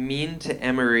 but mean to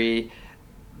Emery,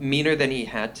 meaner than he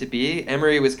had to be.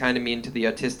 Emery was kind of mean to the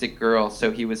autistic girl,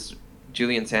 so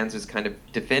Julian Sands was kind of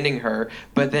defending her,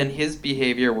 but then his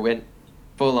behavior went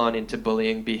full on into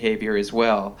bullying behavior as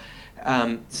well.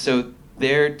 So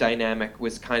their dynamic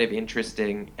was kind of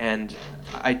interesting, and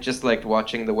I just liked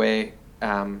watching the way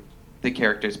the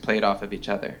characters played off of each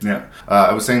other. Yeah.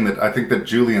 I was saying that I think that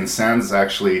Julian Sands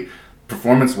actually,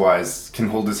 performance-wise, can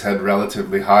hold his head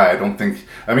relatively high.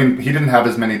 He didn't have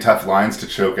as many tough lines to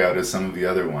choke out as some of the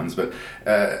other ones, but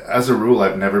as a rule,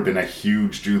 I've never been a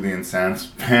huge Julian Sands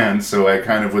fan, so I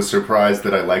kind of was surprised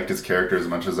that I liked his character as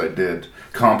much as I did,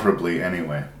 comparably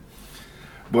anyway.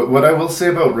 But what I will say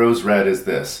about Rose Red is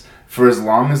this: for as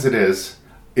long as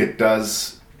it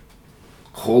does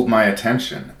hold my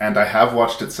attention, and I have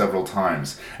watched it several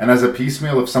times. And as a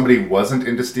piecemeal, if somebody wasn't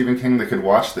into Stephen King, they could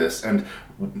watch this, and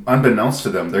unbeknownst to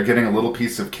them, they're getting a little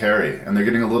piece of Carrie, and they're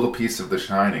getting a little piece of The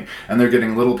Shining, and they're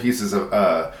getting little pieces of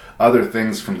other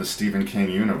things from the Stephen King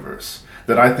universe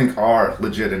that I think are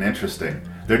legit and interesting.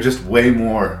 They're just way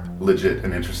more legit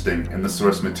and interesting in the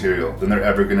source material than they're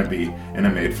ever going to be in a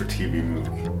made-for-TV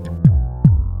movie.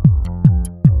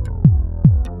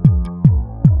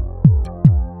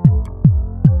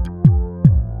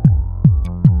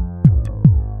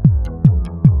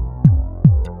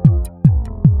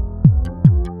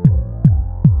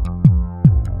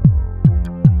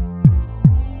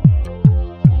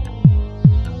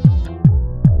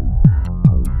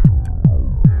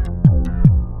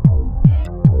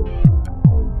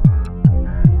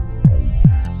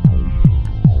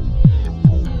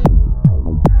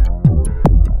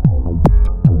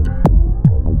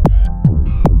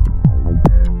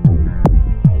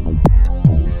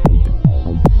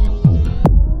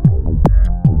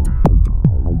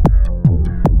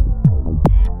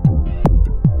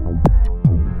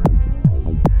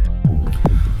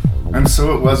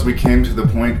 So it was we came to the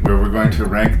point where we're going to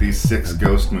rank these 6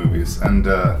 ghost movies, and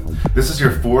this is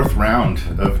your 4th round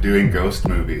of doing ghost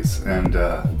movies, and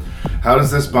how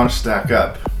does this bunch stack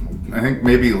up? I think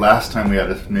maybe last time we had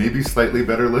a maybe slightly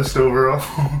better list overall.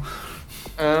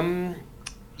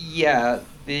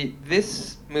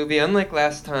 This movie, unlike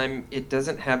last time, it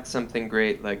doesn't have something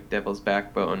great like Devil's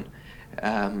Backbone,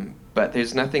 but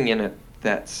there's nothing in it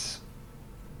that's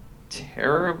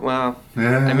terrible. Well,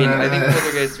 I mean, I think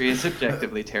Poltergeist 3 is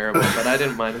objectively terrible, but I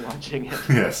didn't mind watching it.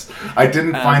 Yes. I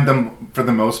didn't find them, for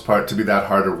the most part, to be that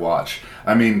hard to watch.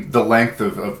 I mean, the length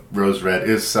of Rose Red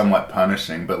is somewhat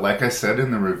punishing, but like I said in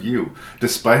the review,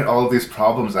 despite all of these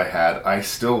problems I had, I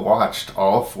still watched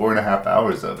all 4.5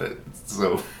 hours of it.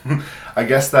 So I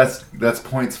guess that's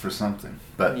points for something.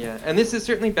 But yeah, and this is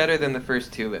certainly better than the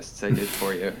first two lists I did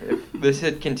for you. If this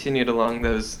had continued along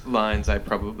those lines, I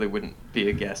probably wouldn't be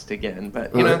a guest again.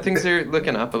 But, things are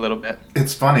looking up a little bit.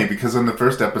 It's funny, because in the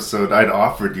first episode, I'd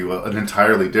offered you an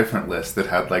entirely different list that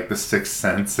had, like, The Sixth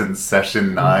Sense and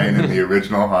Session 9 and The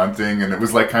Original Haunting, and it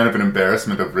was, like, kind of an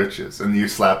embarrassment of riches, and you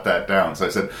slapped that down. So I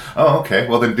said, oh, okay,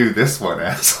 well, then do this one,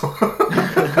 asshole.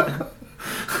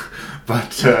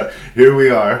 But here we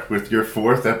are with your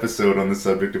 4th episode on the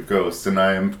subject of ghosts, and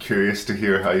I am curious to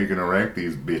hear how you're going to rank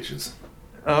these bitches.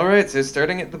 All right, so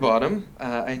starting at the bottom,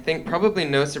 I think probably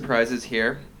no surprises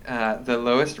here. The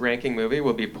lowest ranking movie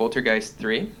will be Poltergeist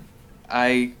 3.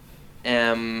 I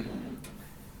am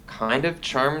kind of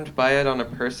charmed by it on a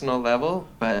personal level,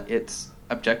 but it's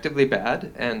objectively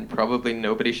bad, and probably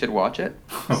nobody should watch it.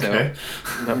 Okay.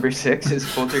 So number 6 is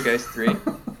Poltergeist 3.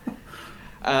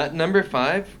 Number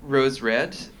 5, Rose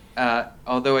Red.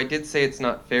 Although I did say it's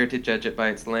not fair to judge it by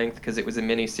its length because it was a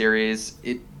mini-series,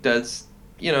 it does,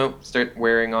 start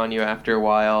wearing on you after a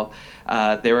while.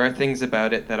 There are things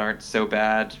about it that aren't so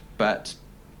bad, but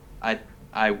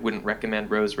I wouldn't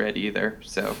recommend Rose Red either,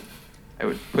 so I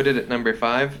would put it at number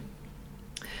 5.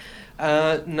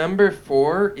 Number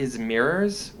 4 is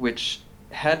Mirrors, which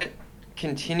had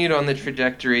continued on the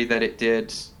trajectory that it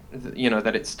did,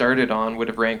 that it started on, would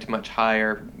have ranked much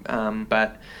higher.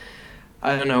 But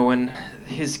I don't know, when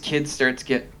his kid starts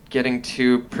getting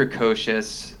too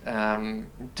precocious,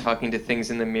 talking to things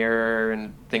in the mirror,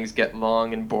 and things get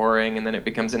long and boring, and then it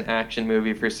becomes an action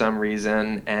movie for some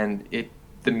reason, and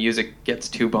the music gets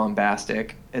too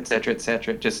bombastic, etc.,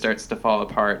 etc., it just starts to fall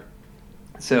apart.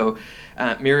 So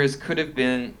Mirrors could have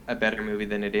been a better movie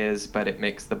than it is, but it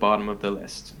makes the bottom of the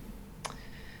list.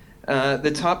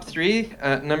 The top 3,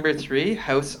 number 3,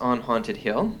 House on Haunted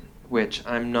Hill, which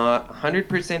I'm not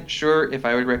 100% sure if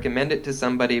I would recommend it to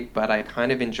somebody, but I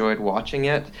kind of enjoyed watching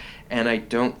it, and I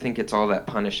don't think it's all that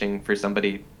punishing for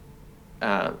somebody.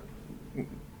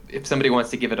 If somebody wants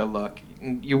to give it a look,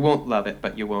 you won't love it,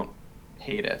 but you won't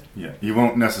hate it. Yeah, you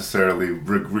won't necessarily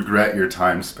regret your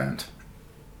time spent.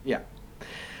 Yeah.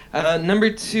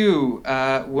 Number 2,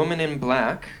 Woman in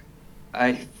Black.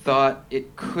 I thought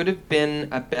it could have been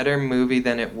a better movie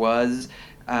than it was,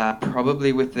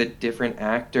 probably with a different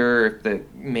actor, if the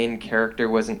main character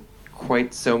wasn't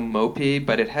quite so mopey,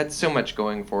 but it had so much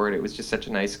going for it. It was just such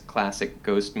a nice classic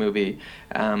ghost movie.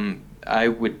 I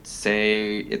would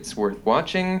say it's worth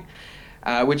watching.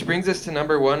 Which brings us to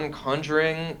number 1,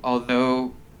 Conjuring.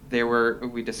 Although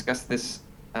we discussed this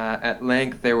at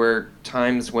length, there were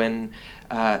times when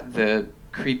the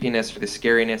creepiness or the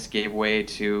scariness gave way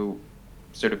to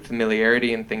sort of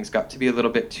familiarity, and things got to be a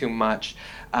little bit too much.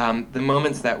 The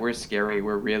moments that were scary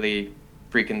were really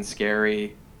freaking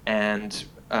scary, and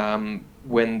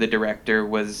when the director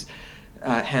was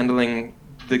handling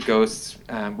the ghosts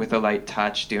with a light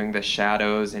touch, doing the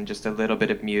shadows and just a little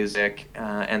bit of music,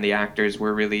 and the actors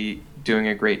were really doing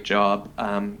a great job.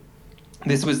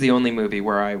 This was the only movie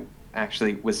where I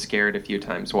actually was scared a few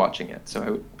times watching it,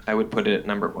 so I would put it at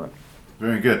number 1.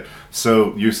 Very good.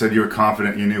 So you said you were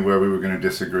confident you knew where we were going to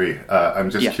disagree. I'm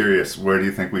just curious, where do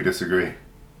you think we disagree?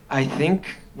 I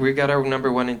think we got our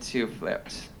number 1 and 2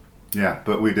 flipped. Yeah,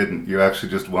 but we didn't. You actually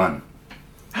just won.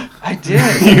 I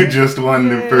did. You just won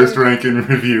the first ranking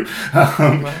review.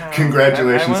 Wow.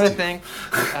 Congratulations. I want to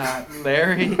thank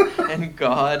Larry and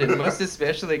God, and most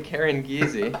especially Karen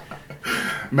Giese.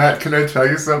 Matt, can I tell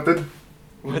you something?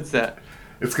 What's that?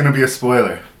 It's going to be a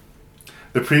spoiler.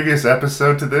 The previous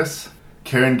episode to this,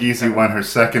 Karen Giese won her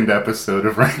 2nd episode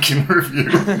of Ranking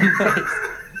Review.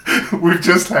 We've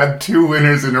just had 2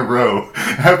 winners in a row.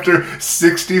 After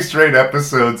 60 straight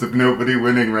episodes of nobody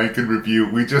winning Ranking Review,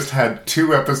 we just had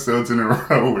 2 episodes in a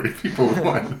row where people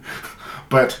won.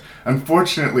 But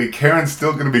unfortunately, Karen's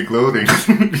still going to be gloating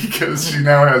because she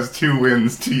now has 2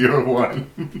 wins to your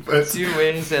 1. But 2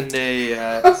 wins and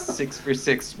a 6 for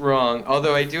 6 wrong,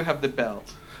 although I do have the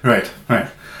belt. Right.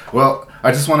 Well,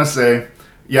 I just want to say,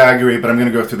 yeah, I agree, but I'm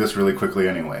going to go through this really quickly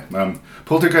anyway.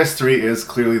 Poltergeist 3 is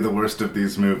clearly the worst of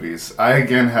these movies. I,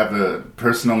 again, have a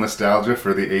personal nostalgia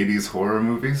for the 80s horror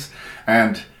movies,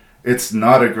 and it's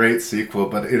not a great sequel,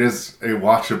 but it is a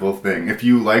watchable thing. If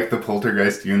you like the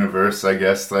Poltergeist universe,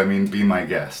 be my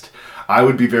guest. I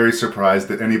would be very surprised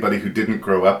that anybody who didn't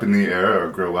grow up in the era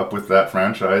or grow up with that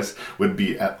franchise would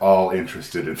be at all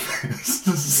interested in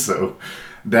this. So,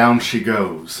 down she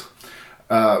goes.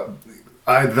 That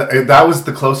was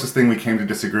the closest thing we came to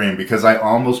disagreeing, because I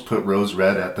almost put Rose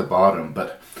Red at the bottom,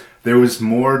 but there was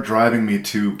more driving me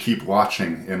to keep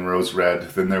watching in Rose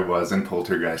Red than there was in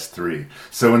Poltergeist 3.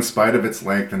 So in spite of its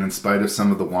length and in spite of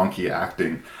some of the wonky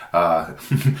acting,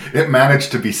 it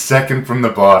managed to be second from the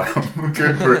bottom.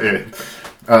 Good for it.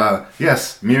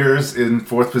 Yes, Mirrors in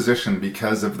fourth position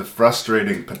because of the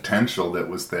frustrating potential that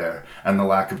was there and the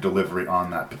lack of delivery on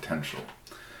that potential.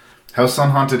 House on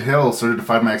Haunted Hill sort of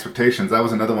defied my expectations. That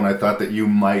was another one I thought that you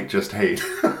might just hate.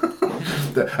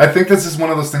 I think this is one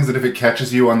of those things that if it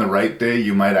catches you on the right day,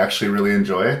 you might actually really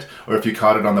enjoy it. Or if you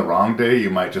caught it on the wrong day, you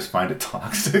might just find it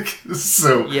toxic.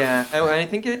 So yeah, I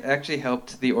think it actually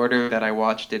helped the order that I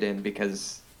watched it in,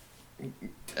 because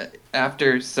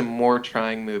after some more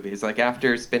trying movies, like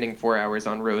after spending 4 hours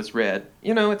on Rose Red,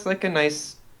 it's like a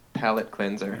nice palate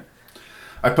cleanser.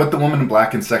 I put The Woman in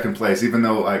Black in second place, even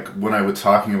though when I was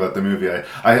talking about the movie,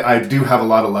 I do have a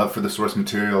lot of love for the source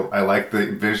material. I like the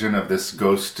vision of this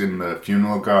ghost in the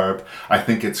funeral garb. I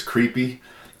think it's creepy,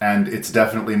 and it's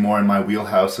definitely more in my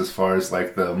wheelhouse as far as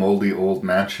like the moldy old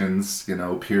mansions,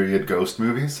 period ghost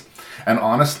movies. And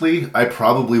honestly, I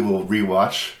probably will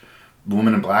rewatch The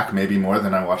Woman in Black maybe more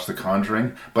than I watched The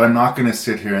Conjuring, but I'm not going to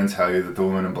sit here and tell you that The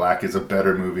Woman in Black is a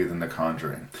better movie than The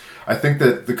Conjuring. I think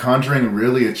that The Conjuring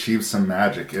really achieves some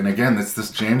magic, and again, it's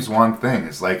this James Wan thing.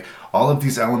 It's like all of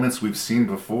these elements we've seen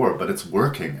before, but it's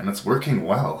working, and it's working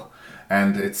well,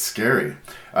 and it's scary.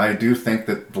 I do think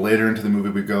that the later into the movie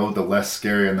we go, the less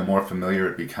scary and the more familiar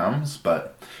it becomes,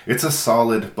 but it's a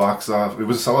solid box office. It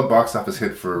was a solid box office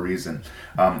hit for a reason.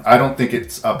 I don't think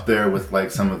it's up there with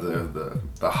like some of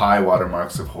the high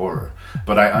watermarks of horror,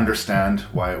 but I understand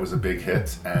why it was a big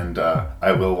hit, and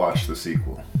I will watch the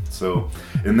sequel. So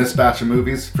in this batch of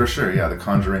movies, for sure, yeah, The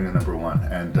Conjuring is number one,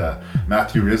 and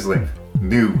Matthew Risling,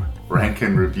 new Rank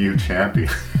and Review champion.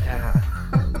 Yeah.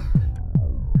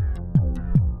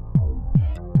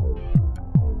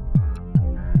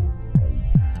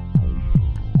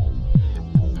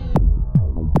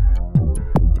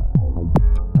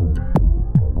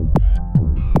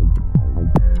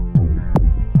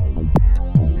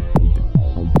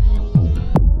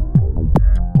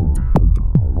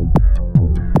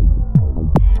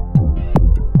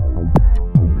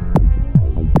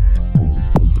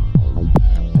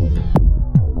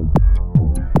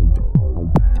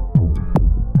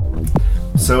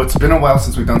 So it's been a while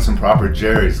since we've done some proper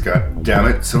Jerry's, god damn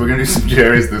it. So we're going to do some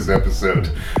Jerry's this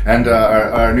episode. And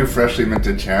our new freshly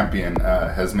minted champion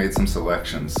has made some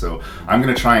selections. So I'm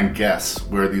going to try and guess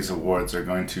where these awards are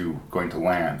going to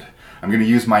land. I'm going to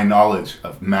use my knowledge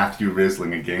of Matthew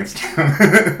Risling against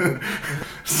him.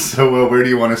 So where do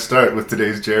you want to start with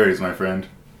today's Jerry's, my friend?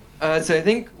 So I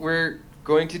think we're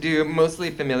going to do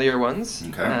mostly familiar ones.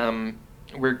 Okay.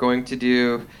 We're going to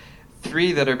do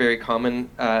 3 that are very common: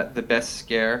 the best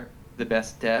scare, the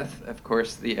best death, of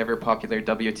course, the ever-popular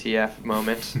WTF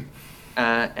moment,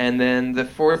 and then the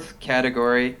 4th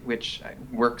category, which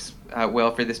works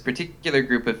well for this particular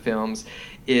group of films,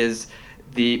 is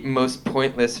the most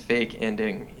pointless fake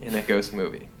ending in a ghost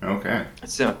movie. Okay.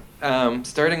 So,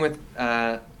 starting with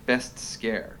best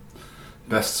scare.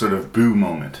 Best sort of boo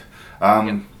moment. I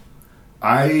mean,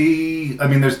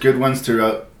 there's good ones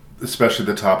throughout, especially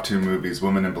the top 2 movies,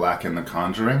 Woman in Black and The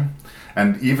Conjuring.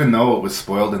 And even though it was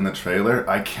spoiled in the trailer,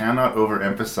 I cannot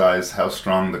overemphasize how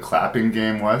strong the clapping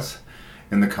game was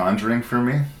in The Conjuring for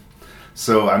me.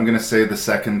 So I'm going to say the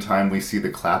second time we see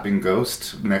the clapping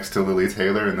ghost next to Lily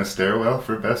Taylor in the stairwell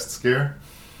for best scare.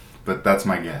 But that's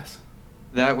my guess.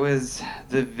 That was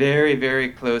the very, very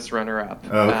close runner-up.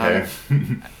 Okay.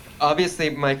 Obviously,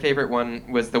 my favorite one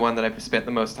was the one that I've spent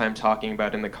the most time talking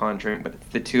about in The Conjuring, but it's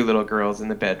the 2 little girls in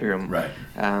the bedroom, right?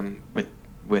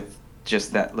 With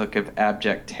just that look of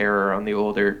abject terror on the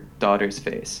older daughter's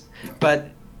face. But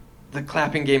the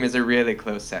clapping game is a really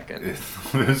close second. It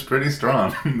was pretty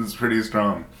strong.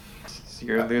 So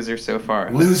you're a loser so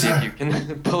far. Loser. Let's see if you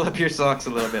can pull up your socks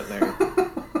a little bit, Larry.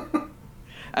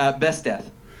 Best death.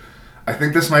 I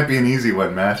think this might be an easy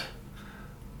one, Matt.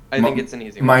 I think it's an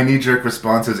easy one. My knee-jerk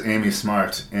response is Amy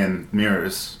Smart in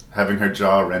Mirrors, having her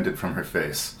jaw rended from her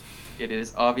face. It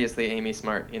is obviously Amy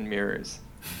Smart in Mirrors.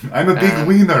 I'm a big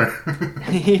wiener.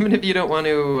 Even if you don't want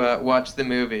to watch the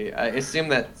movie, I assume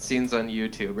that scene's on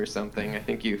YouTube or something. I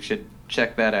think you should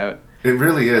check that out. It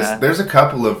really is. There's a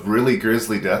couple of really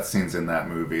grisly death scenes in that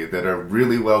movie that are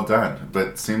really well done,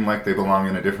 but seem like they belong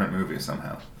in a different movie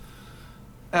somehow.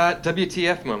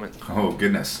 WTF moment. Oh,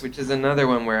 goodness. Which is another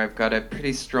one where I've got a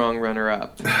pretty strong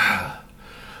runner-up.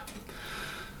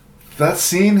 That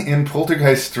scene in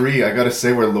Poltergeist 3, I gotta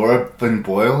say, where Laura Flynn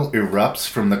Boyle erupts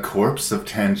from the corpse of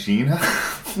Tangina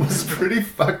was pretty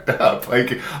fucked up.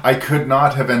 Like, I could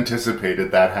not have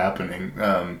anticipated that happening.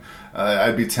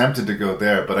 I'd be tempted to go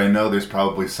there, but I know there's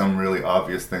probably some really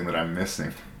obvious thing that I'm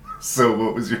missing. So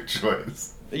what was your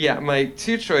choice? Yeah, my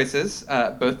two choices,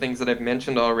 both things that I've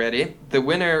mentioned already. The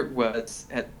winner was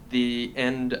at the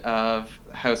end of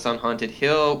House on Haunted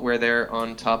Hill, where they're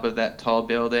on top of that tall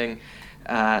building,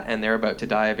 and they're about to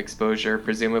die of exposure,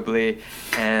 presumably,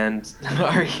 and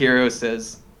our hero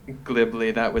says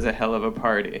glibly, "That was a hell of a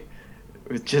party,"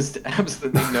 with just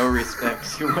absolutely no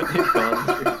respect to what they've gone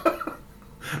through.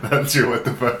 That's your what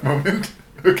the fuck moment?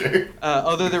 Okay.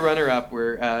 Although the runner-up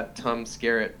were Tom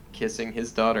Skerritt kissing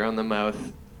his daughter on the mouth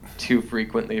too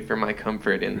frequently for my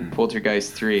comfort in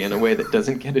Poltergeist 3 in a way that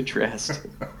doesn't get addressed.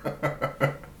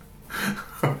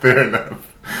 Fair enough.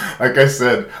 Like I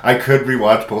said, I could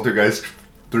rewatch Poltergeist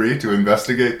 3 to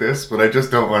investigate this, but I just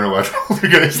don't want to watch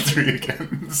Poltergeist 3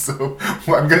 again. So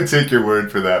I'm going to take your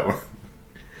word for that one.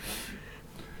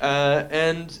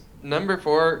 And number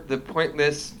 4, the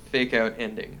pointless fake-out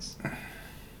endings.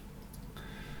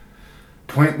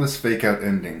 Pointless fake-out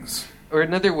endings. Or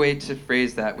another way to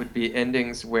phrase that would be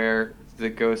endings where the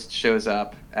ghost shows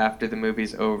up after the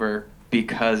movie's over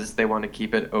because they want to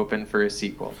keep it open for a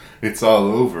sequel. It's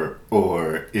all over,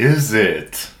 or is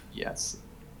it? Yes.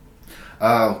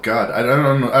 Oh God, I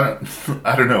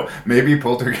don't know. Maybe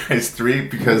Poltergeist 3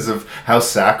 because of how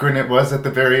saccharine it was at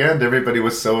the very end. Everybody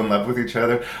was so in love with each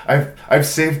other. I've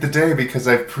saved the day because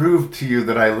I've proved to you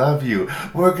that I love you.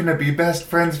 We're gonna be best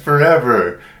friends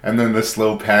forever. And then the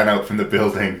slow pan out from the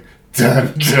building.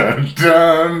 Dun dun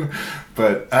dun.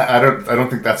 But I don't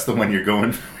think that's the one you're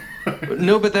going for.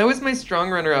 No, but that was my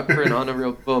strong runner-up for an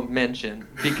honorable mention,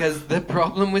 because the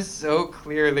problem was so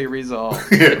clearly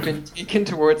resolved. Yeah. It had been taken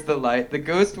towards the light, the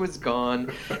ghost was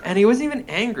gone, and he wasn't even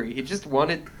angry. He just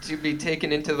wanted to be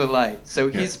taken into the light, so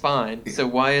he's fine. So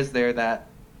why is there that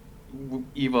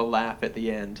evil laugh at the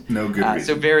end? No good reason.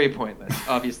 So very pointless.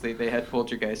 Obviously, they had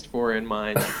Poltergeist 4 in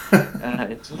mind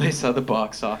until they saw the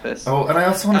box office. Oh, and I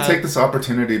also want to take this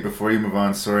opportunity before you move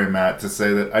on, sorry Matt, to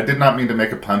say that I did not mean to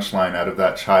make a punchline out of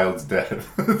that child's death.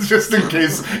 Just in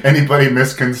case anybody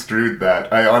misconstrued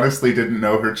that. I honestly didn't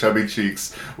know her chubby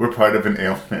cheeks were part of an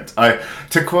ailment.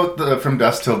 To quote from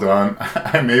Dusk Till Dawn,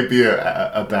 I may be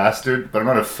a bastard, but I'm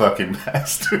not a fucking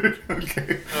bastard.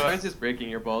 Okay. Oh, I was just breaking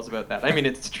your balls about that. I mean,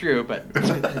 it's true, but it's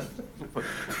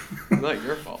not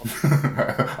your fault.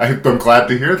 I'm glad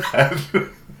to hear that.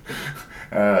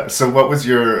 So what was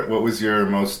your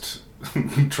most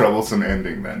troublesome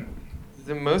ending then?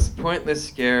 The most pointless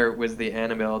scare was the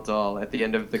Annabelle doll at the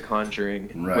end of The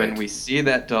Conjuring. Right. When we see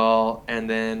that doll and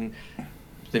then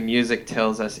the music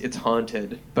tells us it's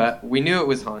haunted, but we knew it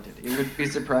was haunted. It would be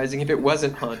surprising if it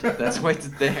wasn't haunted. That's why it's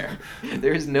there.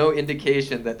 There is no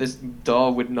indication that this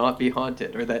doll would not be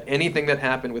haunted, or that anything that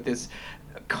happened with this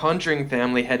Conjuring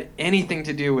family had anything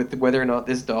to do with whether or not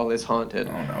this doll is haunted.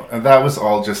 Oh no. And that was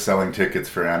all just selling tickets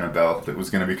for Annabelle that was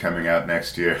going to be coming out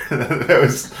next year. That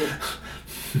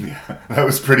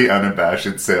was pretty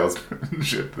unabashed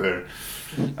salesmanship there.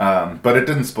 But it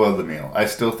didn't spoil the meal. I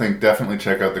still think definitely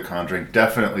check out The Conjuring.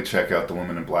 Definitely check out The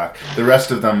Woman in Black. The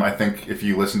rest of them, I think, if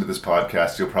you listen to this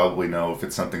podcast, you'll probably know if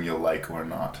it's something you'll like or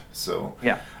not. So,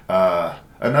 yeah.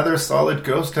 Another solid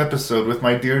ghost episode with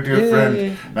my dear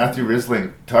friend Matthew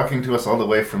Risling, talking to us all the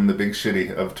way from the big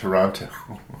shitty of Toronto.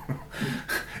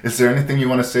 Is there anything you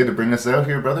want to say to bring us out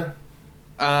here, brother?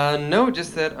 No,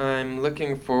 just that I'm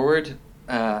looking forward,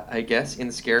 I guess,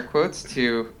 in scare quotes,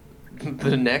 to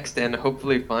the next and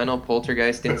hopefully final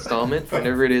Poltergeist installment,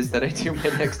 whenever it is that I do my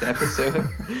next episode.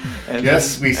 And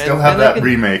yes, then, we still have that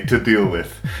remake to deal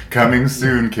with. Coming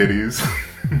soon, kiddies.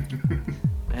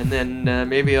 And then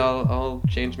maybe I'll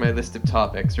change my list of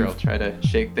topics, or I'll try to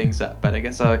shake things up. But I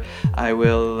guess I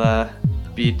will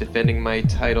be defending my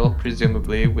title,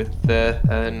 presumably, with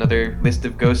another list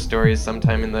of ghost stories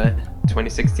sometime in the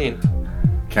 2016.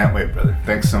 Can't wait, brother.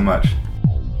 Thanks so much.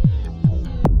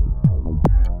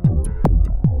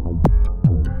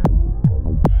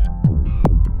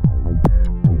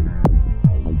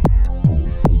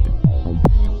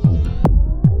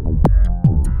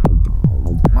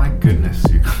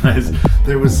 Guys,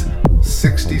 there was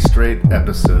 60 straight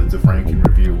episodes of Rank and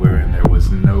Review wherein there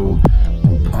was no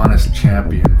honest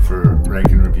champion for Rank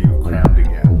and Review crowned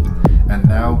again. And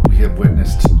now we have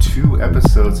witnessed 2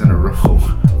 episodes in a row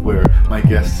where my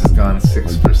guest has gone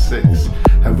 6 for 6.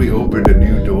 Have we opened a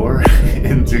new door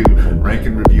into Rank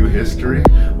and Review history,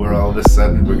 where all of a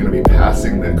sudden we're going to be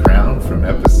passing the crown from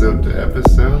episode to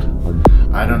episode?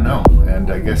 I don't know,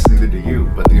 and I guess neither do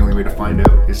you, but the only way to find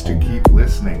out is to keep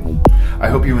listening. I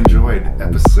hope you enjoyed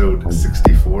episode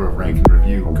 64 of Rank and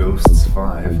Review, Ghosts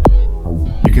 5.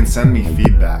 You can send me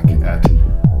feedback at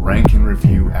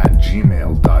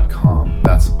rankandreview@gmail.com.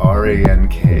 That's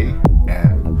RANKNREVIEW.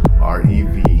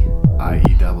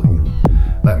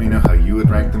 Let me know how you would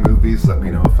rank the movies. Let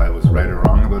me know if I was right or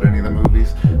wrong about any of the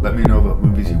movies. Let me know about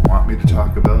movies you want me to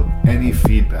talk about. Any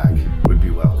feedback would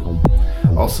be welcome.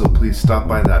 Also, please stop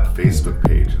by that Facebook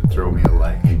page and throw me a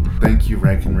like. Thank you,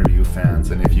 Rank and Review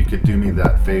fans, and if you could do me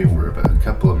that favor of a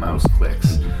couple of mouse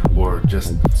clicks, or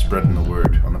just spreading the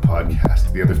word on the podcast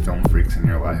to the other film freaks in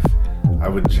your life, I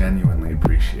would genuinely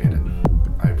appreciate it.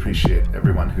 I appreciate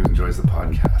everyone who enjoys the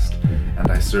podcast, and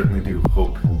I certainly do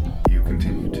hope you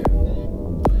continue to.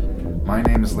 My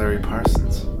name is Larry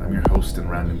Parsons. I'm your host and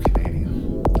Random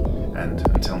Canadian. And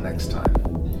until next time,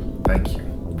 thank you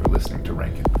for listening to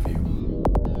Rank and Review.